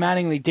 Because Don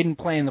Mattingly didn't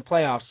play in the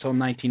playoffs until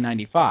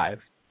 1995,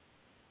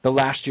 the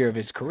last year of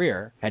his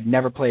career, had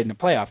never played in a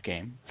playoff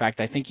game. In fact,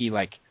 I think he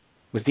was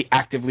the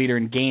active leader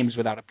in games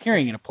without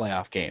appearing in a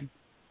playoff game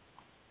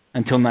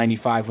until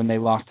 95 when they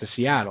lost to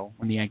Seattle,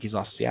 when the Yankees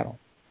lost to Seattle.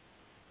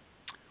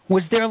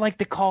 Was there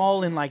the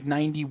call in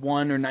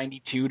 91 or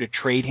 92 to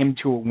trade him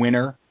to a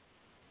winner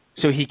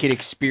so he could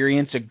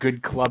experience a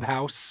good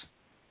clubhouse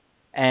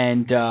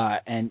and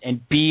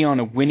be on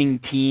a winning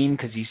team,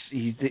 because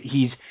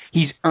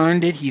he's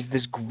earned it. He's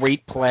this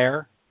great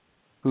player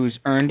who's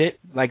earned it,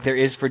 like there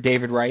is for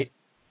David Wright?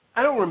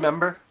 I don't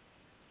remember.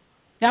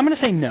 Yeah, I'm going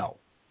to say no.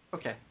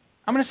 Okay.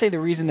 I'm going to say the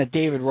reason that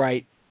David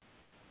Wright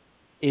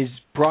is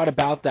brought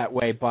about that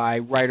way by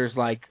writers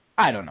like,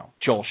 I don't know,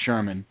 Joel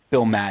Sherman,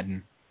 Bill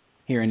Madden,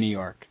 here in New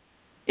York,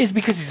 is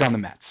because he's on the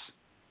Mets.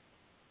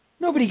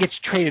 Nobody gets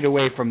traded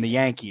away from the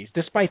Yankees,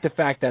 despite the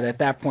fact that at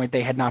that point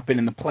they had not been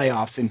in the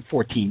playoffs in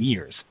 14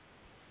 years.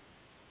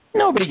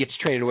 Nobody gets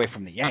traded away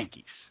from the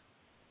Yankees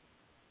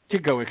to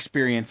go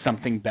experience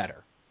something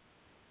better.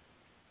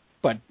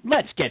 But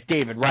let's get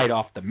David Wright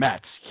off the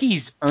Mets.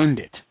 He's earned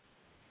it.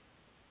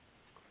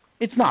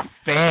 It's not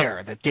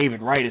fair that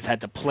David Wright has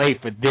had to play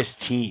for this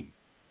team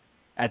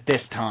at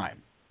this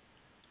time.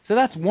 So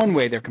that's one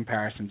way their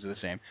comparisons are the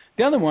same.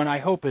 The other one I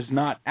hope is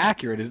not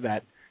accurate is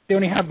that they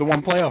only have the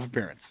one playoff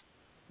appearance.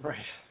 Right.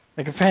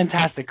 Like a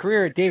fantastic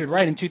career. David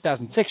Wright in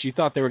 2006, you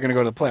thought they were going to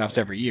go to the playoffs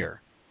every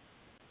year.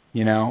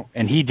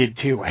 And he did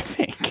too, I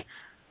think.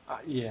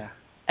 Yeah.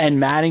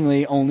 And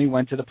Mattingly only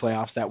went to the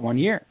playoffs that 1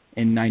 year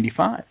in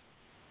 95.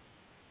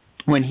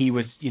 When he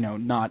was,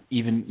 not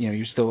even,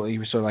 he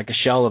was sort of like a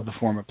shell of the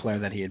former player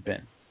that he had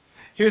been.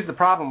 Here's the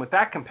problem with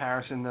that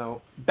comparison,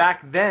 though.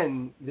 Back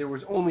then, there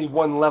was only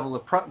one level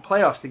of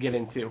playoffs to get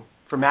into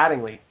for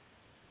Mattingly.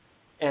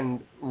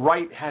 And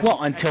Wright had... Well,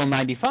 until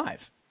 95.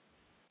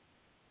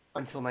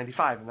 Until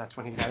 95, and that's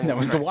when he got in. That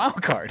was the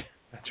wild card.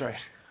 That's right.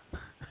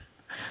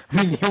 I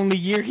mean, the only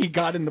year he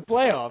got in the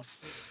playoffs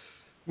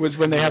was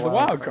when they had the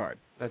wild card.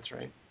 That's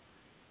right.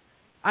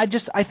 I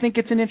think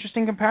it's an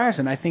interesting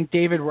comparison. I think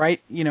David Wright,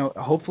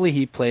 hopefully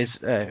he plays,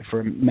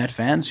 for Met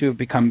fans who have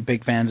become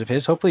big fans of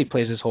his, hopefully he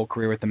plays his whole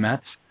career with the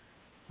Mets.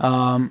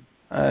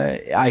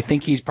 I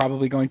think he's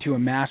probably going to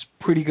amass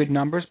pretty good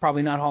numbers,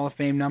 probably not Hall of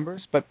Fame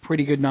numbers, but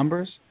pretty good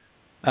numbers.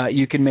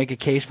 You can make a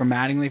case for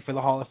Mattingly for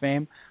the Hall of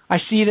Fame. I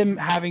see them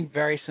having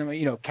very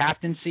similar,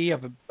 captaincy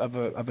of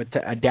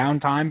a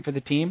downtime for the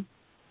team.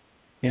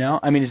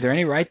 I mean, is there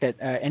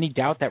any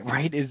doubt that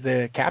Wright is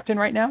the captain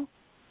right now?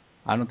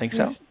 I don't think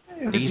so.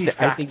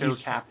 I think he's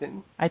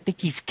captain. I think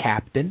he's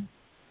captain.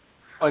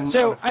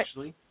 So I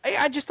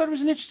just thought it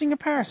was an interesting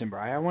comparison,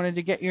 Brian. I wanted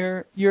to get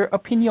your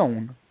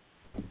opinion.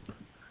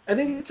 I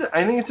think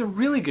it's a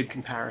really good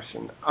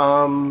comparison.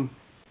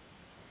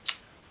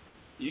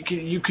 You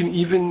can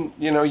even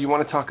you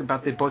want to talk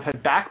about they both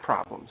had back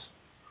problems.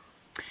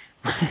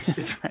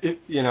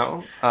 You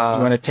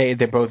want to take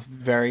they're both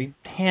very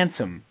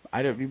handsome.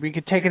 We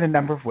could take it a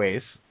number of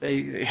ways.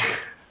 They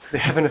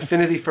have an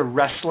affinity for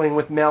wrestling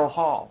with Mel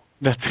Hall.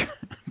 That's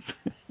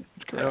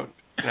correct.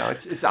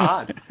 It's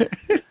odd.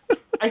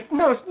 I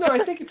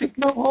think it's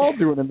Mel Hall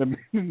doing in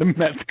the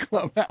Mets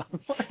clubhouse.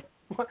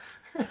 What?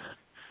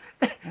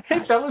 Hey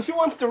fellas, who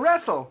wants to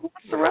wrestle?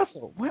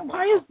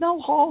 Why is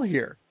Mel Hall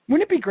here?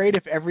 Wouldn't it be great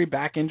if every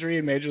back injury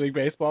in Major League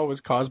Baseball was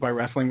caused by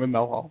wrestling with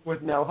Mel Hall?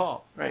 With Mel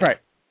Hall, right? Right.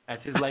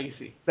 That's his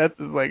legacy. That's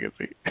his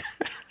legacy.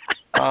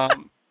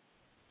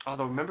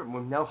 Although, remember,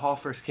 when Mel Hall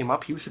first came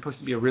up, he was supposed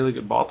to be a really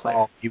good ball player.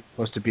 Oh, he was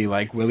supposed to be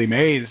like Willie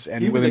Mays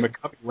and Willie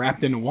McCovey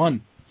wrapped into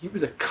one. He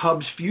was a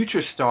Cubs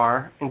future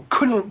star and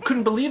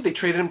couldn't believe they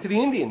traded him to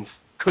the Indians.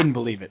 Couldn't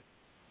believe it.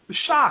 Was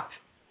shocked.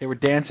 They were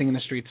dancing in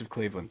the streets of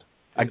Cleveland.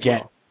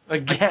 Again.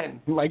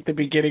 Like the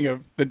beginning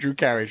of the Drew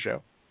Carey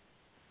show.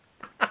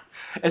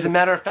 As a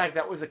matter of fact,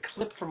 that was a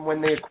clip from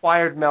when they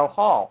acquired Mel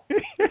Hall.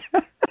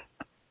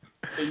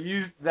 They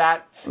used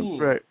that scene.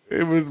 Right.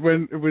 It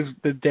was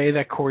the day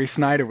that Corey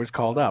Snyder was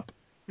called up.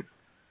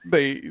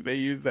 They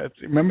used that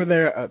scene.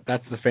 Remember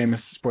that's the famous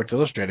Sports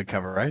Illustrated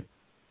cover, right?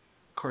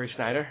 Corey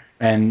Snyder?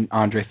 And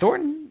Andre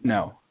Thornton?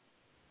 No.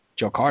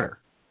 Joe Carter.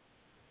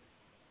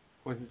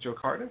 Was it Joe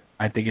Carter?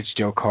 I think it's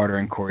Joe Carter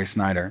and Corey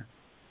Snyder.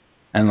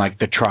 And like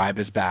the tribe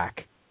is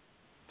back.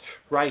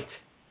 Right.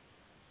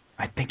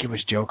 I think it was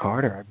Joe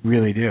Carter. I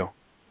really do.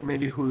 Or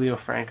maybe Julio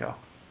Franco.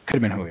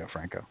 Could have been Julio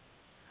Franco.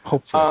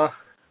 Hopefully.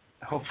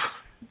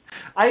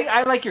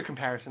 I like your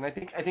comparison. I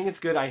think it's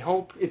good. I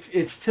hope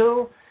it's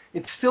still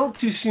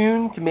too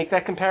soon to make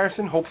that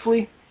comparison.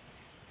 Hopefully,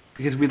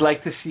 because we'd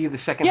like to see the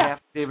second half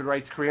of David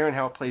Wright's career and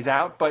how it plays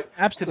out. But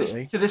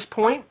absolutely, to this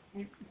point,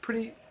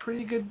 pretty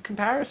good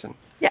comparison.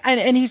 Yeah,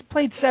 and he's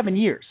played 7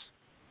 years.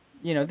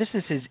 You know, this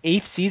is his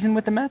 8th season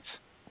with the Mets.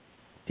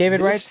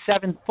 David Wright's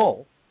 7th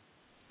full.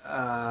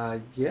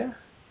 Yeah.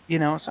 You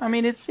know, so I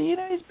mean, it's he's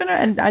been,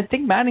 and I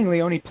think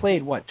Mattingly only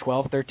played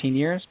 12, 13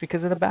 years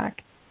because of the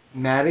back.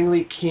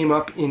 Mattingly came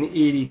up in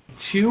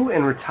 82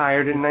 and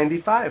retired in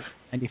 95.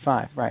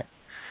 95, right.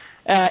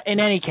 In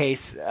any case,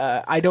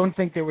 I don't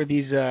think there were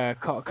these,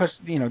 because,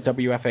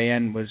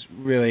 WFAN was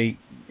really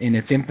in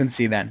its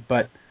infancy then,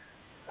 but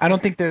I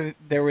don't think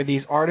there were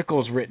these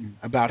articles written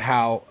about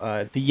how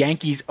the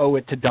Yankees owe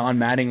it to Don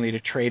Mattingly to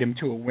trade him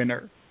to a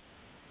winner.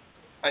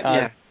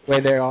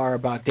 Where they are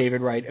about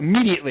David Wright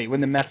immediately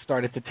when the Mets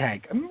started to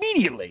tank.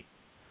 Immediately.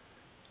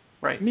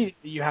 Right.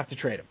 Immediately you have to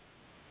trade him.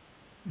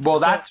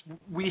 Well,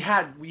 we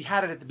had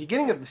it at the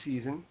beginning of the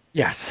season.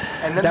 Yes.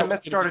 And then the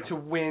Mets started to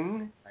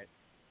win. Right.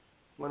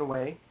 Went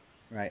away.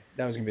 Right.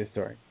 That was going to be the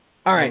story.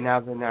 All right. And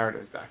now the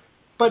narrative's back.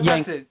 But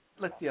that's it.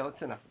 Let's enough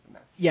of the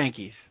Mets.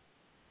 Yankees.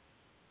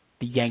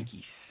 The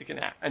Yankees. I think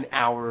an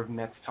hour of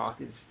Mets talk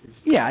is...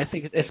 Yeah, I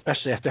think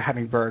especially after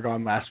having Berg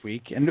on last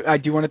week. And I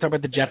do want to talk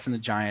about the Jets and the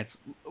Giants.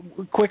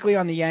 Quickly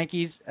on the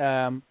Yankees, they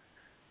had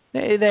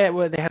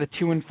a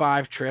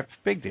 2-5 trip.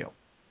 Big deal.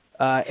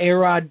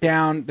 A-Rod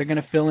down. They're going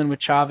to fill in with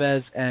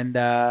Chavez and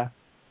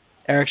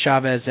Eric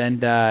Chavez and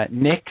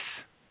Knicks.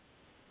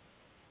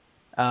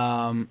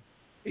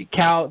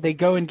 Cal, they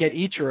go and get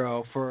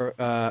Ichiro for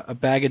a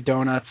bag of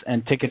donuts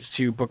and tickets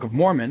to Book of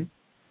Mormon.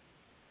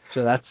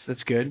 So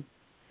that's good.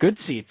 Good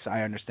seats,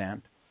 I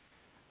understand.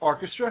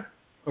 Orchestra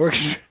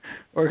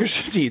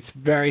seats,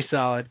 very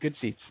solid. Good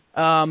seats.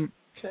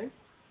 Okay.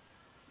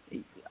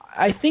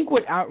 I think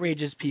what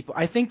outrages people,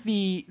 I think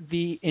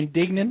the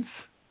indignance,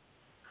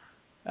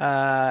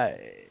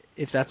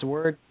 if that's a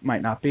word,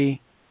 might not be.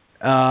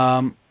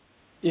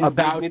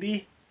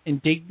 Indignity?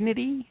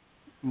 Indignity?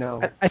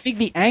 No. I think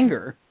the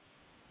anger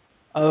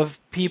of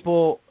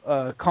people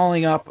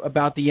calling up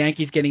about the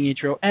Yankees getting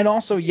Ichiro, and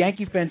also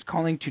Yankee fans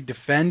calling to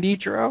defend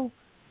Ichiro,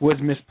 was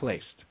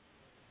misplaced.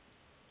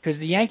 Because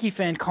the Yankee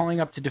fan calling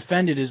up to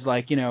defend it is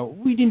like,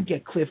 we didn't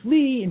get Cliff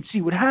Lee and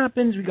see what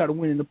happens. We got to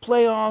win in the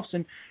playoffs,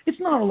 and it's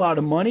not a lot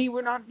of money.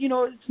 We're not,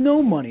 it's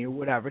no money or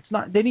whatever. It's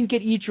not. They didn't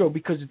get Ichiro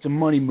because it's a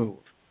money move,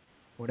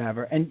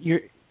 whatever. And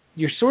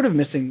you're sort of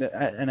missing the.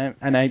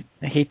 And I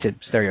hate to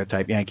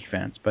stereotype Yankee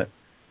fans, but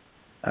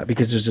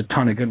because there's a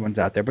ton of good ones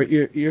out there. But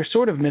you're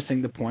sort of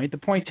missing the point. The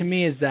point to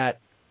me is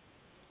that,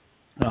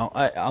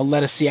 I'll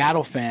let a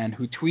Seattle fan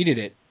who tweeted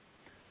it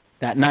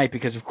that night,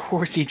 because of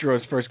course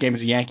Ichiro's first game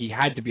as a Yankee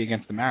had to be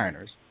against the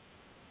Mariners.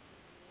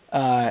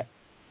 I'm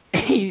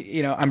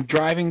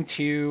driving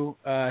to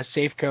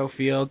Safeco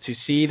Field to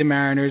see the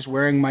Mariners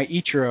wearing my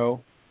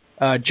Ichiro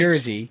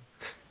jersey,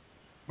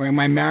 wearing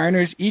my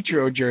Mariners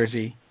Ichiro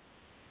jersey,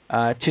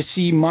 to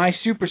see my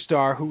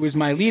superstar, who was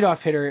my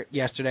leadoff hitter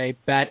yesterday,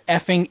 bat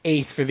effing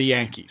 8th for the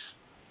Yankees.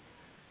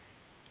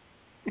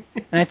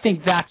 And I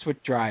think that's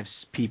what drives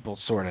people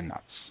sort of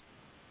nuts.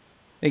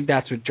 I think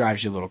that's what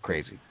drives you a little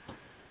crazy.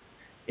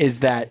 Is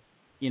that,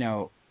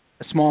 a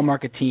small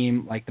market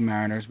team like the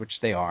Mariners, which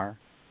they are,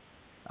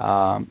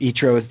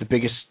 Ichiro is the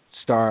biggest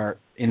star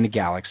in the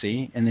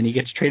galaxy, and then he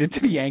gets traded to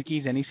the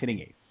Yankees, and he's hitting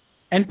 8th.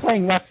 And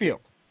playing left field,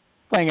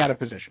 playing out of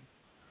position.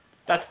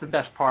 That's the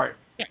best part.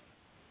 Yeah.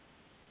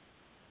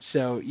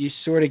 So you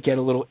sort of get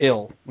a little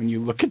ill when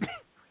you look at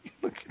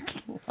the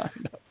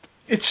lineup.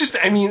 It's just,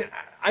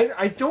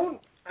 I don't,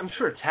 I'm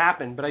sure it's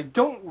happened, but I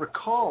don't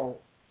recall,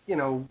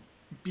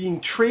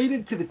 being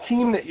traded to the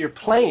team that you're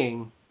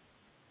playing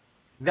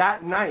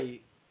that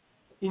night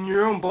in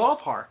your own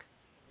ballpark.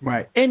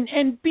 Right.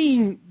 And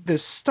being the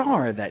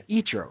star that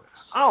Ichiro is.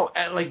 Oh,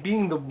 like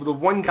being the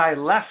one guy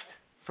left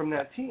from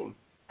that team.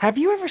 Have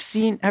you ever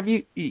seen?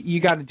 You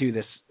got to do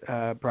this,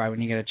 Brian,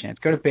 when you get a chance.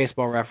 Go to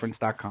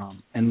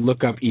baseballreference.com and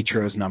look up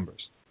Ichiro's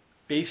numbers.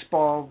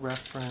 Baseball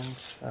reference.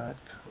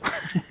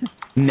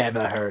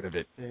 Never heard of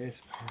it.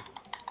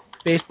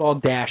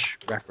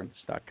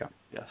 Baseball-reference.com.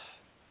 Yes.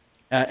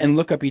 And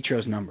look up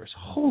Ichiro's numbers.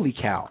 Holy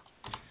cow.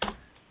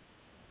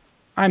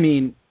 I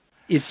mean,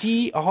 is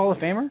he a Hall of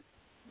Famer?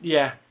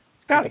 Yeah.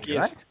 Got to be,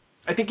 right?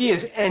 I think he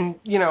is. And,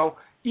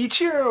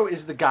 Ichiro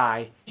is the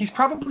guy. He's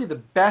probably the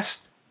best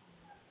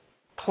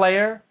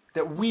player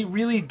that we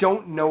really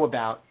don't know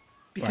about.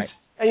 Because,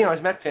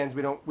 as Met fans,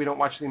 we don't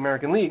watch the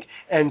American League.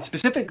 And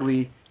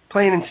specifically,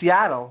 playing in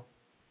Seattle,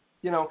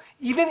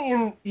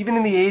 even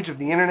in the age of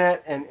the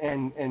internet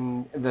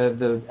and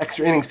the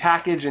extra innings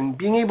package and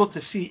being able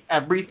to see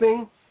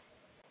everything,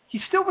 he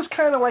still was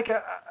kind of like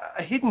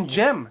a hidden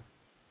gem.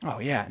 Oh,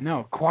 yeah.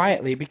 No,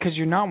 quietly, because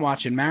you're not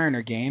watching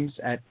Mariner games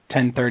at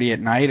 10:30 at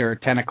night or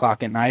 10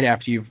 o'clock at night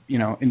after you've,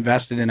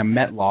 invested in a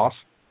Met loss.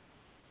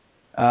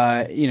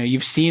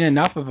 You've seen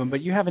enough of him,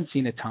 but you haven't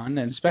seen a ton,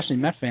 and especially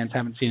Met fans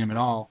haven't seen him at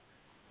all.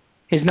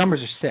 His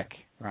numbers are sick,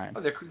 Ryan.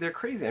 Oh, they're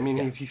crazy. I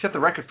mean, he set the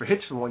record for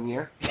hits for 1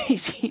 year.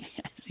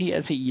 He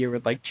has a year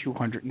with like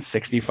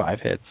 265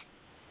 hits.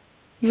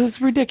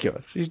 It's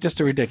ridiculous. He's just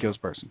a ridiculous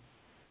person.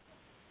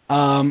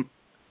 And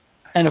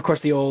of course,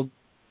 the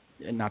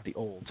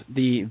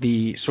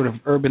sort of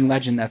urban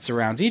legend that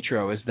surrounds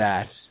Ichiro is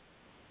that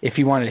if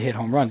he wanted to hit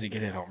home runs, he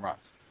could hit home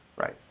runs.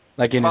 Right.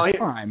 Like in his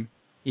prime,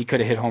 he could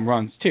have hit home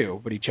runs too,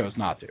 but he chose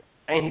not to.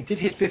 And he did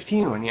hit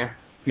 15 1 year.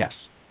 Yes.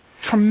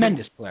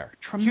 Tremendous player.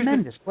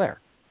 Tremendous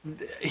player.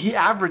 He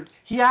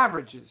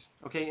averages,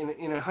 okay,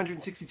 in a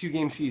 162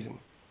 game season,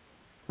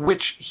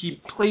 which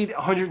he played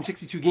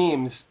 162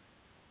 games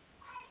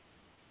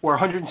or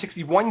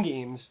 161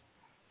 games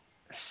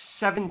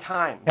 7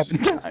 times in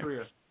his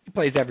career. He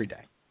plays every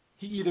day.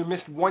 He either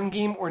missed 1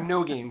 game or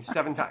no game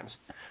 7 times.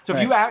 So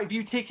right. if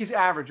you take his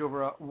average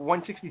over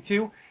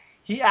 162,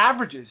 he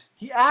averages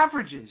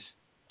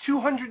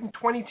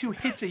 222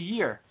 hits a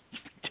year.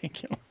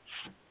 Ridiculous.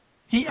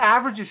 He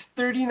averages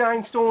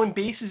 39 stolen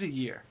bases a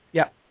year.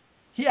 Yeah.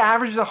 He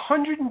averages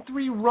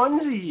 103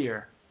 runs a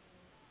year.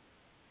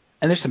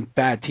 And there's some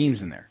bad teams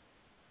in there.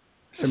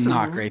 Some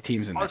not great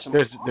teams in there.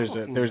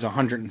 There's a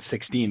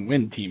 116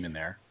 win team in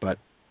there, but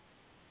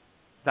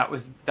that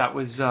was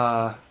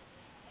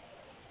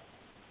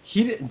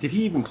did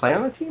he even play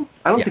on that team?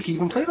 I don't think he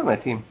even played on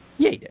that team.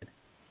 Yeah, he did.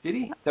 Did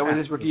he? That was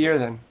his rookie year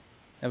then.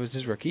 That was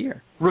his rookie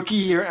year. Rookie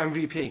year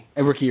MVP.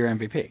 A rookie year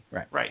MVP,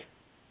 right. Right.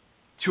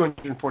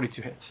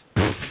 242 hits.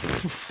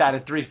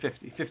 Batted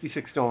 .350,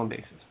 56 stolen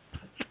bases.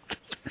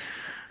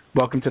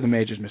 Welcome to the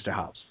majors, Mr.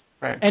 Hobbs.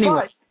 Right.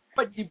 Anyway,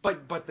 but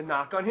the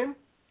knock on him?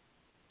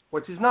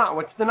 What's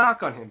the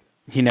knock on him?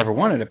 He never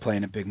wanted to play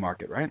in a big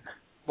market, right?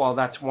 Well,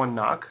 that's one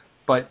knock,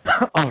 but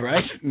all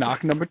right,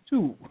 knock number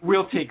 2.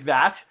 We'll take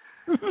that.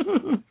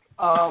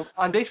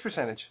 On base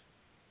percentage.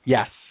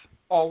 Yes.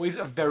 Always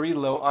a very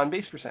low on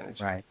base percentage.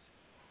 Right.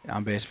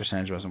 On base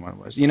percentage wasn't what it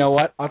was. You know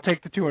what? I'll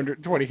take the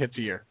 220 hits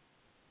a year.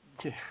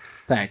 Yeah.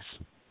 Thanks.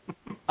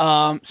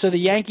 So the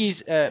Yankees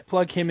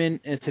plug him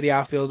into the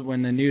outfield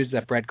when the news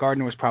that Brett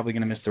Gardner was probably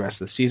going to miss the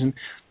rest of the season.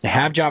 They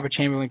have Jabba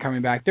Chamberlain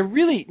coming back.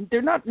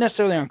 They're not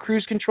necessarily on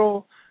cruise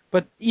control,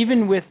 but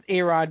even with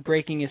A-Rod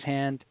breaking his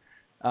hand,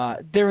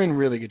 they're in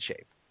really good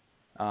shape.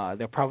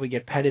 They'll probably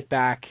get Pettit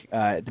back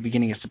at the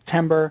beginning of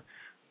September.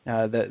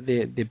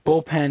 The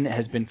bullpen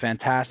has been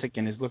fantastic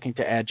and is looking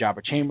to add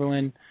Jabba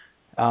Chamberlain.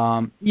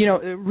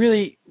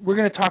 Really, we're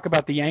going to talk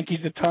about the Yankees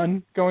a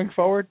ton going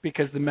forward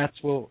because the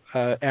Mets will,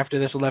 after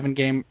this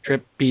 11-game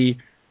trip, be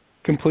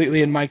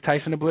completely in Mike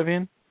Tyson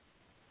oblivion.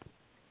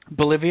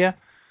 Bolivia.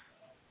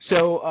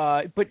 So,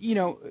 but,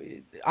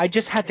 I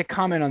just had to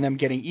comment on them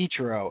getting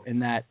Ichiro in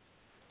that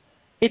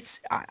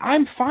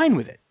I'm fine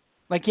with it.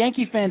 Like,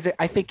 Yankee fans,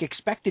 I think,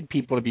 expected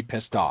people to be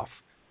pissed off.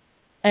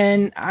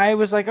 And I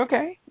was like,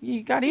 okay,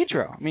 you got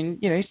Ichiro. I mean,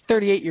 he's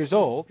 38 years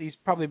old. He's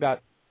probably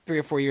about 3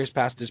 or 4 years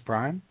past his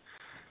prime.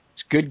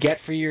 It's a good get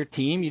for your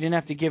team. You didn't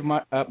have to give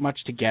up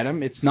much to get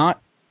him. It's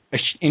not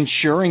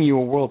ensuring you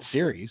a World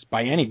Series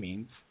by any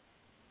means.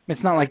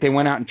 It's not like they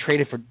went out and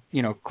traded for,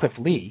 Cliff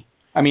Lee.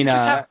 I mean,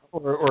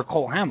 or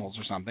Cole Hamels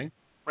or something.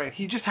 Right.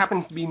 He just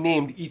happens to be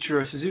named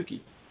Ichiro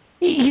Suzuki.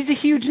 He's a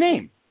huge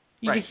name.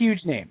 He's right. a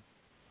huge name.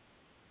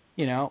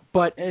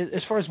 But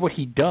as far as what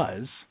he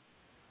does,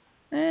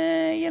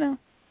 okay.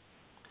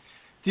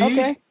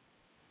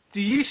 Do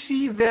you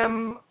see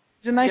them?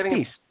 He's a nice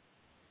piece.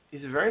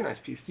 He's a very nice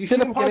piece. Do you to see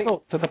the them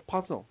puzzle. To the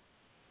puzzle.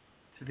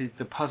 To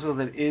the puzzle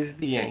that is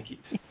the Yankees.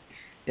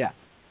 Yeah.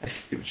 I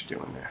see what you're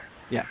doing there.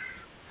 Yeah.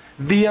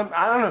 I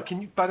don't know.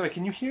 By the way,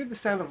 can you hear the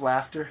sound of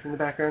laughter in the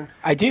background?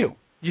 I do.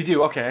 You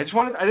do. Okay. I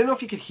didn't know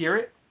if you could hear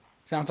it.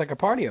 Sounds like a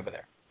party over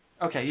there.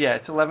 Okay. Yeah.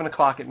 It's 11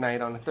 o'clock at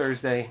night on a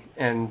Thursday,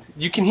 and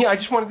you can hear. I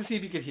just wanted to see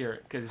if you could hear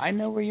it because I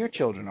know where your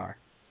children are.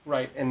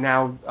 Right. And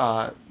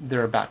now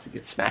they're about to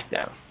get smacked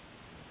down.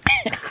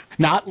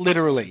 Not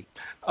literally.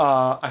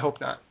 I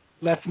hope not.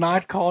 Let's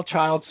not call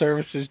child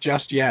services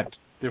just yet.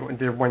 They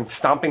went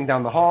stomping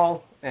down the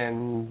hall,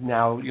 and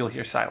now you'll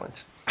hear silence.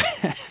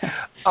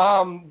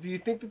 Do you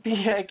think that the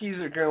Yankees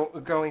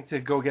are going to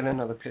go get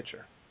another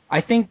pitcher?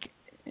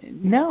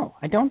 No,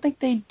 I don't think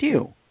they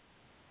do.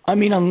 I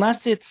mean, unless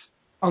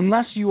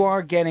you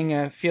are getting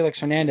a Felix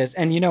Hernandez,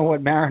 and you know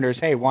what, Mariners,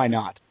 hey, why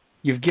not?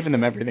 You've given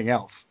them everything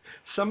else.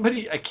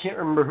 Somebody, I can't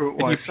remember who it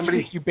was.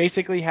 You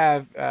basically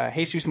have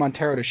Jesus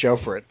Montero to show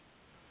for it.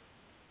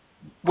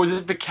 Was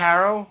it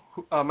Vaccaro,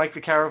 Mike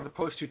Vaccaro of the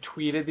Post, who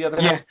tweeted the other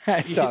night? Yeah,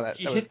 I saw that.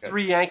 He hit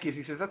 3 Yankees.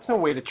 He says, that's no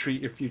way to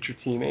treat your future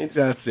teammates.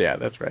 That's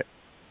right.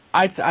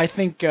 I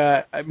think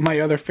my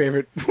other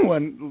favorite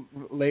one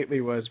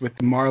lately was with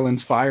the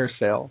Marlins fire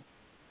sale.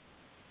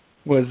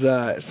 Was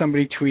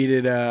somebody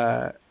tweeted,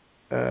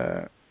 what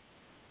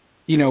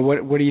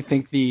do you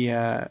think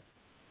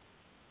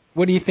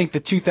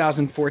the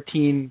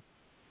 2014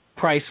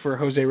 price for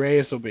Jose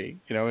Reyes will be,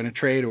 in a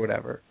trade or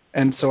whatever?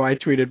 And so I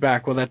tweeted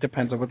back, well, that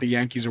depends on what the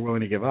Yankees are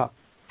willing to give up.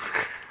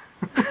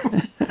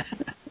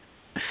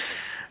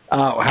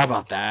 How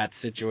about that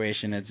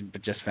situation? It's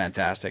just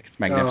fantastic. It's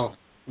magnificent.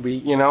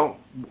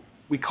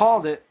 We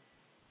called it.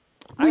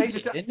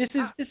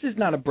 This is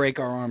not a break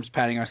our arms,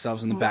 patting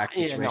ourselves in the back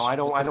situation. I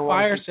don't the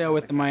fire sale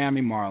with the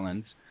Miami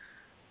Marlins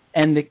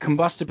and the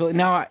combustibility.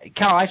 Now,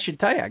 Cal, I should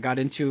tell you, I got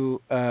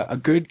into a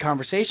good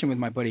conversation with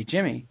my buddy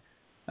Jimmy,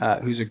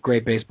 who's a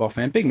great baseball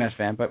fan, big Mets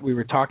fan, but we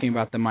were talking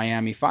about the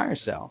Miami fire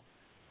sale.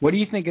 What do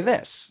you think of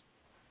this?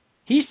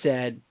 He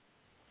said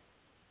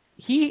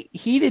he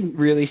didn't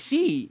really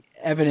see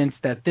evidence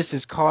that this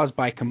is caused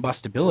by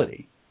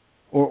combustibility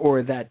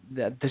or that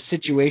the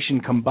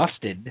situation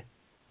combusted.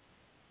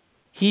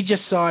 He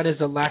just saw it as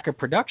a lack of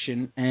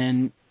production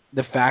and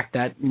the fact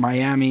that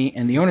Miami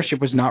and the ownership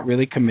was not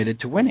really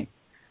committed to winning.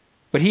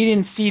 But he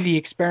didn't see the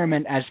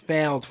experiment as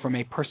failed from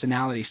a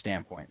personality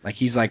standpoint. Like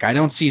he's like, I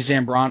don't see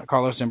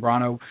Carlos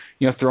Zambrano,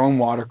 throwing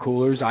water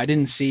coolers. I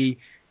didn't see,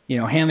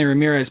 Hanley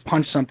Ramirez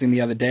punched something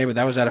the other day, but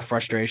that was out of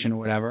frustration or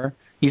whatever.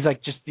 He's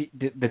like, just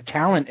the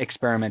talent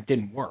experiment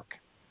didn't work.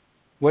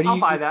 I'll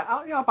buy that.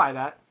 I'll buy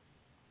that.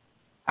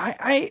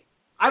 I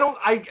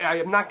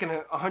am not going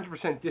to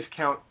 100%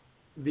 discount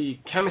the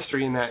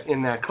chemistry in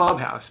that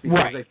clubhouse because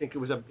right. I think it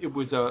was a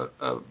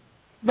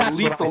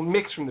lethal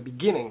mix from the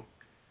beginning.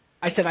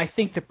 I said I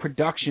think the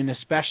production,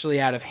 especially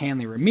out of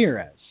Hanley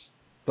Ramirez,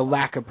 the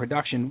lack of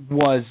production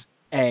was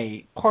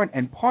a part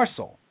and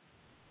parcel.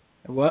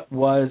 What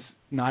was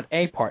not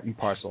a part and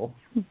parcel,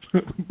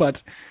 but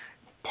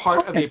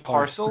part of a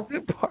parcel?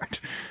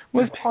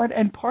 Was part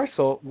and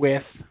parcel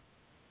with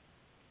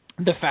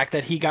the fact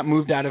that he got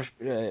moved out of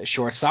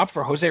shortstop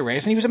for Jose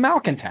Reyes, and he was a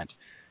malcontent.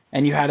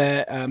 And you had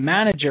a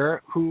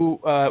manager who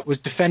was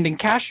defending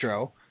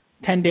Castro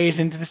 10 days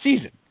into the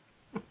season.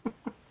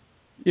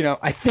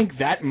 I think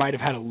that might have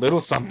had a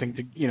little something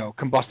to,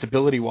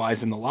 combustibility-wise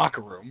in the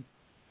locker room.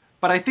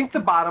 But I think the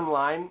bottom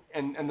line,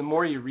 and the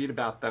more you read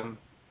about them,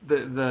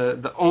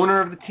 the owner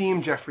of the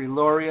team, Jeffrey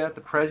Loria, the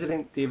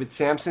president, David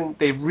Sampson,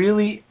 they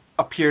really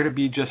appear to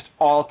be just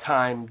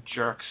all-time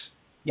jerks.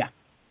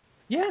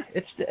 Yeah,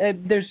 it's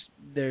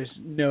there's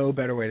no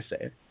better way to say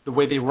it. The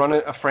way they run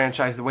a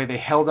franchise, the way they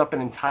held up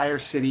an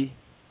entire city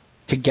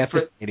to get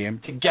the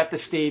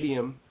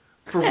stadium.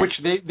 For which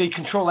they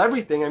control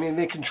everything. I mean,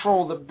 they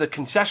control the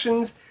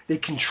concessions, they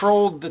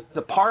control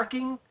the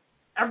parking,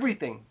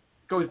 everything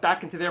goes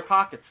back into their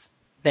pockets.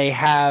 They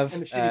have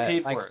and the city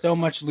paid for it. So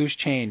much loose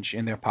change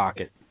in their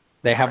pocket.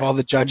 They have all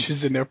the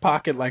judges in their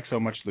pocket like so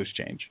much loose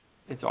change.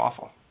 It's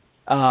awful.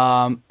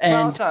 And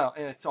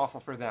it's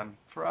awful for them.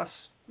 For us,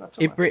 not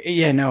so much.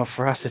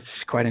 For us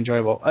it's quite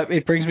enjoyable.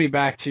 It brings me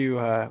back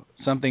to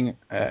something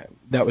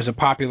that was a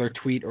popular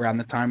tweet around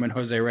the time when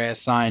Jose Reyes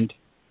signed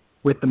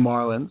with the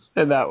Marlins,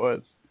 and that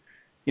was,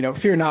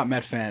 fear not,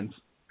 Met fans.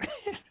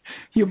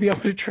 You'll be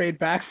able to trade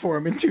back for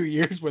him in 2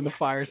 years when the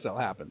fire sale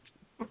happens.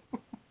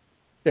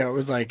 It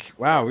was like,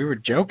 wow, we were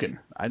joking.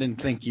 I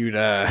didn't think you'd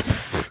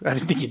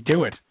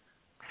do it.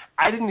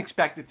 I didn't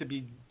expect it to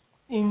be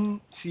in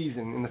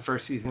season in the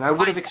first season. I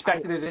would have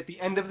expected it at the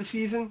end of the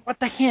season. But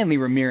the Hanley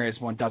Ramirez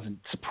one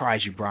doesn't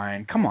surprise you,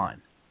 Brian. Come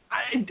on.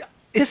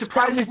 It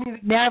surprises me.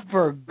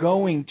 Never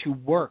going to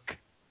work.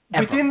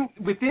 Ever.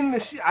 Within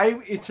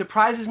it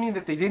surprises me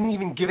that they didn't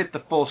even give it the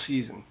full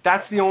season.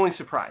 That's the only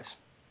surprise.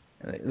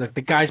 Look,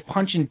 the guy's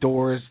punching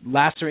doors.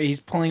 He's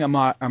pulling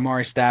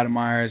Amari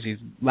Stoudemire. He's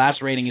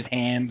lacerating his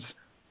hands.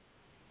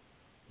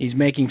 He's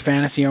making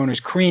fantasy owners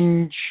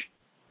cringe,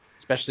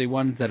 especially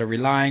ones that are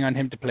relying on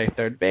him to play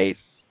third base.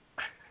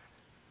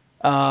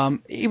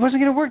 He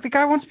wasn't going to work. The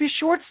guy wants to be a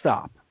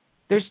shortstop.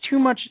 There's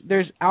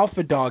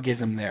alpha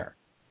dogism there.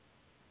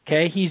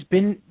 Okay, he's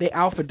been the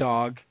alpha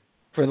dog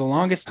for the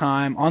longest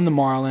time on the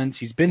Marlins.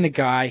 He's been the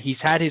guy. He's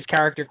had his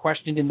character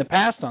questioned in the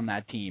past on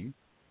that team.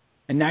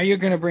 And now you're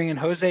going to bring in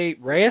Jose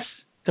Reyes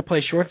to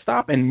play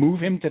shortstop and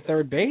move him to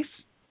third base?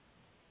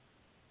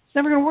 It's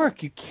never going to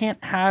work. You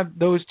can't have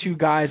those two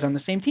guys on the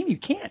same team. You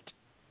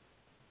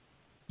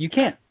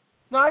can't.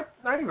 No,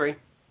 I agree.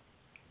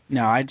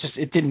 No,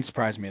 it didn't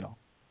surprise me at all.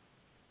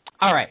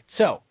 All right,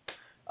 so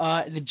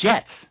the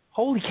Jets.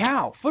 Holy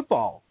cow,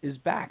 football is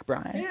back,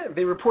 Brian. Yeah,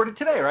 they reported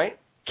today, right?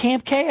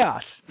 Camp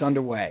Chaos is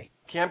underway.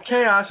 Camp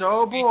Chaos,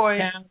 oh boy.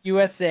 Camp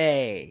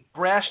USA.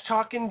 Brash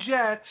talking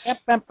Jets.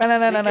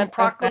 Making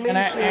proclamations.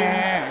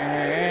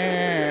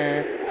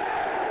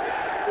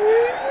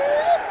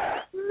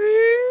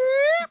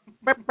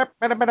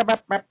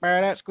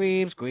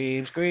 Squeeb,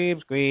 squeeb, squeeb,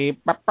 squeeb.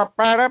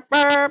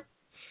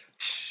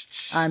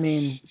 I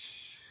mean,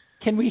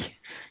 can we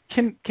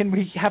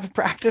have a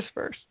practice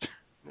first?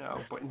 No,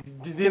 but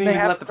they didn't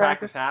even let the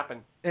practice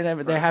happen. They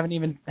haven't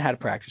even had a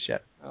practice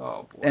yet.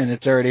 Oh boy! And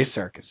it's already a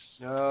circus.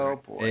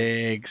 Oh boy!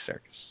 Big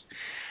circus.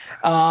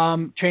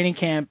 Training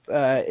camp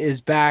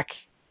is back.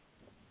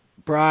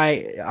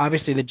 Bri,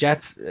 obviously the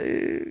Jets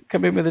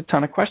come in with a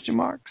ton of question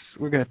marks.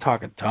 We're going to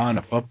talk a ton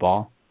of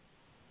football.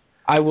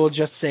 I will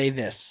just say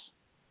this.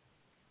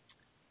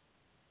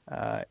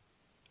 I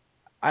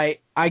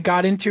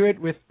got into it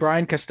with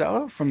Brian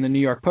Costello from the New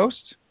York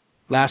Post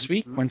last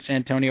week when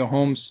Santonio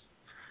Holmes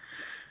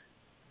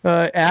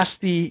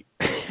asked the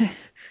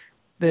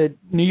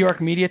New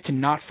York media to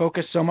not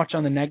focus so much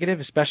on the negative,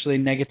 especially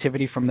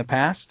negativity from the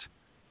past.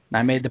 And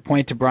I made the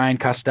point to Brian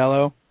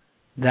Costello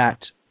that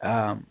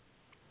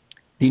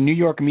the New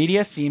York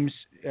media seems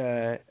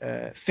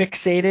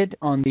fixated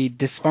on the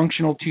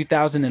dysfunctional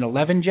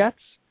 2011 Jets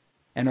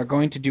and are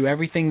going to do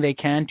everything they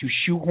can to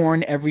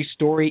shoehorn every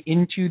story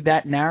into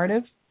that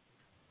narrative,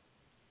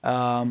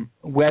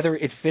 whether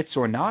it fits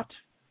or not.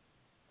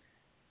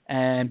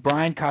 And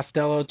Brian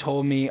Costello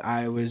told me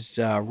I was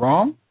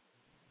wrong.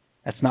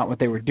 That's not what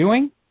they were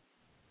doing.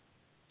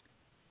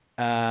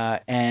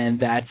 And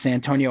that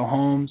Santonio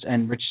Holmes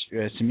and Rich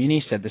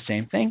Cimini said the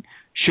same thing.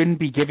 Shouldn't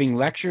be giving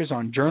lectures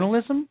on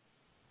journalism.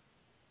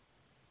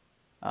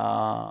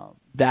 Brian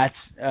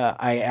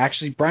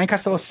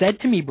Costello said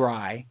to me,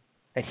 Bri,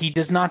 that he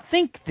does not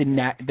think the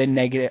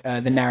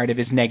narrative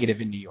is negative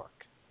in New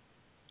York.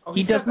 Oh,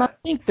 he does not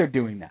think they're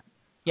doing that.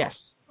 Yes.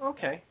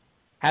 Okay.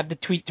 Have the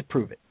tweet to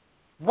prove it.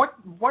 What,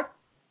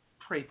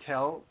 pray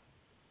tell,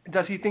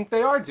 does he think they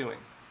are doing?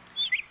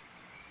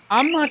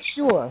 I'm not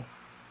sure,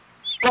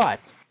 but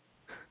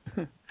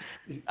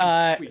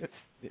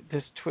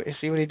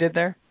see what he did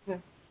there? Yeah.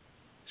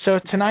 So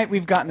tonight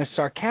we've gotten a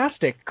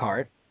sarcastic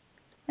cart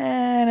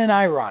and an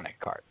ironic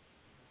cart.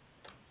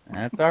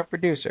 That's our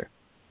producer.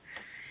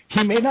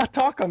 He may not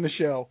talk on the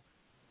show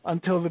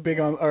until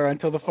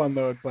the fun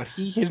load, but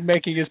he is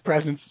making his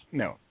presence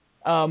known.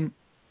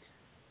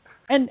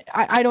 And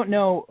I don't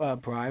know,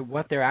 Bri,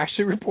 what they're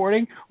actually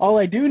reporting. All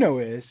I do know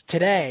is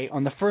today,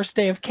 on the first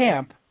day of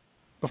camp,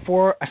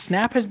 before a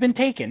snap has been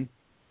taken,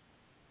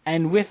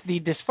 and with the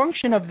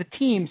dysfunction of the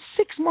team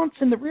 6 months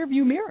in the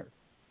rearview mirror,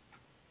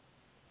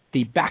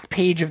 the back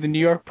page of the New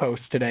York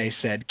Post today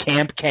said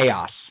Camp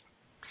Chaos.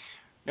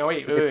 No,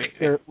 wait.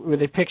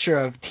 With a picture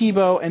of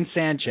Tebow and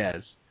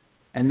Sanchez.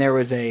 And there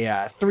was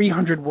a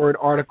 300-word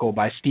article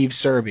by Steve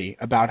Serby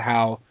about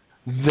how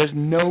there's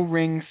no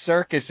ring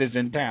circuses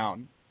in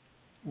town.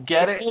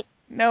 Get it?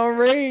 No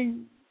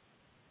ring.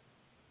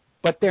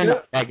 But they're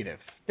not negative.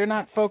 They're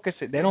not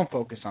focusing. They don't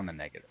focus on the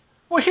negative.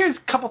 Well, here's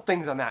a couple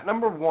things on that.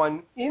 Number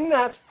one, in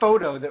that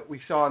photo that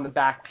we saw on the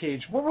back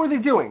page, what were they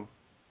doing?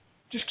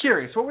 Just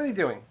curious. What were they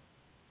doing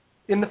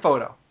in the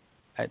photo?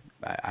 I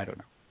don't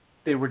know.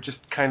 They were just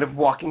kind of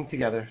walking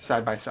together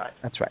side by side.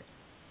 That's right.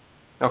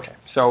 Okay,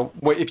 so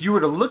if you were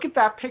to look at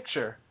that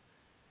picture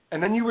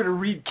and then you were to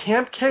read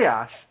Camp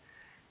Chaos,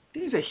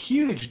 there's a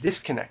huge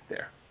disconnect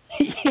there.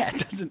 Yeah,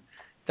 it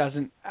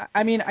doesn't.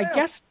 I mean, I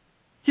guess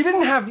he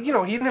didn't have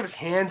his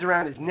hands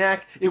around his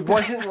neck. It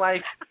wasn't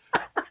like,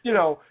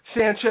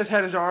 Sanchez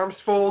had his arms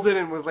folded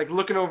and was like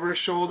looking over his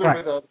shoulder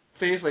with a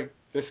face like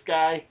this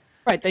guy.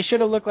 Right, they should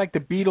have looked like the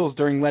Beatles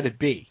during Let It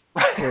Be.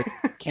 Or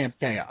Camp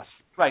Chaos.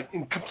 Right,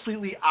 in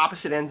completely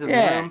opposite ends of the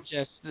room.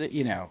 Yeah, just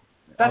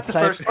That's the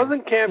first.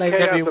 Wasn't Camp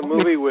Chaos a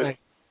movie with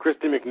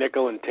Christy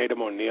McNichol and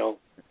Tatum O'Neal?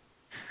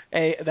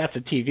 Hey, that's a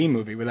TV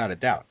movie without a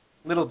doubt.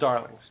 Little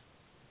Darlings.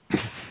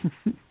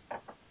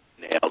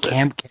 Nailed it.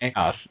 Camp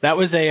Chaos. That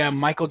was a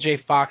Michael J.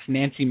 Fox,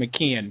 Nancy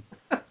McKeon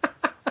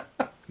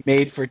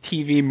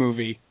made-for-TV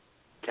movie.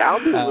 Cal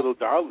did Little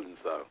Darlings,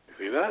 though. You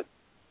see that?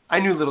 I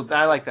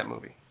like that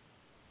movie.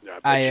 Yeah,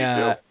 I bet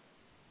you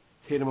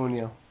do. Tatum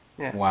O'Neal.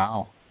 Yeah.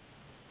 Wow.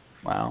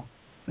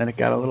 Then it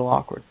got a little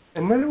awkward.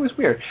 And then it was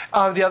weird.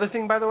 The other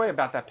thing, by the way,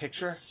 about that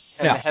picture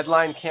and the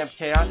headline Camp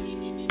Chaos.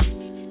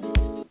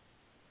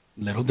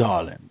 Little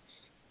Darlings.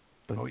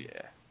 Oh,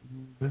 yeah.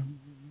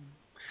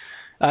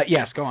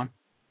 Yes, go on.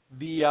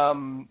 The,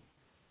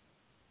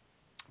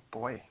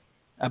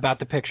 about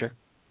the picture.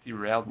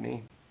 Derailed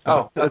me.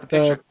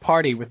 The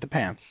party with the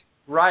pants.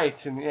 Right,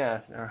 and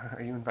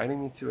are you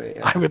inviting me to a...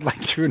 I would like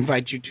to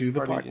invite you to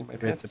the party in my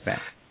with pants. the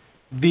pants.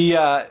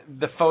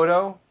 The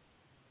photo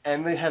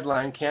and the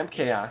headline, Camp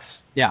Chaos.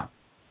 Yeah.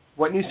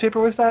 What newspaper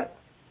was that?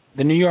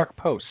 The New York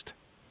Post.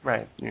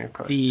 Right, New York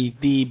Post.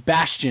 The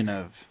bastion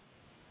of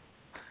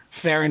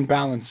fair and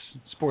balanced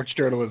sports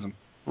journalism.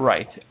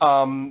 Right.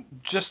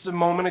 Just a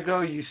moment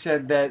ago, you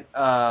said that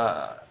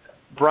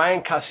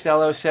Brian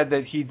Costello said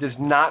that he does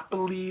not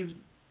believe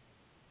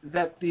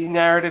that the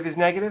narrative is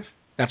negative?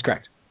 That's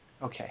correct.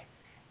 Okay.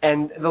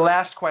 And the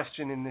last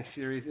question in this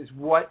series is,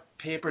 what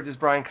paper does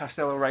Brian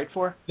Costello write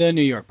for? The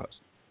New York Post.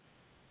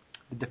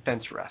 The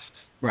Defense Rests.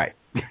 Right.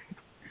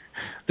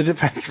 The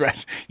Defense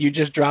Rests. You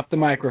just dropped the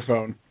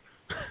microphone.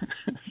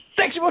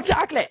 Sexual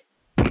chocolate.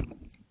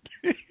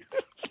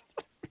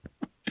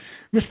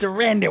 Mr.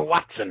 Randy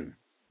Watson.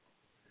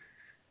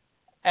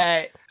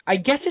 I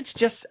guess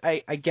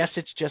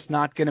it's just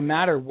not going to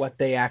matter what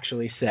they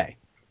actually say.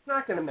 It's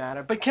not going to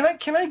matter. But can I?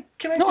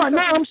 No.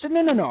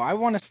 I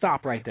want to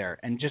stop right there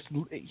and just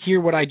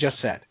hear what I just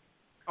said.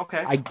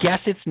 Okay. I guess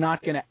it's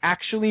not going to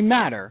actually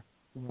matter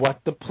what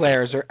the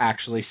players are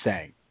actually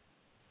saying.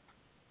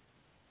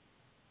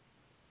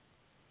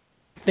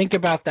 Think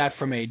about that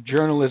from a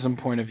journalism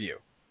point of view.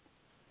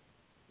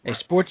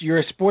 You're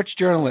a sports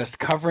journalist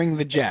covering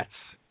the Jets.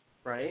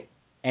 Right.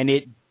 And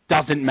it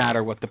doesn't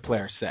matter what the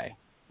players say.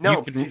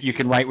 No. You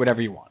can write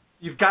whatever you want.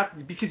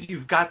 Because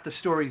you've got the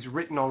stories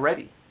written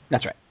already.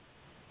 That's right.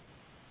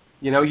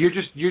 You know, you're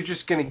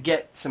just going to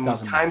get some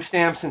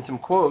timestamps and some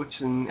quotes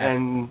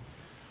and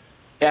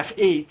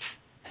F8.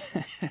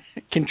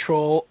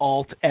 Control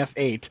Alt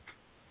F8.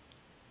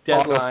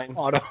 Deadline.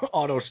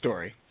 Auto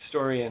story.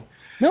 Story in.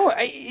 No,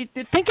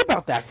 think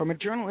about that from a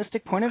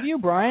journalistic point of view,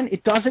 Brian.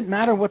 It doesn't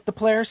matter what the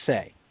players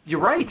say. You're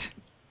right.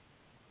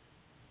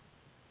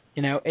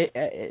 You know,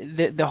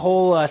 the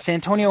whole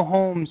Santonio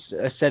Holmes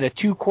said a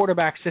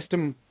 2-quarterback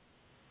system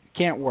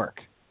can't work.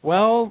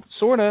 Well,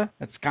 sorta.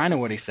 That's kind of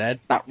what he said.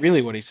 Not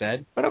really what he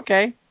said, but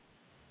okay.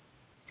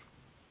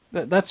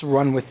 Let's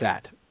run with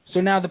that. So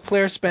now the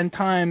players spend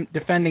time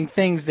defending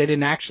things they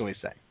didn't actually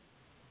say.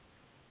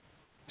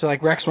 So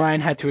like Rex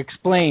Ryan had to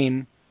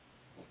explain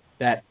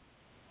that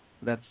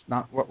that's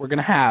not what we're going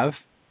to have.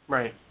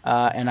 Right.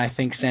 And I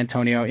think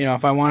Santonio, you know,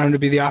 if I wanted him to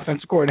be the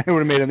offensive coordinator, I would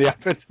have made him the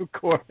offensive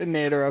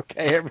coordinator.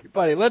 Okay,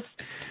 everybody,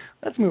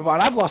 let's move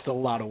on. I've lost a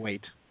lot of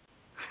weight.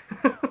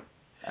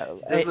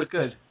 Those look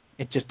good.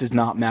 It just does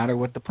not matter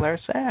what the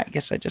players say. I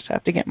guess I just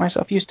have to get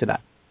myself used to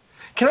that.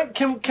 Can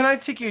I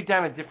take you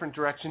down a different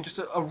direction? Just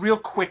a real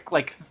quick,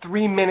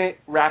 3-minute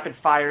rapid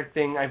fire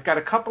thing. I've got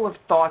a couple of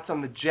thoughts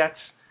on the Jets.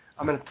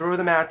 I'm going to throw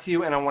them out to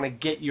you, and I want to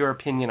get your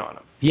opinion on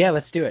them. Yeah,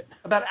 let's do it.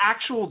 About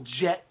actual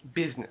Jet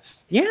business.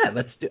 Yeah,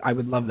 I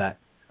would love that.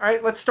 All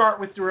right, let's start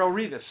with Darrelle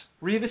Revis.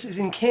 Revis is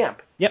in camp.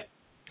 Yep.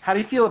 How do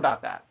you feel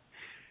about that?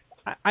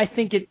 I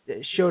think it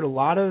showed a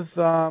lot of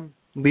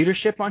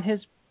leadership on his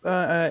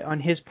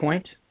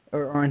point,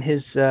 or on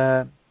his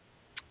to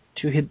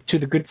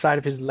the good side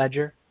of his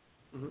ledger.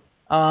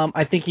 Mm-hmm.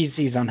 I think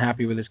he's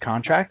unhappy with his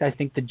contract. I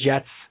think the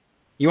Jets.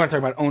 You want to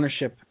talk about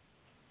ownership,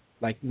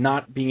 like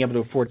not being able to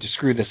afford to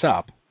screw this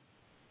up.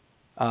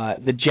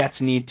 The Jets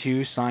need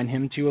to sign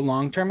him to a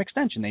long-term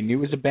extension. They knew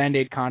it was a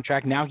Band-Aid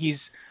contract. Now he's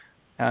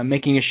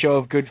making a show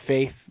of good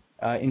faith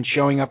in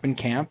showing up in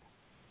camp,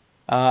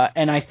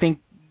 and I think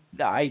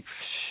I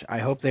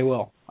hope they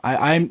will.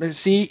 I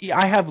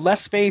have less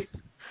faith.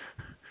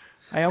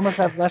 I almost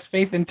have less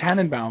faith in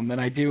Tannenbaum than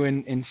I do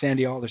in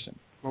Sandy Alderson.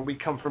 Well, we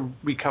come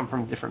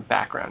from different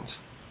backgrounds.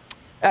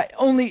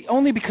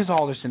 Only because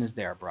Alderson is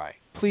there, Bri.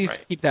 Please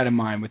keep that in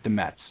mind with the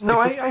Mets. No,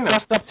 I know.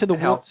 Just up to the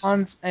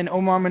Wilpons and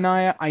Omar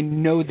Minaya, I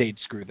know they'd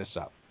screw this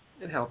up.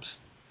 It helps.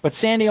 But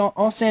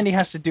all Sandy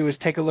has to do is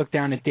take a look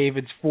down at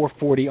David's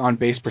 .440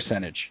 on-base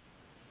percentage,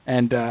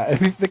 and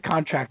the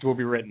contract will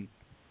be written.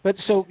 But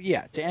to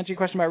answer your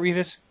question about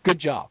Revis,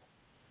 good job.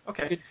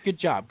 Okay. Good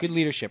job. Good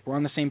leadership. We're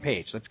on the same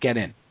page. Let's get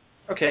in.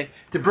 Okay.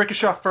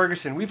 DeBrickashaw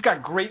Ferguson, we've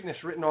got greatness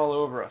written all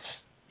over us.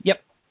 Yep.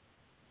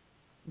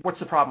 What's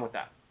the problem with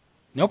that?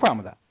 No problem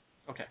with that.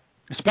 Okay.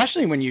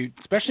 Especially when you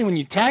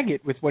tag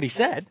it with what he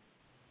said.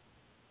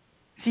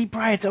 See,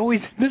 Brian,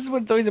 this is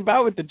what it's always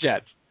about with the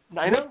Jets.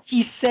 I know. What did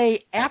he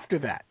say after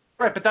that?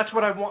 Right, but that's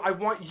what I want. I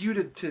want you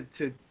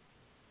to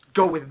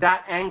go with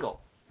that angle.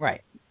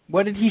 Right.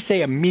 What did he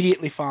say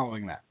immediately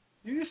following that?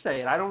 You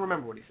say it. I don't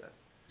remember what he said.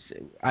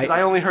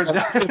 I only heard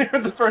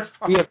the first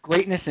part. We have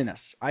greatness in us.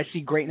 I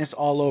see greatness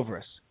all over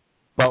us.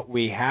 But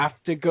we have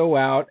to go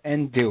out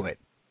and do it.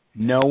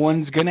 No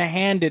one's going to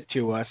hand it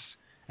to us,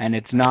 and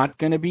it's not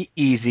going to be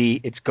easy.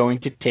 It's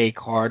going to take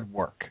hard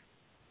work.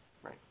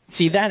 Right.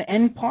 See, that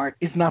end part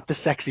is not the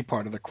sexy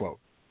part of the quote.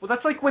 Well,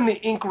 that's like when the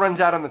ink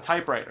runs out on the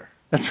typewriter.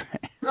 That's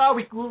right. No,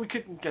 we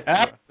couldn't get to the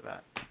rest of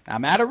that.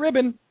 I'm out of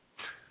ribbon.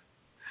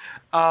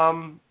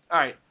 All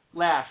right,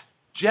 last.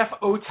 Jeff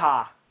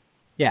Otah.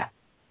 Yeah.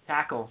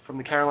 Tackle from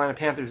the Carolina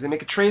Panthers. They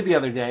make a trade the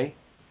other day.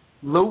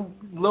 Low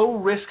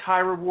risk, high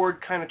reward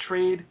kind of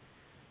trade.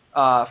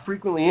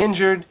 Frequently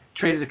injured.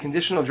 Traded a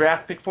conditional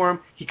draft pick for him.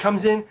 He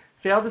comes in,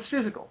 failed his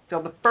physical.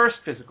 Failed the first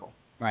physical.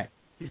 Right.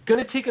 He's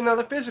going to take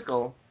another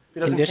physical. If he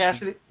doesn't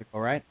pass it. All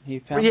right.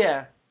 If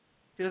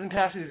he doesn't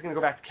pass it, he's going to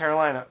go back to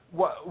Carolina.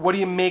 What do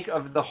you make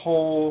of the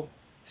whole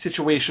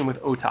situation with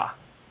Otah?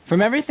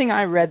 From everything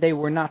I read, they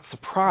were not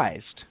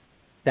surprised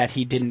that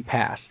he didn't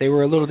pass. They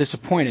were a little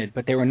disappointed,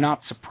 but they were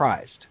not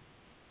surprised.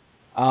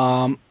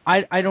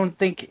 I don't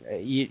think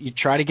you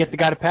try to get the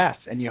guy to pass,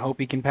 and you hope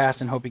he can pass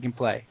and hope he can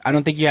play. I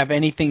don't think you have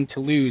anything to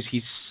lose.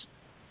 He's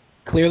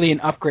clearly an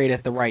upgrade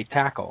at the right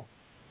tackle.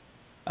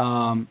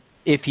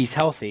 if he's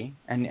healthy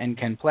and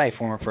can play,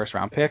 former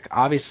first-round pick.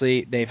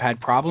 Obviously, they've had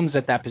problems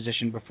at that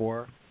position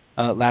before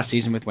last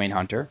season with Wayne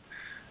Hunter.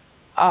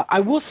 I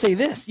will say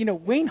this,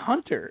 Wayne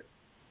Hunter,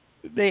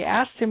 they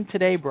asked him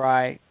today,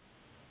 Bri,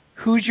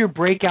 who's your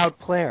breakout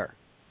player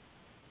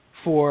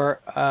for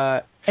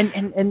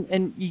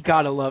and you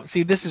got to love,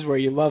 see, this is where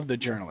you love the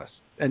journalists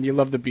and you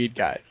love the beat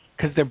guys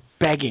because they're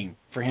begging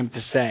for him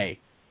to say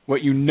what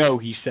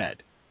he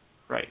said.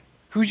 Right.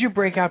 Who's your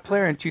breakout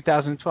player in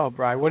 2012,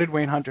 Bri? What did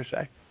Wayne Hunter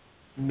say?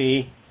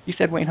 Me. You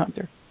said Wayne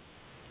Hunter.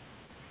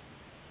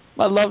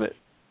 I love it.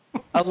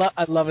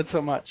 I love it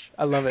so much.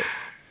 I love it.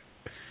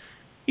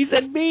 He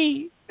said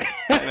me.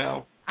 I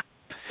know.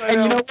 And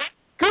you know what?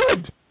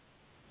 Good.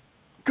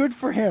 Good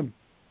for him.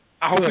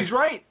 I hope he's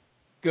right.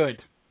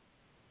 Good.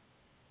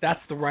 That's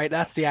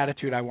the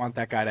attitude I want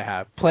that guy to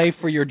have. Play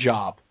for your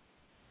job.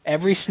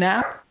 Every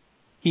snap,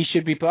 he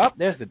should be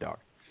there's the dog.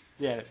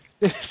 Yeah.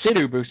 Sit,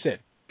 Ubu,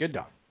 sit. Good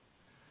dog.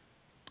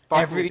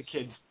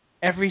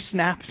 Every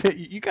snap,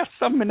 you got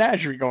some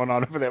menagerie going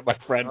on over there, my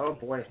friend. Oh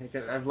boy,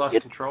 I've lost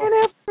control.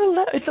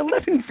 It's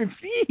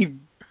 11:15.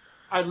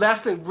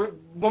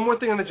 One more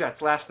thing on the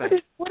Jets. Last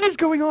thing. What is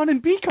going on in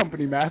B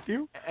Company,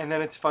 Matthew? And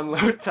then it's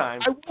FUNLOAD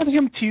time. I want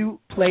him to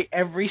play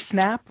every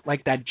snap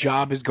like that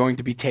job is going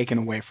to be taken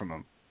away from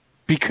him,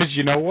 because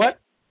you know what?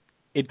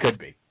 It could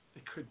be.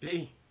 It could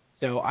be.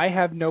 So I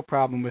have no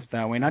problem with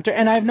Wayne Hunter,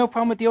 and I have no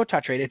problem with the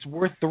Otah trade. It's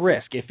worth the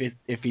risk.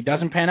 If he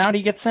doesn't pan out,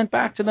 he gets sent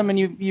back to them, and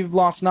you've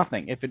lost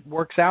nothing. If it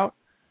works out,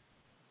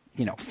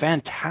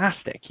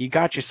 fantastic. You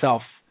got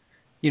yourself,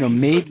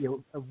 maybe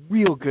a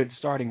real good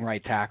starting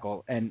right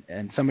tackle and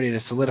somebody to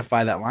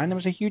solidify that line. That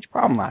was a huge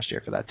problem last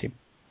year for that team,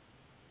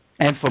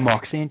 and for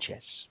Mark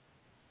Sanchez.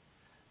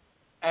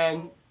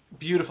 And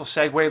beautiful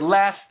segue.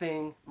 Last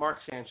thing, Mark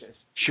Sanchez.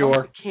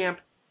 Sure. Camp.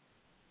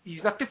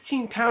 He's not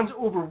 15 pounds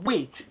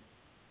overweight.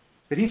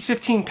 But he's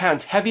 15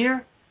 pounds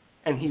heavier,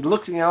 and he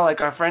looks, like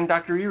our friend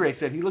Dr. Ire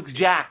said, he looks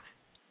jacked.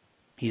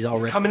 He's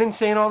already coming in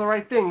saying all the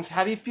right things.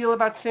 How do you feel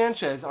about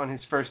Sanchez on his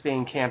first day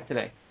in camp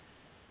today?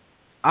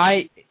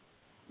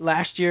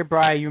 Last year,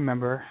 Bri, you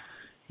remember,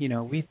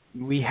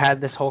 we had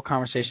this whole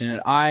conversation,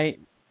 and I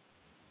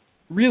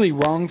really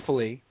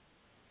wrongfully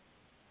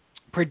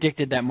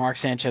predicted that Mark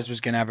Sanchez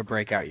was going to have a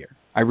breakout year.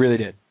 I really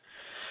did.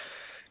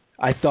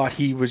 I thought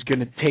he was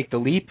going to take the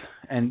leap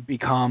and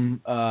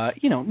become,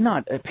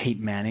 not a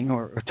Peyton Manning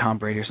or Tom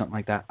Brady or something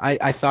like that.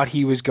 I thought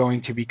he was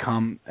going to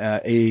become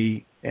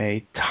a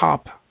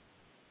top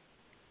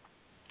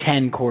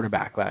 10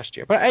 quarterback last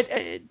year. But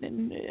I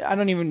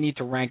don't even need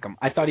to rank him.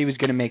 I thought he was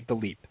going to make the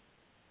leap,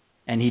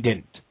 and he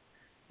didn't.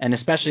 And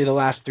especially the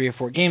last 3 or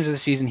 4 games of the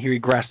season, he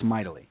regressed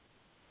mightily.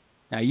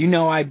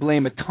 Now, I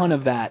blame a ton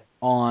of that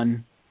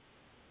on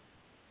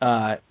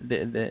Brian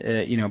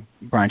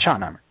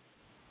Schottenheimer.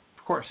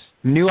 Of course.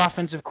 New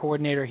offensive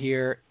coordinator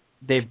here.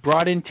 They've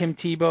brought in Tim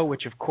Tebow,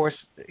 which of course,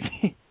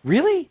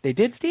 really? They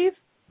did, Steve?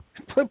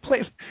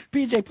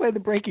 PJ, play the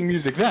breaking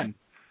music then.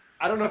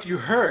 I don't know if you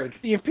heard.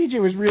 See, if PJ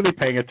was really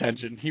paying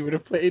attention, he would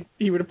have played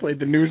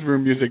the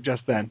newsroom music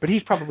just then. But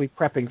he's probably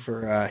prepping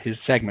for his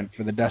segment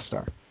for the Death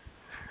Star.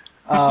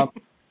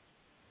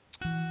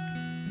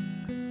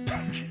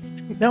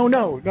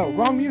 No,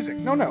 wrong music.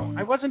 No,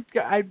 I wasn't.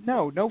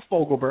 No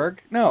Fogelberg.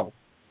 No,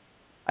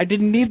 I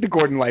didn't need the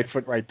Gordon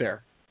Lightfoot right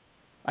there.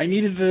 I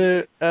needed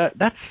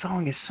that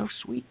song is so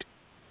sweet.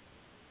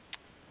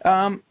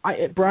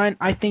 Brian,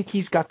 I think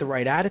he's got the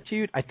right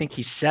attitude. I think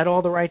he said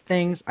all the right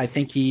things. I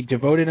think he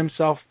devoted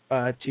himself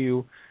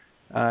to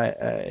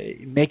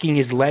making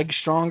his legs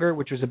stronger,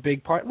 which was a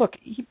big part. Look,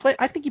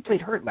 I think he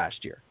played hurt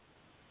last year.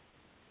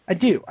 I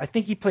do. I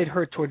think he played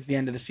hurt towards the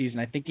end of the season.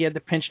 I think he had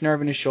the pinched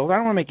nerve in his shoulder. I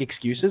don't want to make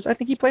excuses. I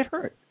think he played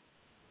hurt.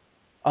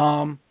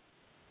 I'm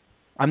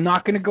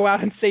not going to go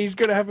out and say he's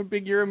going to have a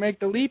big year and make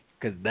the leap,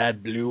 because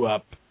that blew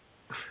up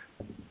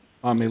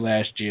on me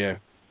last year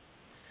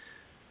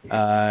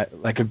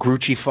like a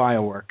Grucci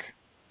firework.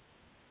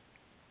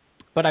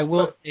 But I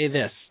will say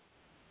this.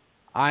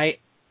 I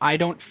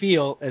don't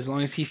feel, as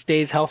long as he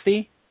stays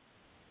healthy,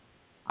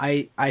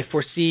 I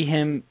foresee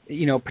him,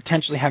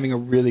 potentially having a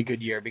really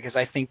good year, because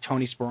I think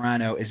Tony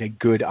Sparano is a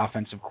good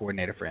offensive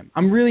coordinator for him.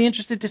 I'm really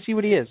interested to see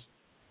what he is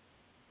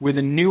with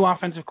a new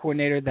offensive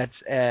coordinator that's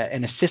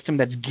in a system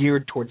that's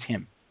geared towards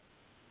him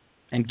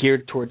and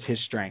geared towards his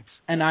strengths.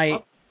 And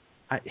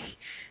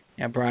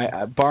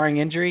Brian, barring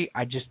injury,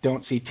 I just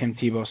don't see Tim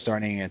Tebow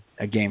starting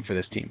a game for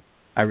this team.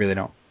 I really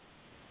don't.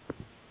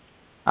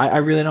 I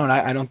really don't.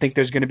 I don't think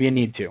there's going to be a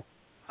need to.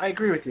 I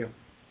agree with you.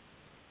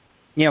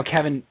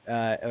 Kevin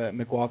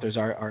McWalters,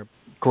 our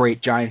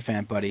great Giant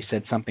fan buddy,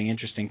 said something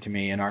interesting to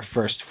me in our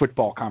first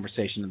football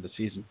conversation of the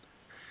season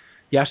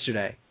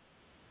yesterday.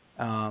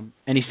 And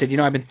he said,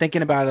 I've been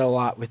thinking about it a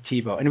lot with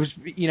Tebow. And it was,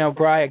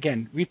 Bri,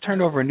 again, we've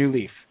turned over a new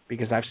leaf,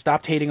 because I've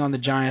stopped hating on the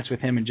Giants with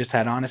him and just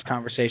had honest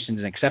conversations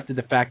and accepted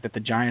the fact that the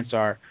Giants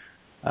are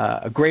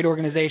a great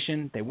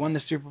organization. They won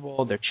the Super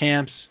Bowl. They're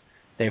champs.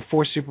 They have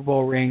 4 Super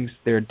Bowl rings.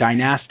 They're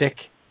dynastic.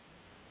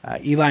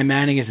 Eli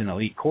Manning is an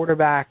elite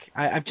quarterback.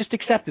 I've just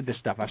accepted this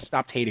stuff. I've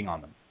stopped hating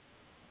on them.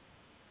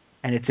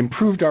 and it's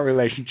improved our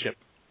relationship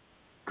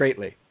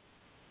greatly.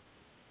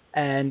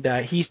 And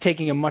he's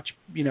taking a much,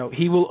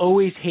 he will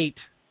always hate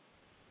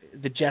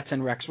the Jets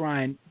and Rex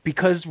Ryan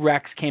because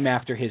Rex came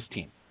after his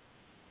team.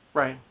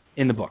 Right.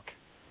 In the book.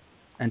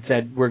 And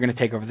said, we're going to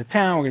take over the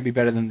town, we're going to be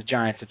better than the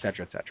Giants, et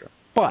cetera, et cetera.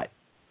 But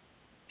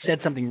he said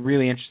something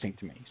really interesting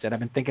to me. He said, I've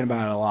been thinking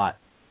about it a lot.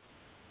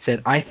 He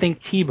said, I think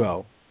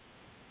Tebow,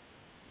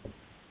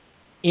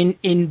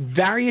 in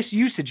various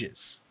usages,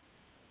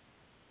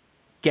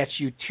 gets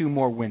you 2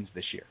 more wins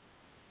this year.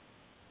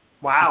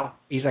 Wow.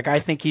 He's like, I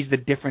think he's the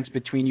difference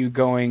between you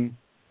going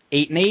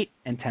 8-8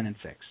 and 10-6.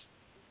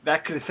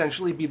 That could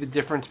essentially be the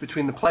difference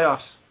between the playoffs.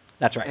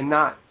 That's right. And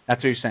not.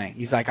 That's what he's saying.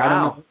 He's like,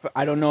 Wow.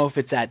 I don't know if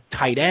it's at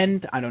tight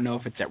end. I don't know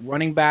if it's at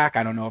running back.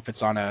 I don't know if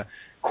it's on a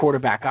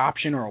quarterback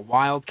option or a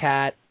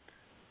wildcat.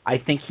 I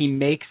think he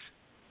makes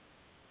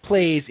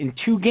plays in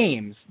 2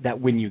 games that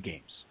win you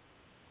games.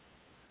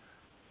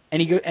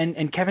 And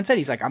and Kevin said,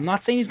 he's like, I'm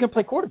not saying he's going to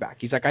play quarterback.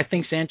 He's like, I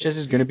think Sanchez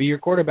is going to be your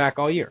quarterback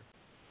all year.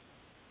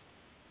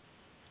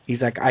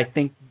 He's like, I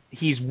think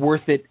he's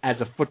worth it as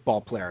a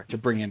football player to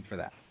bring in for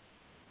that.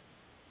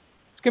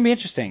 It's going to be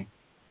interesting,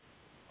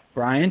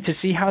 Brian, to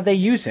see how they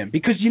use him.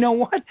 Because you know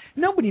what?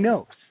 Nobody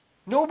knows.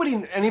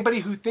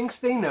 Anybody who thinks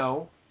they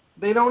know,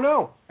 they don't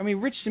know. I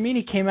mean, Rich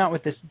Cimini came out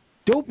with this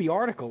dopey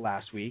article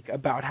last week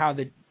about how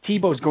the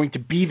Tebow is going to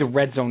be the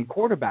red zone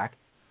quarterback.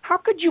 How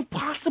could you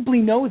possibly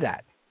know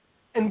that?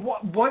 And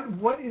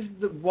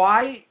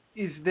why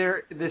is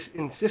there this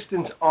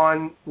insistence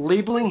on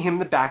labeling him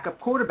the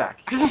backup quarterback?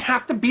 He doesn't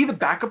have to be the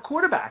backup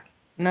quarterback.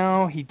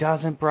 No, he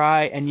doesn't,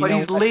 Bri. And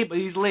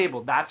he's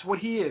labeled. That's what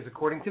he is,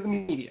 according to the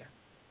media.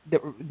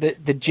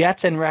 The Jets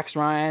and Rex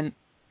Ryan,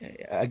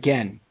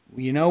 again,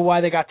 you know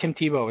why they got Tim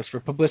Tebow. It's for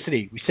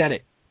publicity. We said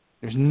it.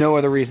 There's no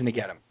other reason to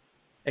get him,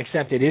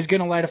 except it is going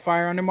to light a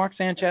fire under Mark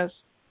Sanchez.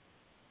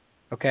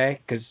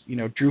 Okay, because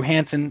Drew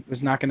Hansen was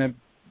not going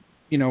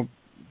to,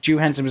 Drew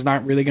Hansen was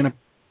not really going to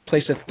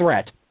place a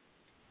threat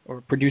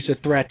or produce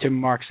a threat to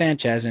Mark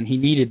Sanchez, and he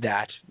needed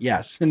that.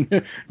 Yes,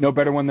 no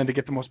better one than to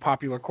get the most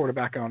popular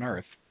quarterback on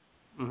earth.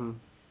 Mm-hmm.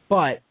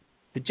 But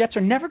the Jets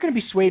are never going to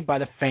be swayed by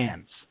the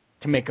fans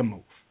to make a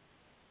move.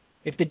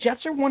 If the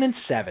Jets are 1-7,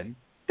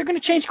 they're going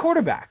to change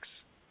quarterbacks.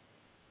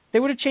 They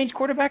would have changed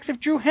quarterbacks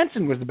if Drew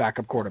Henson was the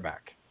backup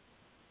quarterback.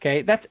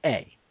 Okay, that's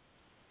A.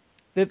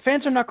 The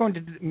fans are not going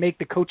to make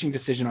the coaching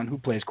decision on who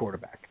plays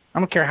quarterback. I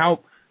don't care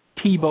how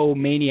Tebow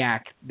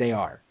maniac they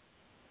are.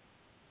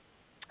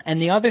 And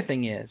the other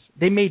thing is,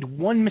 they made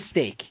one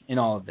mistake in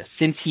all of this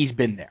since he's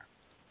been there.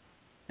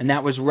 And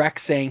that was Rex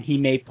saying he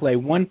may play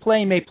 1 play,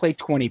 he may play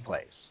 20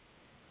 plays.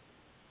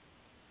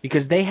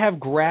 Because they have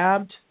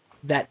grabbed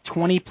that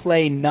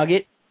 20-play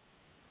nugget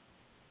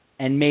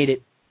and made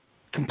it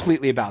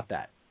completely about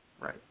that.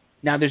 Right.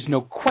 Now, there's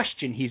no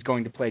question he's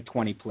going to play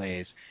 20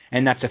 plays,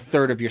 and that's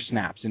 1/3 of your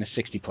snaps in a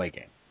 60-play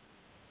game.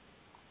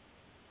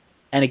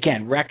 And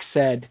again, Rex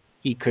said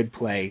he could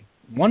play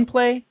 1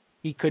 play,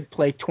 he could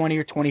play 20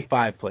 or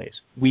 25 plays.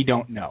 We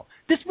don't know.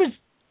 This was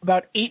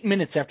about 8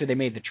 minutes after they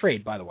made the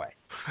trade, by the way.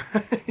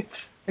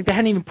 Like they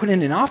hadn't even put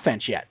in an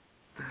offense yet.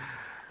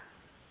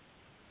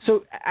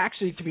 So,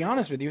 actually, to be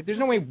honest with you, there's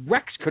no way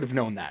Rex could have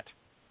known that.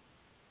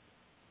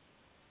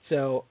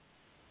 So,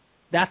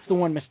 that's the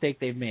one mistake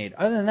they've made.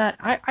 Other than that,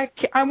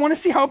 I want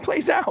to see how it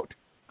plays out.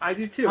 I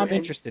do too. I'm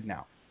interested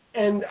now.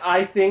 And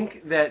I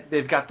think that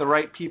they've got the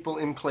right people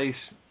in place.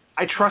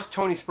 I trust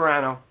Tony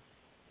Sparano.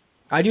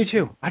 I do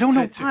too. I don't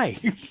know why.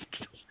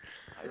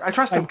 I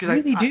trust him because I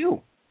really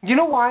do. You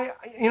know why?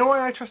 You know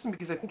why I trust him?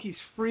 Because I think he's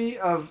free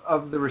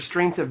of the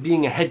restraints of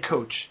being a head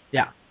coach.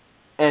 Yeah.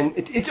 And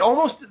it's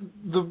almost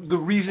the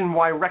reason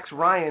why Rex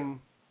Ryan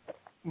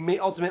may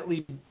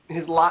ultimately,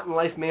 his lot in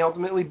life may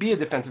ultimately be a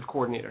defensive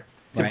coordinator.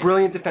 He's a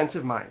brilliant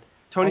defensive mind.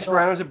 Tony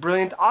Sparano is a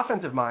brilliant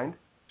offensive mind.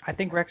 I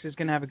think Rex is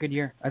going to have a good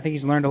year. I think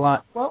he's learned a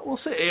lot. Well, we'll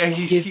see.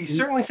 He's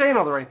certainly saying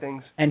all the right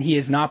things. And he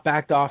has not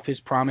backed off his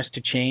promise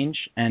to change,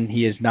 and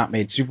he has not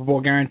made Super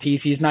Bowl guarantees.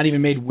 He's not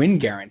even made win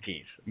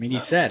guarantees. I mean, he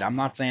said, I'm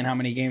not saying how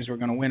many games we're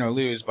going to win or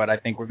lose, but I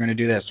think we're going to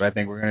do this, or I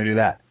think we're going to do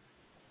that.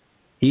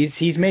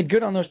 He's made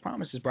good on those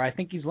promises, but I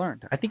think he's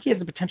learned. I think he has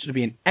the potential to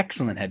be an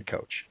excellent head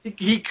coach.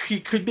 He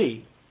could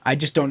be. I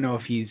just don't know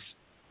if he's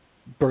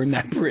burned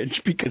that bridge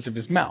because of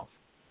his mouth.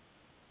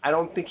 I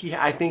think he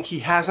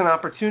has an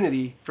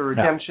opportunity for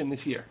redemption this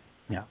year.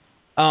 Yeah.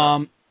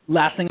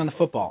 Last thing on the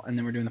football, and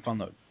then we're doing the fun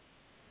load.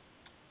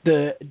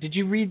 Did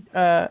you read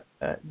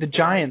the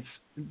Giants?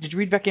 Did you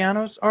read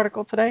Vecchiano's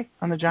article today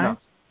on the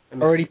Giants?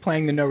 No. Already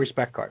playing the no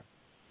respect card.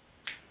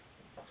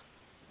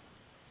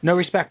 No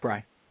respect,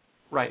 Bri.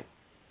 Right.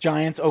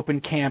 Giants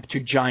open camp to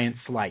Giant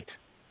slight.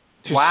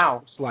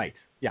 Wow. Slight.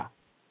 Yeah.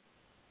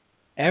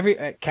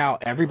 Cal,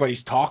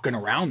 everybody's talking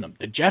around them.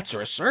 The Jets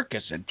are a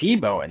circus, and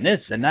Tebow, and this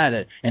and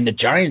that, and the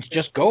Giants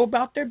just go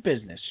about their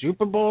business.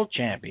 Super Bowl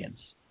champions,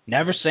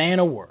 never saying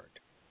a word,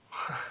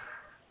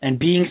 and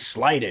being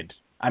slighted.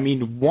 I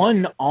mean,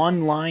 one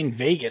online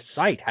Vegas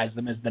site has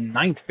them as the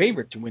 9th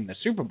favorite to win the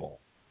Super Bowl.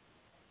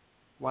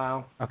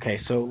 Wow. Okay,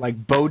 so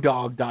like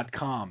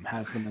Bodog.com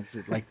has them as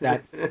like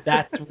that.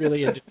 That's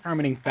really a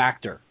determining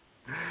factor.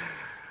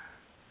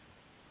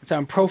 So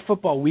on Pro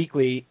Football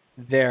Weekly,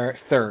 they're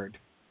third.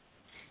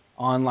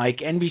 On like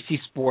NBC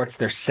Sports,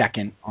 they're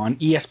second. On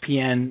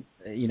ESPN,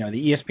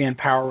 the ESPN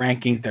Power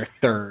Rankings, they're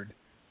third.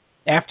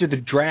 After the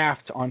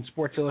draft on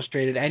Sports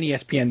Illustrated and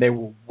ESPN, they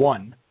were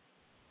one.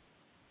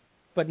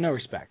 But no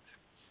respect.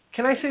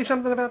 Can I say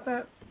something about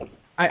that?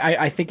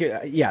 I think,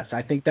 yes,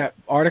 I think that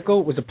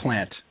article was a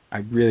plant. I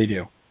really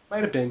do.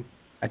 Might have been.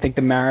 I think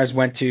the Maras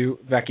went to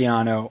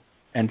Vecchiano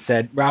and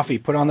said, Ralphie,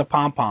 put on the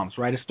pom-poms.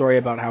 Write a story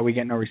about how we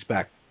get no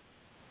respect.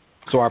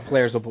 So our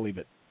players will believe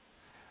it.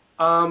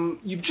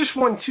 You've just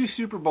won 2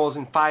 Super Bowls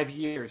in 5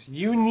 years.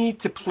 You need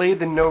to play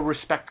the no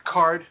respect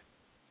card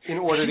in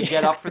order to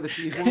get up for the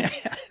season.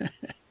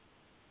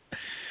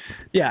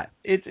 Yeah,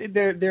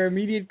 their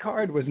immediate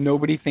card was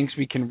nobody thinks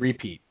we can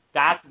repeat.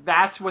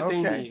 That's what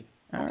they need.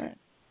 All right.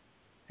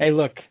 Hey,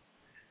 look,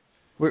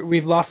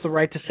 we've lost the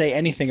right to say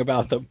anything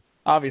about them,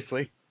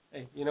 obviously.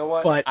 Hey, you know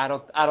what? But I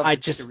don't think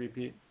they can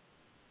repeat.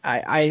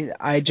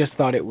 I just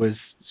thought it was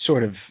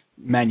sort of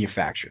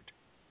manufactured.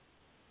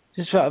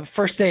 Just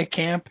first day of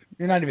camp,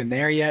 you're not even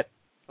there yet.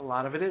 A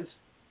lot of it is.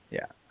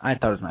 Yeah, I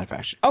thought it was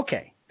manufactured.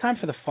 Okay, time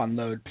for the fun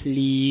load,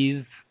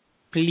 please.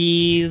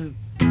 Please.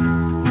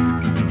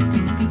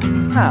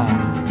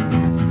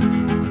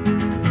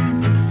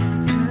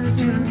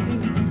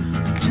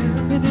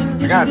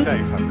 I gotta tell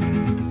you something.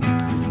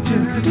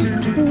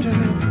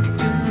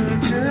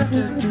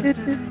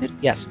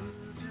 Yes.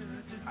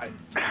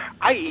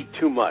 I eat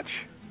too much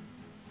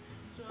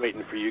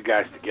waiting for you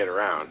guys to get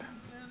around.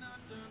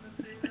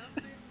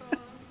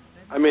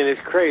 I mean,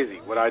 it's crazy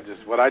what I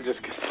just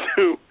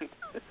consumed.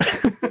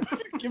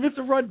 Give us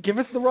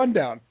the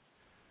rundown.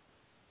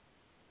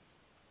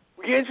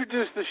 We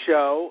introduced the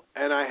show,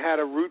 and I had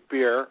a root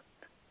beer,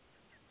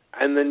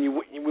 and then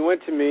we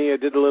went to me. I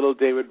did the little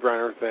David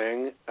Brenner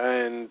thing,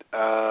 and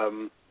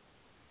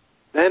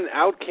then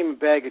out came a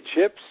bag of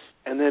chips,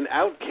 and then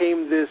out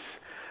came this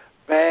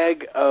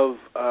bag of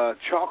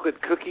chocolate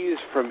cookies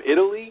from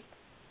Italy.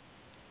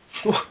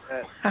 Wow.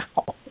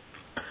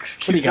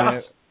 What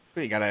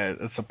do you got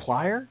a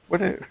supplier?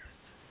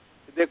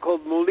 They're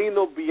called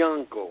Mulino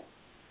Bianco.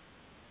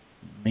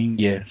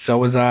 Yeah, so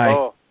was I.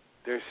 Oh,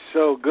 they're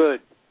so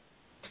good.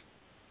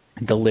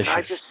 Delicious.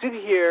 I just sit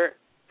here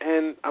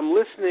and I'm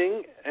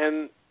listening,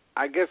 and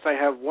I guess I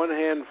have one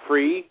hand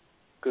free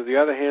because the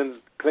other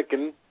hand's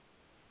clicking.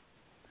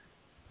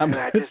 I'm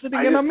sitting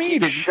and I'm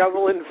eating.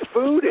 Shoveling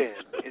food in.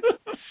 It's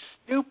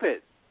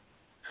stupid.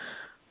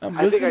 I'm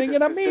listening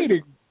and I'm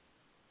eating.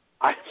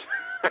 I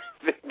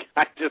think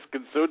I just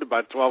consumed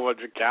about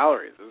 1,200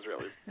 calories. It's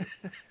really.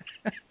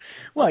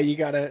 Well, you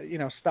gotta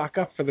stock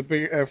up for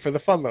the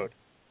fun load.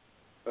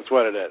 That's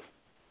what it is.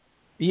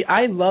 Yeah,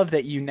 I love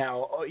that you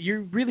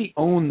really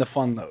own the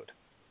fun load.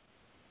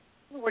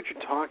 I don't know what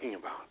you're talking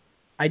about.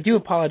 I do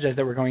apologize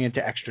that we're going into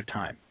extra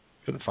time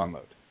for the fun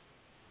load.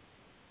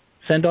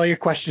 Send all your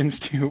questions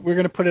to. We're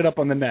going to put it up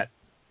on the net.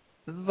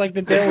 This is like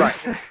the daily,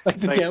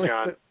 Thanks,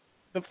 John.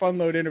 The fun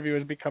load interview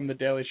has become the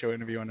Daily Show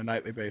interview on a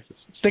nightly basis.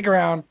 Stick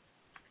around,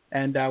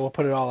 and we'll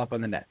put it all up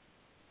on the net.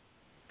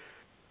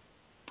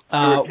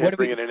 We're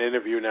bringing an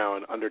interview now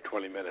in under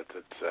 20 minutes.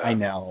 It's. I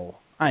know,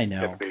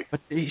 but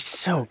he's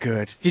so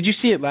good. Did you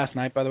see it last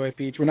night? By the way,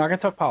 Peach. We're not going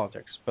to talk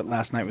politics, but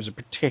last night was a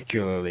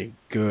particularly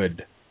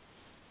good,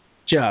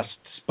 just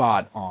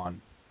spot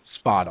on.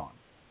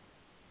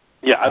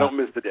 Yeah, I don't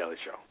miss the Daily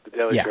Show. The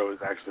Daily Show is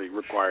actually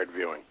required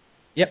viewing.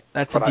 Yep,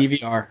 that's a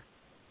DVR.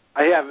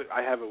 I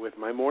have it with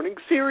my morning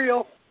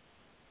cereal.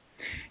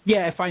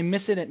 Yeah, if I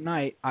miss it at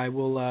night, I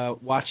will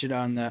watch it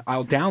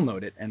I'll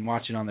download it and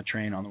watch it on the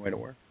train on the way to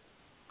work.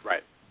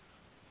 Right.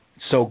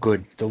 So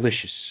good,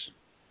 delicious.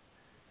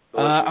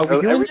 Are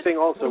we doing everything?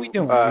 Also, what are we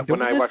doing?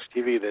 When I watch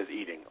TV, there's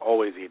eating.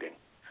 Always eating.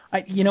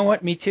 You know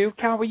what? Me too.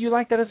 Cal, were you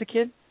like that as a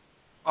kid?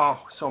 Oh,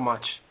 so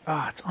much.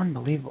 Oh, it's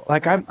unbelievable.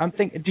 Like I'm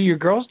thinking, do your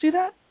girls do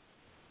that?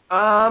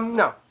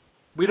 No.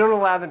 We don't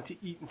allow them to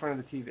eat in front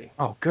of the TV.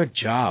 Oh, good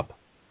job.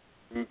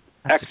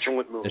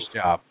 Excellent move. This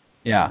job.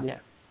 Yeah.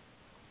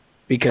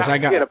 Because I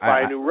got to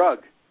buy a new rug.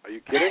 Are you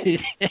kidding?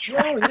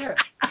 Oh, yeah.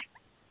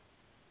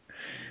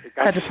 It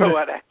got so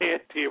out of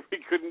hand here, we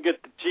couldn't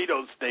get the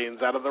Cheeto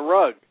stains out of the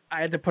rug. I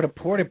had to put a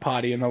porta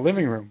potty in the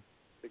living room.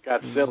 It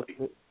got silly.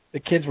 The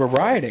kids were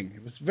rioting.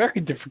 It was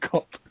very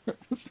difficult.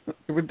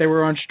 They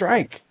were on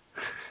strike.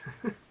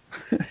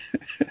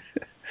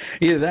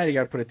 Either that or you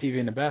got to put a TV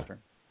in the bathroom.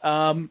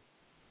 No,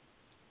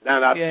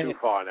 that's too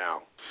far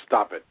now.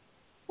 Stop it.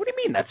 What do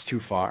you mean that's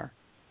too far?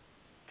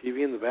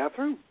 TV in the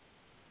bathroom?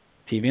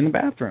 TV in the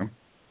bathroom.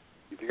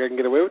 You think I can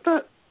get away with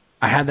that?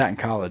 I had that in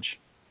college.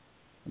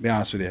 I'll be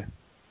honest with you.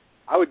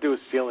 I would do a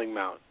ceiling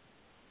mount.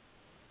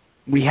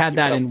 We had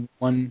that in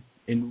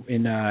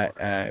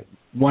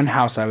one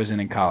house I was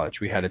in college.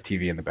 We had a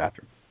TV in the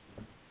bathroom.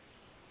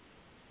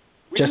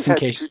 We just in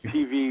case. Two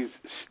TVs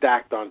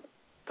stacked on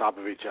top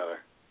of each other.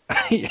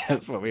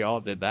 Yes, well, we all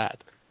did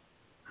that.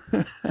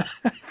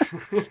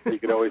 You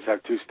could always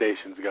have two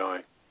stations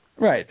going.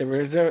 Right. There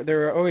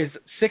were always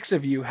 6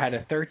 of you had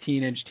a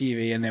 13-inch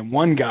TV, and then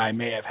one guy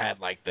may have had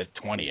like the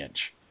 20-inch.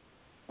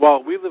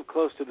 Well, we live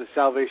close to the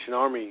Salvation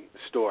Army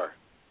store.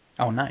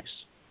 Oh, nice.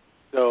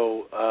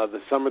 So the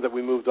summer that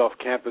we moved off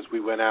campus,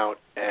 we went out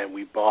and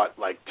we bought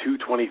like 2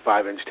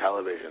 25-inch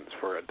televisions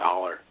for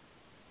 $1.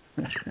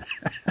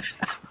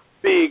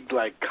 Big,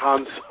 like,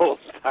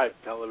 console-type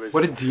television.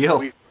 What a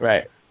deal.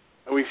 Right.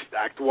 And we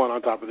stacked one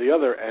on top of the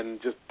other, and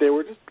they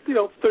were just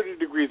 30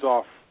 degrees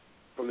off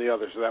from the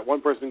other, so that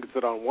one person could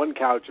sit on one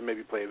couch and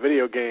maybe play a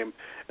video game,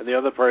 and the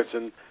other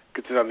person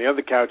could sit on the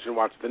other couch and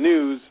watch the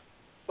news,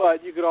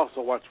 but you could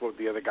also watch what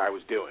the other guy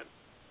was doing.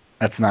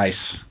 That's nice.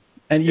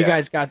 And you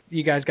guys got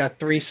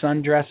 3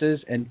 sundresses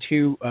and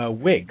 2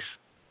 wigs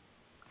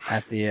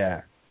at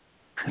the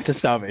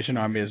Salvation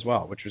Army as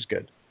well, which was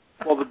good.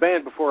 Well, the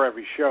band before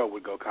every show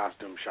would go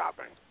costume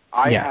shopping.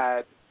 I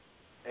had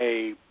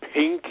a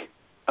pink,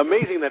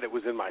 amazing that it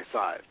was in my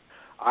size,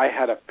 I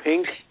had a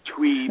pink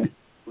tweed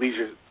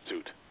leisure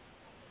suit.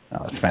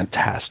 Oh, it's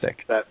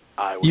fantastic. That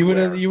I would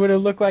wear. You would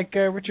have looked like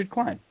Richard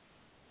Klein.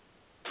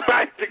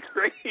 The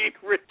great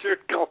Richard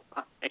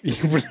Klein.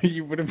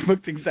 You would have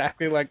looked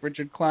exactly like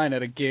Richard Klein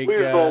at a gig. We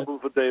were open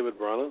for David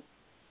Brenner.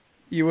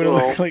 You would have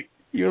looked like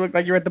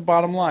you're at the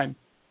bottom line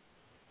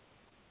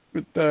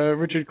with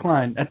Richard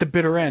Klein at the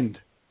bitter end.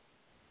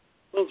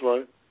 That's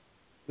right.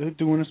 They're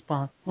doing a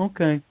spot.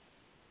 Okay.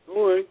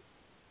 All right.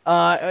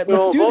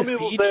 Some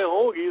people say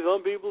hoagie,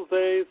 some people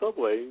say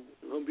Subway,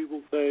 some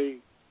people say.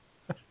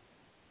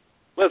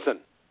 Listen.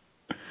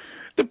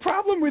 The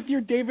problem with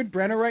your David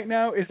Brenner right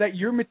now is that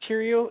your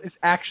material is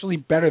actually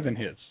better than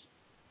his.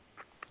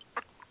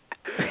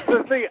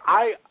 The thing,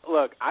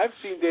 I've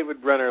seen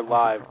David Brenner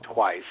live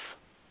twice,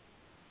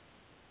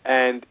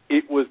 and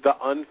it was the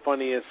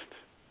unfunniest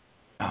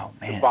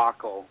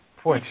debacle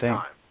each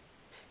time.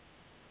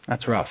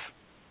 That's rough.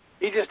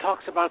 He just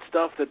talks about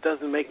stuff that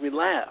doesn't make me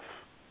laugh.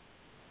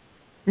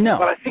 No.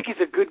 But I think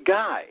he's a good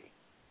guy.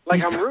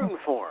 Like, I'm rooting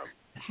for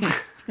him.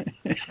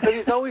 Because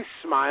he's always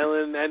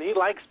smiling, and he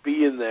likes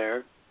being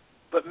there.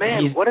 But,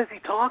 man, what is he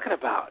talking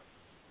about?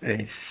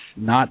 It's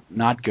not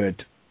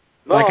good.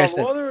 No, like I said,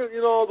 the weather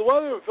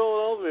in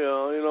Philadelphia,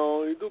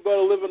 you do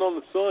better living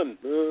on the sun.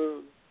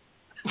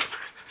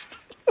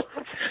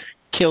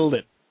 Killed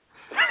it.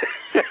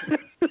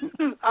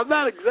 I'm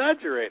not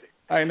exaggerating.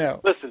 I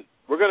know. Listen,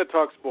 we're going to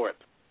talk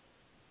sports.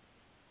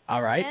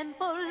 All right.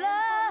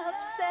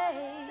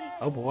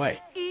 Oh boy.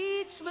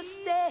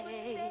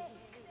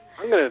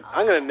 I'm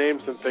gonna name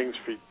some things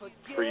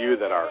for you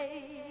that are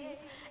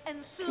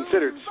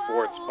considered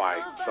sports by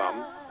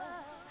some.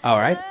 All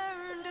right.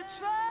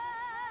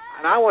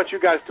 And I want you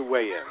guys to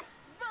weigh in.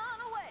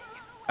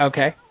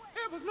 Okay.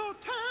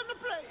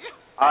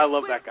 I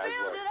love that guy's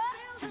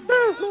voice.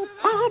 There's no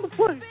time to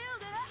play.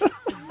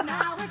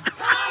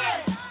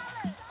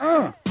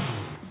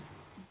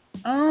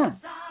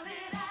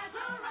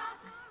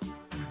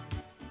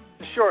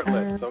 Short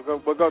list,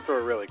 so we'll go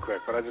through it really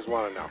quick, but I just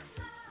want to know.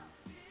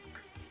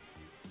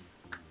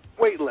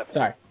 Weightlifting.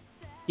 Sorry.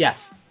 Yes.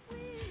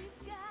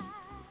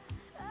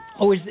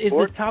 Oh, is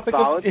the topic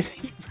solid?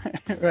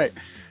 Right.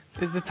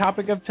 Is the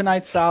topic of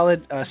tonight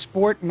solid,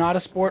 sport, not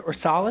a sport, or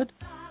solid?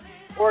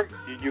 Or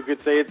you could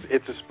say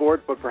it's a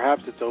sport, but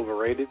perhaps it's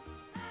overrated.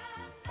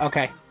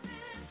 Okay.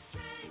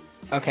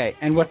 Okay,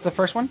 and what's the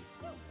first one?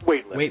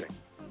 Weightlifting.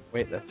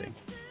 Weightlifting.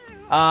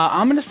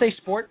 I'm going to say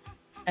sport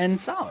and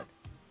solid.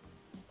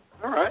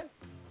 All right.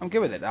 I'm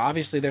good with it.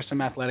 Obviously, there's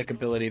some athletic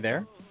ability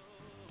there.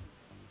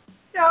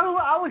 Yeah,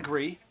 I'll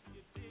agree.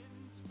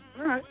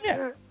 All right.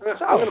 Yeah.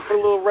 I'm going to put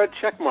a little red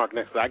check mark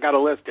next to that. I got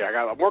a list here.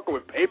 I'm working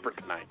with paper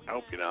tonight. I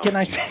hope you know.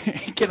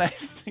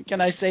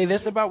 Can I say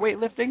this about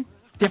weightlifting?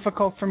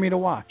 Difficult for me to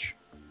watch.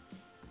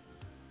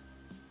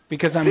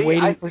 Because I'm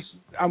waiting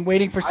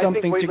for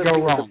something to go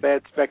wrong. It's a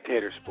bad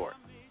spectator sport.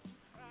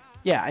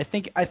 Yeah, I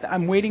think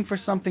I'm waiting for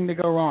something to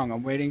go wrong.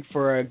 I'm waiting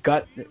for a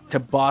gut to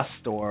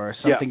bust or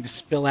something to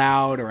spill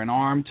out or an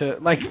arm to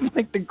like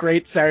the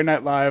great Saturday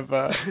Night Live,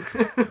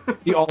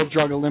 the all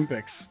drug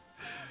Olympics.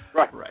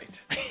 Right.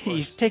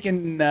 He's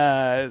taken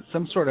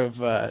some sort of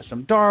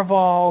some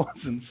Darvol,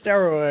 some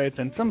steroids,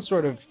 and some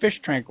sort of fish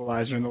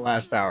tranquilizer in the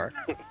last hour.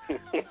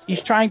 He's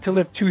trying to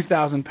lift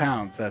 2,000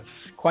 pounds. That's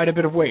quite a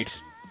bit of weight.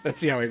 Let's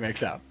see how he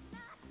makes out.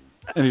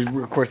 And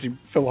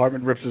Phil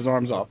Hartman rips his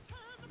arms off.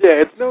 Yeah,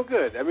 it's no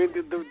good. I mean,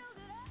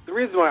 the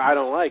reason why I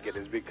don't like it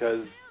is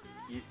because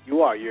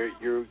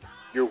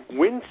you're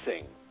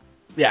wincing.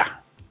 Yeah.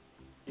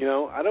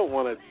 I don't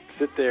want to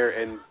sit there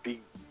and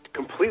be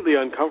completely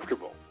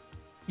uncomfortable.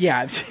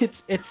 Yeah,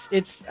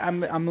 it's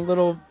I'm a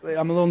little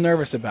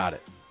nervous about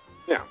it.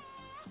 Yeah.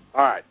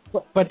 All right.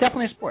 But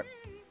definitely a sport.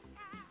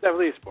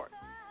 Definitely a sport.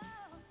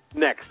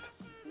 Next,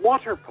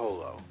 water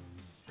polo.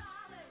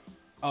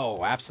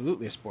 Oh,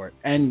 absolutely a sport.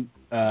 And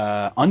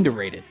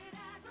underrated.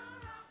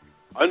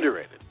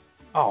 Underrated.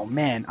 Oh,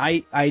 man.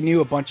 I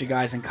knew a bunch of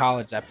guys in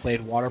college that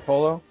played water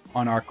polo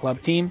on our club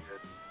team.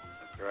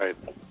 That's right.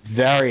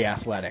 Very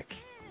athletic.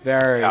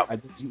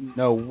 Yep.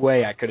 No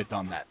way I could have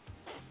done that.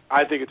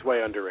 I think it's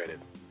way underrated.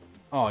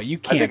 Oh, you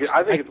can't.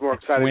 I think it's more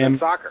exciting than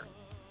soccer.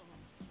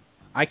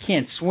 I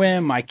can't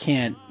swim. I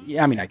can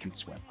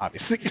swim,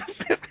 obviously.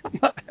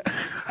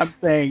 I'm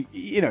saying,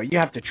 you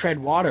have to tread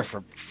water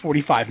for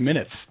 45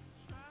 minutes.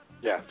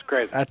 Yeah, it's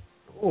crazy.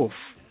 Oof.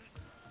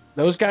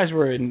 Those guys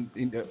were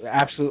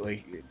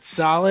absolutely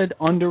solid,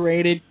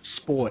 underrated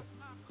sport.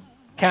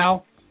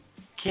 Cal?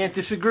 Can't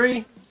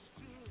disagree.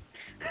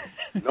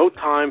 No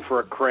time for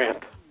a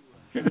cramp.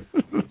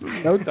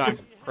 No time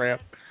for a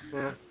cramp.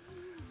 Yeah.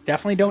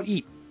 Definitely don't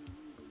eat.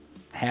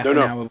 Half an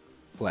hour of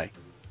play.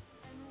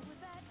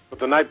 But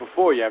the night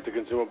before, you have to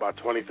consume about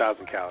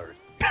 20,000 calories.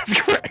 That's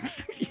correct.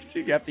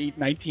 You have to eat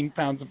 19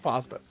 pounds of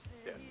pasta.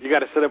 Yeah. You got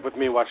to sit up with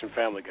me watching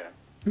Family Guy.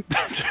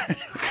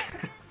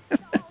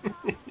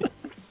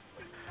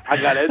 I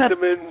got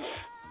Entenmann's.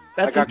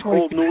 I got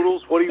cold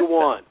noodles. What do you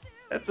want?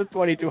 That's a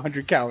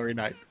 2,200 calorie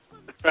night.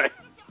 Right.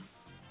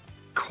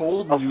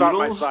 Cold I'll noodles?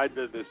 start my side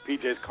business,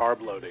 PJ's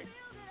carb loading.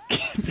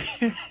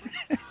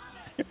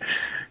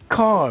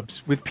 Carbs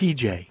with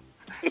PJ.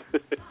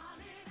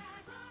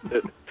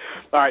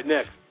 All right,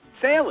 next.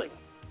 Sailing.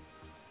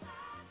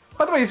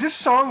 By the way, is this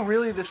song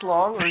really this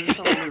long, or is this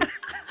something?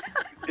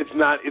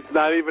 It's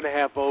not even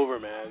half over,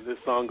 man. This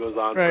song goes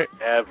on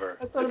forever.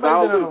 I thought it's it not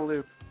might have been on a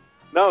loop.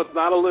 No, it's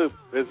not a loop.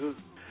 This is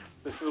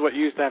what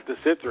you used to have to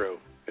sit through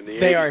in the 80s.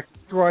 They are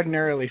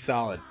extraordinarily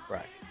solid,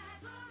 right?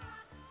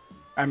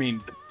 I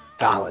mean,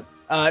 solid.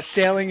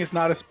 Sailing is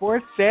not a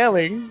sport.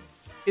 Sailing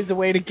is a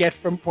way to get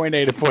from point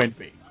A to point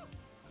B.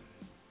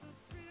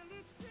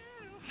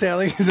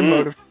 Sailing is a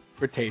mode of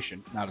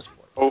transportation, not a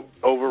sport.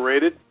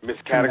 Overrated?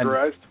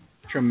 Miscategorized?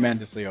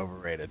 Tremendously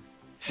overrated.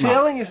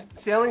 Sailing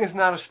is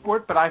not a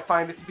sport, but I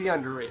find it to be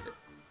underrated.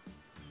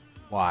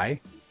 Why?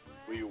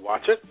 Will you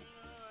watch it?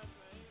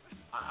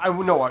 I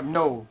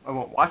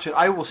won't watch it.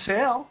 I will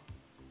sail.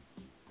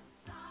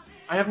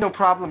 I have no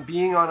problem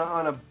being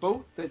on a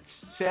boat that's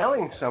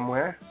sailing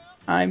somewhere.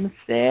 I'm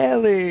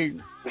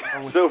sailing.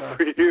 So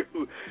for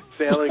you,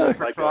 sailing is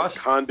like a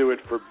conduit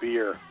for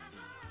beer.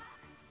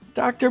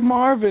 Dr.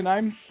 Marvin,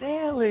 I'm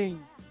sailing.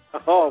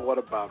 Oh, what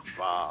about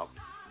Bob?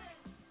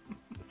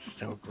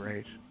 So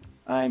great.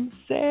 I'm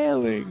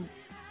sailing.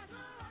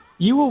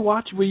 Will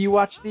you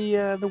watch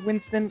the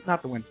Winston,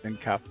 not the Winston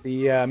Cup,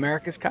 the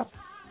America's Cup?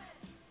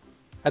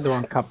 I had the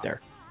wrong cup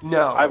there.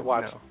 No, I've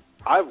watched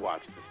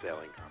the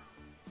Sailing Cup.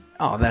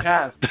 Oh,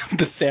 that's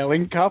the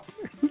Sailing Cup.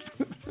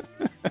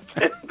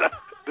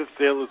 The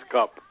Sailor's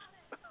Cup.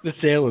 The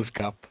Sailor's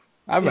Cup.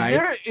 All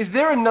right. Is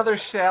there another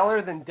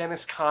sailor than Dennis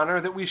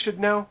Conner that we should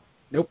know?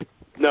 Nope.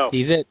 No.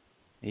 He's it.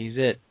 He's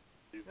the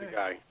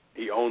guy.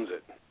 He owns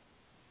it.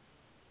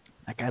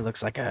 That guy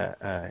looks like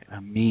a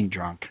mean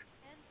drunk.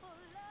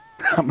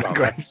 I'm going to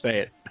go ahead and say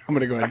it.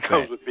 That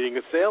comes with being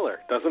a sailor,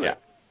 doesn't it?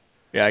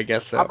 Yeah, I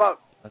guess so.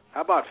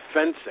 How about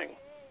fencing?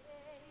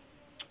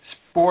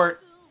 Sport.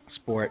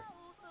 All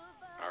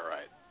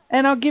right.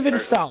 And I'll give it a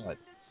solid.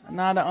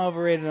 Not an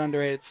overrated,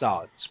 underrated,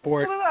 solid.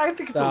 Sport, well, I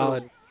think it's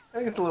solid. I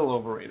think it's a little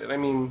overrated. I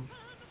mean,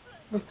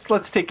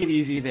 let's take it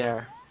easy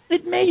there.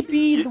 It may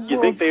be the world's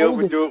You think they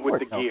overdo it with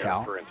sport, the gear,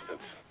 Cal? for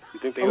instance? You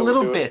think they a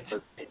little bit.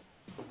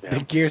 The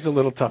gear's a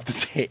little tough to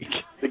take.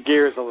 The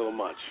gear is a little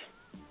much.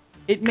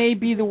 It may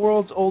be the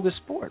world's oldest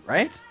sport,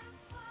 right?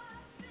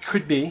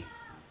 Could be.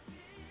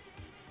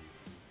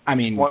 I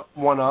mean,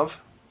 one of.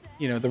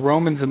 The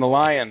Romans and the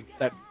lion.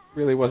 That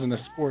really wasn't a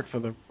sport for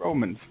the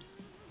Romans.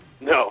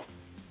 No.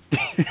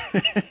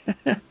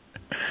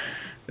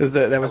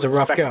 that was a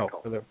rough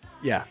spectacle. go.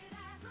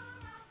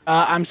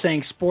 I'm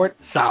saying sport,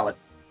 solid.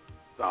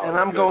 And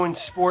I'm going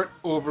sport,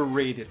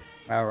 overrated.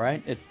 All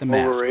right, it's the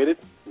math. Overrated?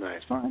 Nice.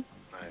 It's fine.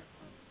 Nice.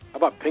 How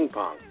about ping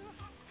pong?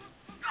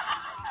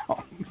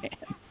 Oh, man.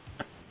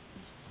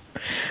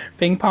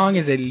 Ping pong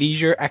is a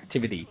leisure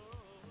activity.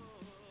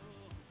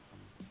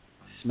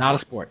 It's not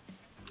a sport.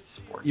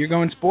 Sport. You're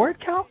going sport,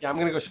 Cal? Yeah, I'm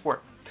going to go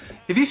sport.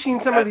 Have you seen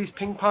some of these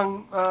ping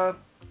pong?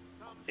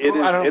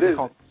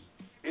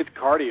 It's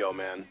cardio,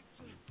 man.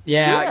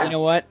 Yeah, you know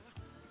what?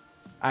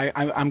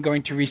 I'm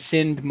going to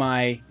rescind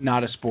my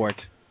not a sport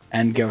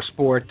and go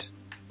sport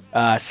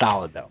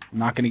solid, though. I'm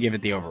not going to give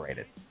it the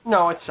overrated.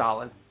 No, it's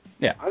solid.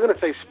 Yeah. I'm going to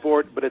say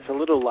sport, but it's a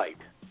little light.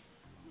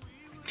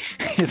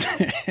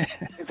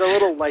 It's a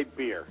little light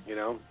beer,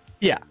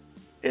 Yeah.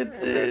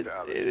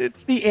 It's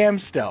the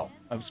Amstel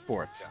of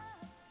sports. Yeah.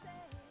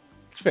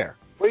 It's fair.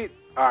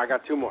 I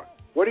got two more.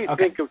 What do you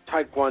think of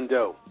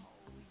Taekwondo?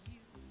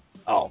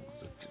 Oh,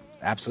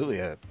 absolutely.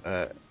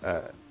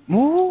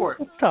 Sport.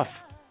 It's tough.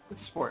 It's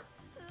sport.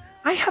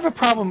 I have a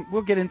problem.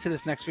 We'll get into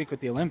this next week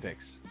with the Olympics.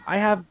 I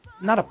have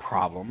not a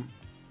problem.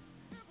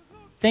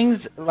 Things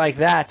like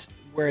that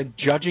where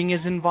judging is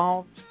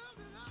involved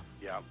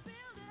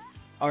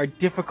are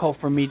difficult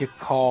for me to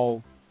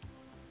call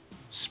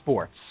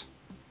sports.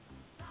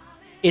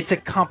 It's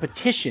a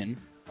competition.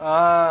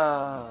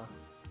 I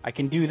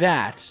can do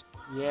that.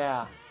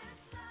 Yeah.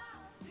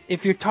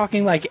 If you're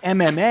talking like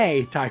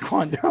MMA,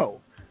 Taekwondo,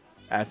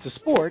 that's a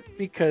sport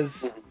because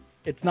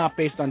it's not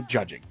based on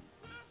judging.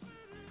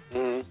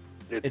 Mm-hmm.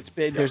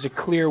 There's a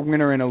clear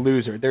winner and a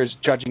loser. There's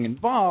judging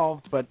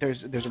involved, but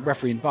there's a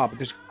referee involved, but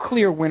there's a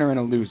clear winner and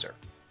a loser.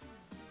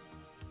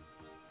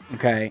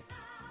 Okay?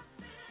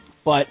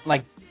 But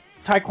like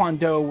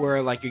Taekwondo,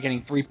 where like you're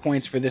getting 3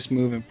 points for this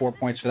move and 4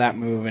 points for that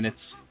move, and it's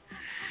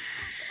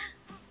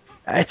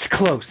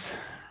close.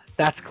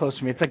 That's close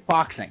to me. It's like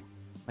boxing.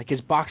 Like,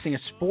 is boxing a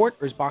sport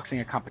or is boxing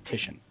a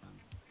competition?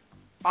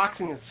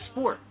 Boxing is a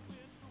sport.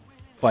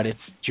 But it's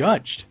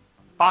judged.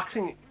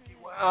 Boxing,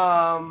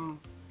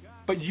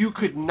 but you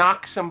could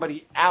knock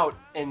somebody out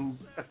and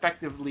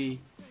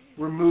effectively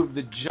remove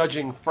the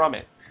judging from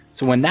it.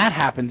 So when that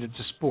happens, it's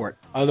a sport.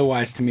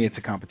 Otherwise, to me, it's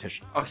a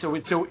competition. Oh, so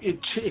it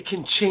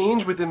can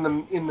change in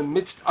the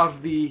midst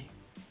of the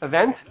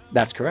event?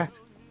 That's correct.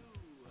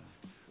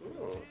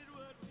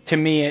 To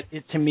me,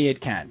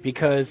 it can,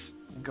 because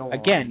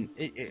again,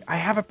 I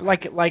have a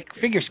like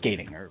figure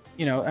skating, or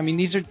I mean,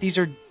 these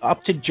are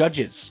up to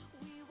judges.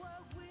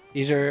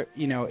 These are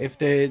if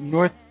the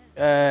North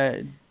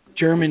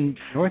German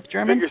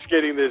figure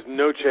skating, there's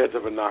no chance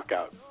of a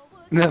knockout.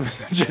 No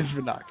chance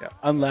of a knockout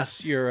unless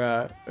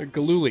you're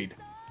Galulied.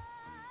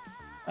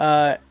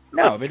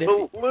 No, but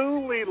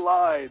Galulied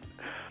line.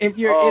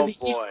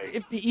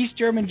 If the East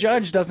German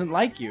judge doesn't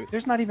like you,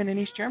 there's not even an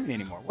East Germany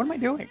anymore. What am I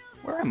doing?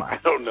 Where am I? I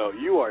don't know.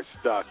 You are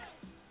stuck.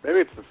 Maybe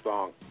it's the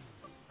song.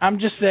 I'm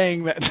just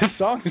saying that the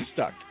song is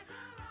stuck.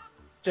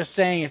 Just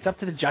saying it's up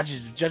to the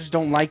judges. If the judges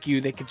don't like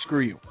you, they could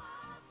screw you.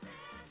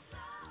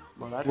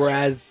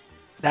 Whereas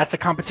that's a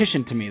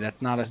competition to me.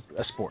 That's not a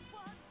sport.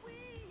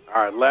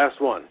 All right, last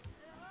one.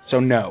 So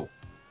no,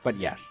 but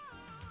yes.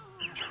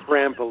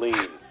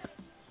 Trampoline.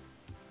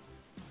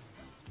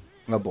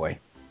 Oh boy.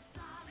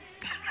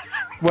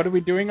 What are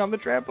we doing on the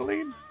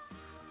trampoline?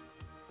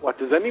 What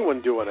does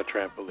anyone do on a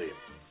trampoline?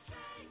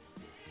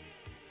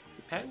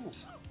 Depends.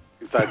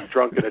 Besides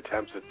drunken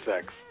attempts at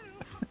sex.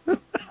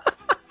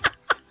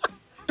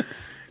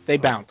 They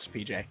bounce,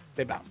 PJ.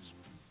 They bounce.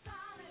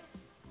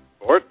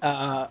 Sport?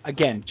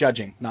 Again,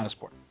 judging, not a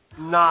sport.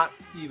 Not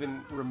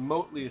even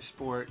remotely a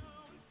sport,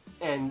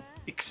 and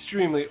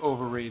extremely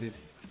overrated.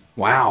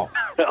 Wow.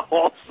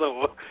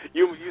 Also,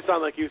 you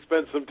sound like you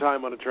spent some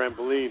time on a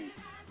trampoline.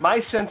 My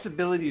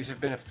sensibilities have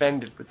been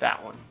offended with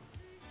that one.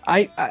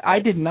 I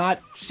did not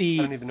see...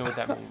 I don't even know what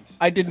that means.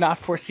 I did not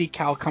foresee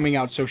Cal coming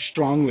out so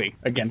strongly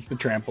against the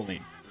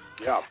trampoline.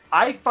 Yeah.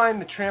 I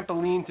find the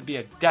trampoline to be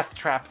a death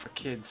trap for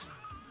kids.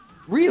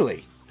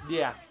 Really?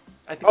 Yeah.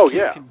 I think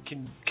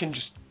kids can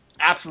just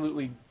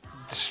absolutely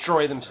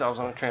destroy themselves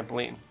on a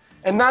trampoline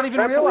and not even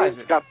realize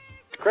it.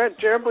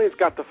 Trampoline's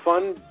got the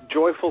fun,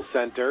 joyful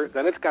center.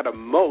 Then it's got a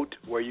moat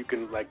where you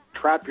can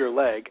trap your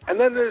leg, and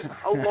then there's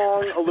a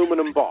long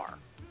aluminum bar.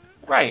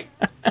 Right.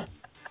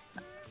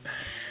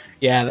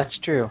 Yeah, that's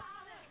true.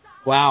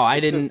 Wow, I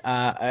didn't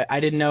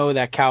know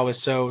that Cal was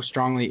so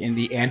strongly in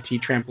the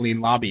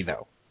anti-trampoline lobby,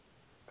 though.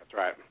 That's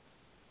right.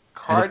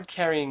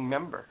 Card-carrying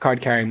member.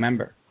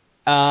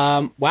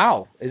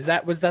 Wow,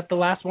 was that the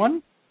last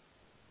one?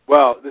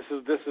 Well, this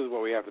is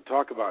what we have to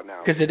talk about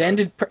now. Because it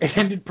ended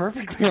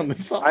perfectly on the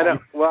song. I know.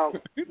 Well,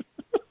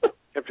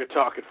 kept you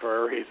talking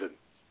for a reason.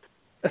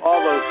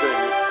 All those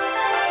things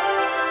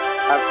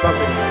have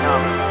something in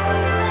common.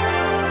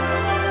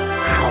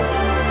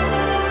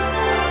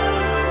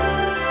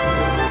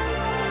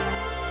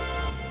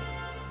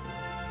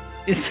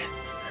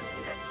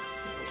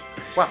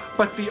 Wow,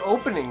 but the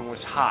opening was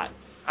hot.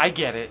 I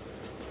get it.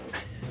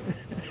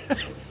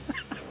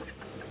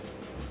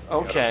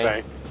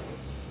 Okay.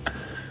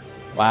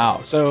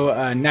 Wow.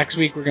 So next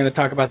week we're going to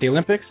talk about the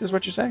Olympics, is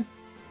what you're saying?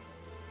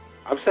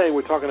 I'm saying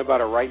we're talking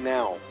about it right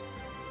now.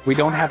 We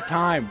don't have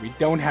time. We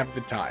don't have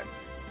the time.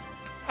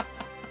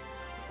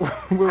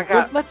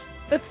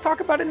 Let's talk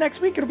about it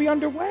next week. It'll be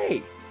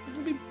underway.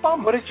 It'll be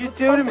bummed. What did you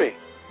do to me?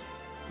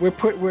 You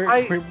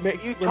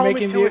told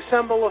me to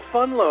assemble a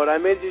FUNLOAD. I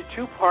made it a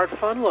 2-part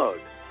FUNLOAD.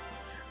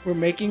 We're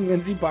making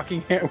Lyndsey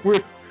Buckingham.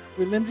 We're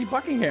Lyndsey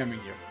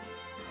Buckinghaming you.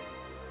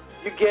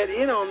 You get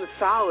in on the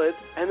solid,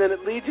 and then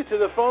it leads you to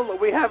the FUNLOAD.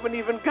 We haven't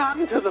even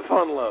gotten to the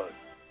FUNLOAD.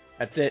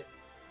 That's it.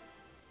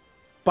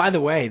 By the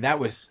way, that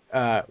was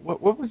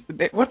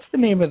what's the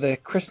name of the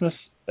Christmas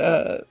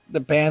the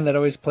band that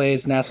always plays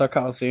Nassau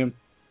Coliseum?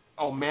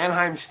 Oh,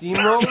 Mannheim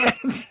Steamroller.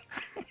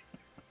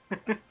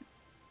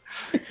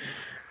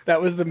 That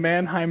was the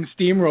Mannheim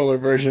Steamroller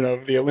version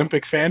of the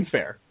Olympic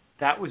fanfare.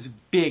 That was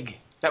big.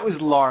 That was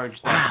large.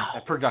 Wow.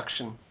 That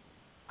production.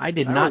 I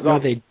did not know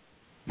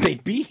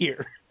they'd be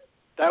here.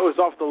 That was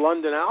off the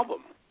London album.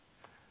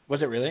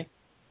 Was it really?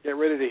 Get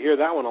ready to hear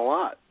that one a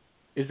lot.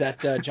 Is that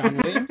John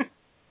Williams?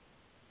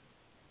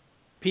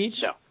 Peach?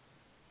 No.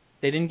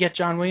 They didn't get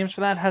John Williams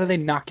for that? How do they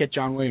not get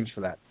John Williams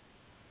for that?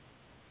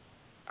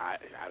 I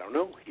don't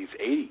know. He's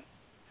 80.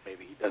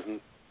 Maybe he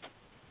doesn't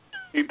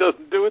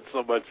do it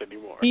so much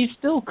anymore. He's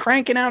still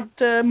cranking out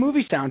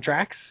movie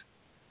soundtracks.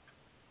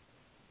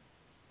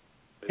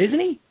 Isn't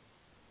he?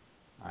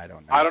 I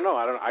don't know.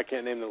 I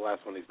can't name the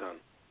last one he's done.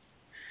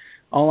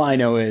 All I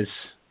know is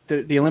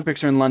the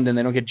Olympics are in London.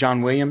 They don't get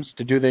John Williams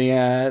to do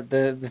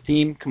the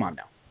theme. Come on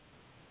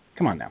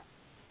now.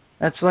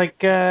 That's like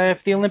if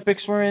the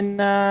Olympics were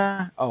in,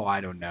 I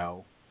don't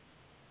know.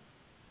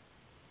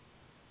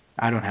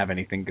 I don't have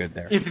anything good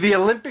there. If the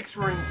Olympics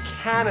were in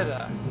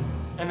Canada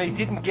and they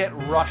didn't get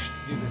rushed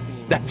to do the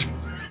theme. That's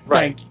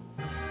right.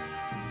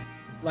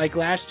 Like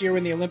last year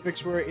when the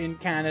Olympics were in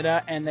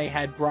Canada and they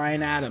had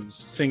Bryan Adams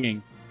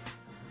singing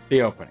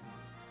the opening.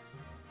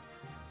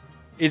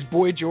 Is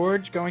Boy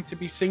George going to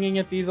be singing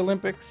at these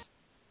Olympics?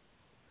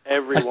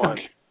 Everyone.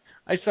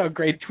 I saw a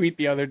great tweet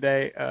the other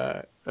day,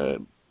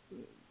 and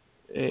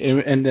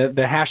the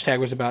hashtag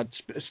was about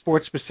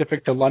sports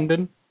specific to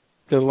London,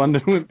 the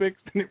London Olympics.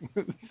 And it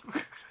was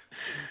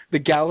the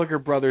Gallagher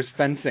brothers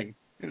fencing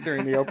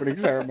during the opening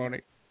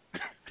ceremony.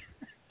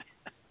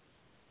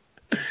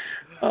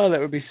 Oh, that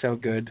would be so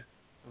good.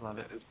 I love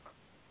it.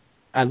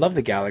 I love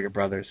the Gallagher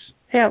brothers.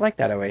 Hey, I like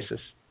that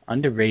Oasis.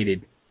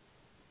 Underrated.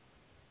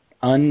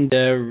 All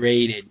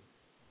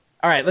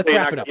right, let's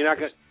wrap it up.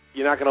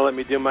 You're not gonna let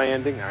me do my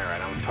ending? All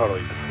right, I'm totally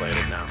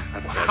deflated now.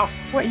 Wow.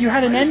 What, you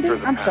had an ending?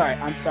 I'm sorry.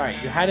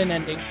 You had an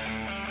ending.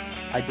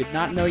 I did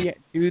not know you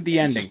do the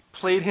ending.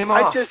 Played him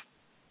off.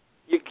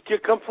 You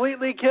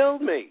completely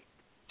killed me.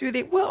 Dude,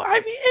 it's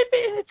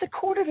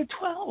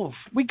 11:45.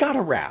 We got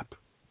to wrap.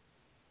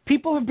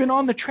 People have been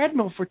on the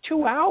treadmill for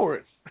 2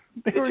 hours.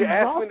 Did you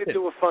ask me to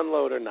do a fun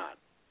load or not?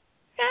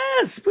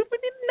 Yes, we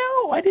didn't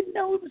know. I didn't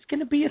know it was going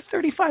to be a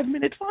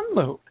 35-minute fun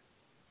load.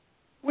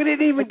 We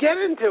didn't even get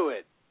into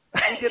it.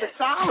 We did a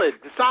solid.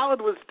 The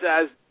solid was,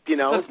 10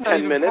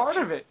 minutes. Part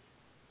of it.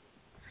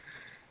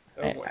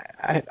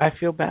 I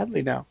feel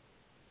badly now.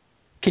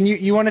 Can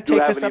you want to take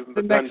this up? You haven't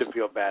even begun to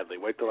feel badly.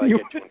 Wait till I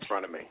get you in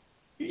front of me.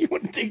 You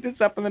want to take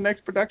this up in the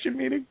next production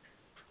meeting?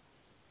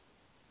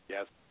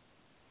 Yes.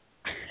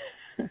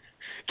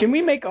 Can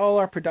we make all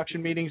our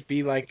production meetings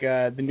be like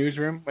the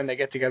newsroom when they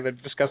get together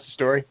to discuss the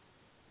story?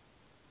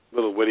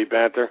 Little witty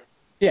banter.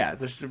 Yeah,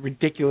 there's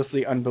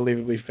ridiculously,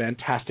 unbelievably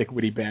fantastic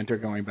witty banter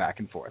going back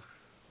and forth.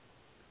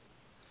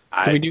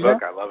 Can we do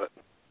that? I love it.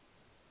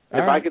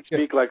 If I could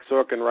speak like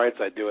Sorkin Wrights,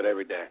 I'd do it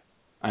every day.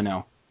 I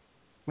know.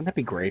 Wouldn't that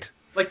be great?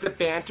 Like the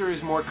banter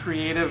is more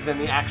creative than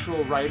the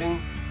actual writing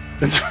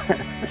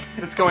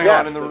that's going Yeah,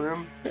 on in the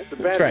room. The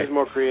banter is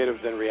more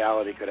creative than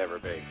reality could ever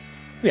be.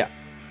 Yeah.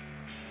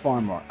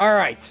 Far more. All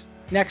right.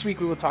 Next week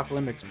we will talk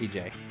Olympics,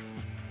 PJ.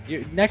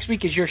 Next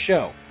week is your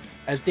show.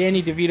 As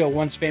Danny DeVito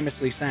once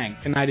famously sang,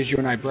 tonight is you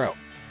and I, bro.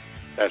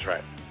 That's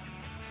right.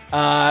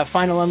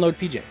 Final unload,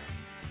 PJ.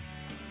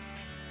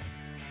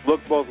 Look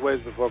both ways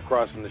before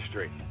crossing the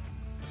street.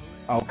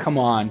 Oh, come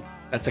on.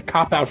 That's a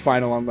cop-out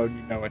final unload.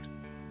 You know it.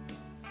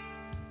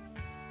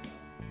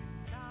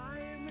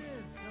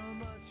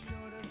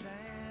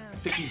 I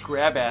think he's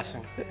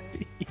grab-assing.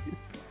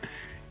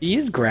 He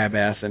is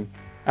grab-assing.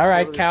 All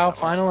right, Cal,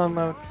 final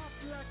unload.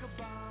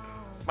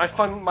 My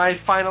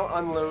final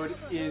unload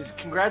is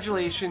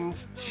congratulations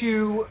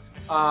to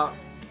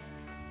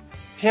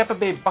Tampa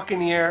Bay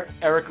Buccaneer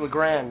Eric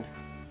LeGrand,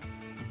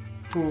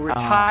 who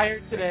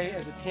retired today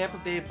as a Tampa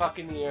Bay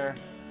Buccaneer.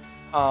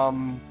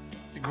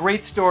 It's a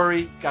great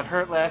story. Got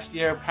hurt last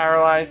year,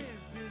 paralyzed.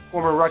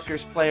 Former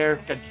Rutgers player.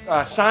 Got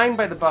signed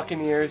by the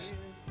Buccaneers,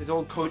 his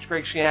old coach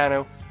Greg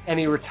Schiano, and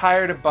he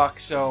retired a Buck.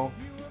 So,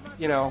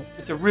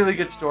 it's a really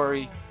good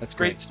story. That's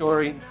great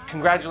story.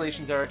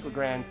 Congratulations, Eric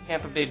LeGrand,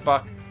 Tampa Bay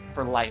Buck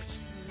for life.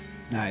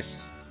 Nice.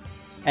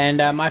 And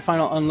my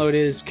final unload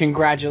is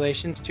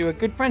congratulations to a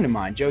good friend of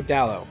mine, Joe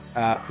Dallo,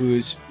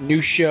 whose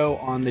new show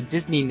on the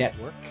Disney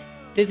Network,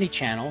 Disney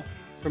Channel,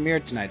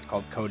 premiered tonight. It's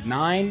called Code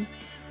 9.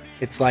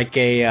 It's like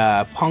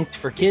a Punk'd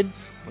for kids,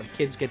 where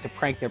kids get to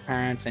prank their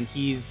parents, and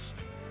he's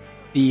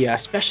the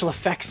special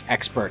effects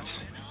expert.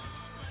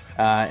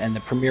 And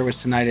the premiere was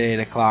tonight at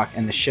 8 o'clock,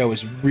 and the show is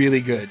really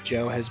good.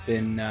 Joe has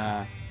been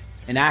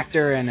an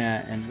actor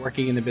and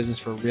working in the business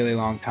for a really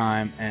long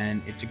time,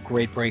 and it's a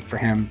great break for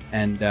him.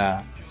 And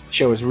the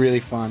show is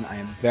really fun. I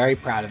am very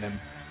proud of him.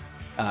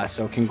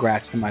 So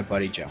congrats to my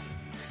buddy Joe.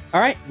 All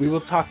right, we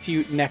will talk to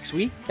you next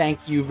week. Thank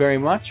you very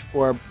much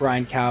for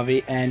Brian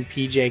Calvi and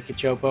PJ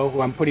Cachopo,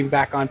 who I'm putting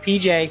back on.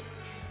 PJ,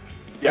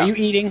 yeah. Are you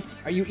eating?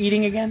 Are you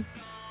eating again?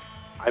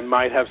 I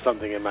might have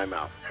something in my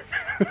mouth.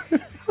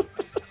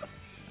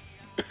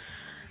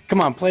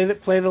 Come on, play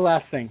the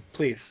last thing,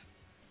 please.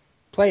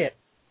 Play it.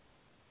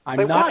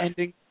 I'm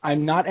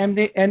not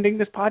ending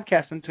this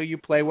podcast until you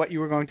play what you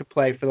were going to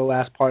play for the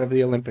last part of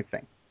the Olympic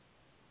thing.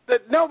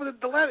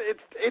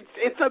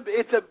 It's a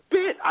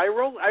bit. I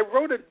wrote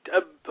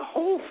a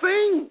whole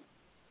thing.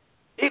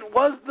 It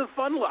was the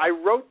fun load. I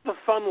wrote the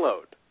fun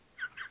load,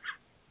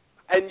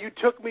 and you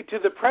took me to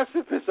the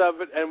precipice of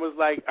it and was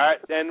like, all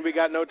right, then we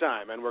got no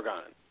time, and we're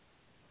gone.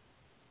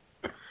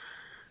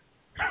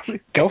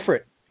 Go for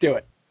it. Do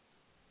it.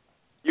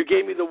 You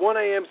gave me the 1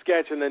 a.m.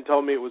 sketch and then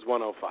told me it was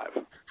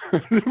 1:05.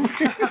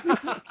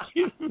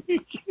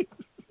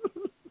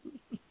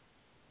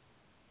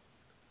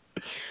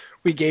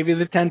 We gave you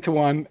the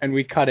 10-1, and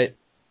we cut it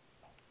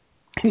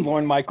in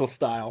Lorne Michaels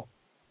style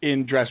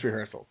in dress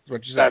rehearsal. Is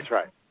what you said.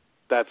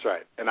 That's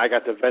right. And I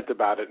got to vent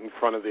about it in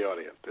front of the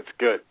audience. It's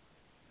good.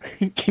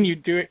 Can you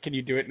do it? Can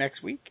you do it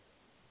next week?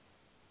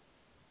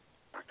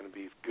 going to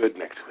be good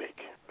next week.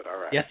 But all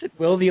right. Yes, it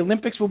will. The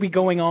Olympics will be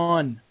going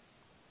on.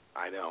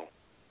 I know.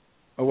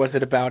 Or was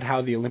it about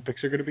how the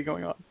Olympics are going to be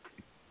going on?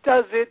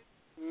 Does it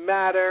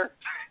matter?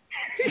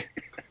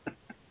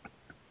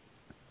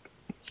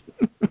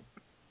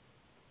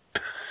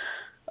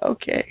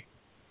 Okay.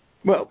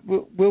 Well,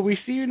 will we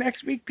see you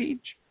next week,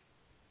 Peach?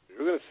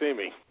 You're going to see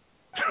me.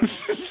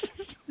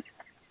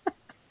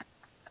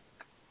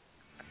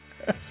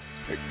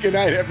 Good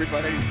night,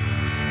 everybody.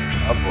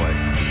 Oh,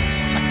 boy.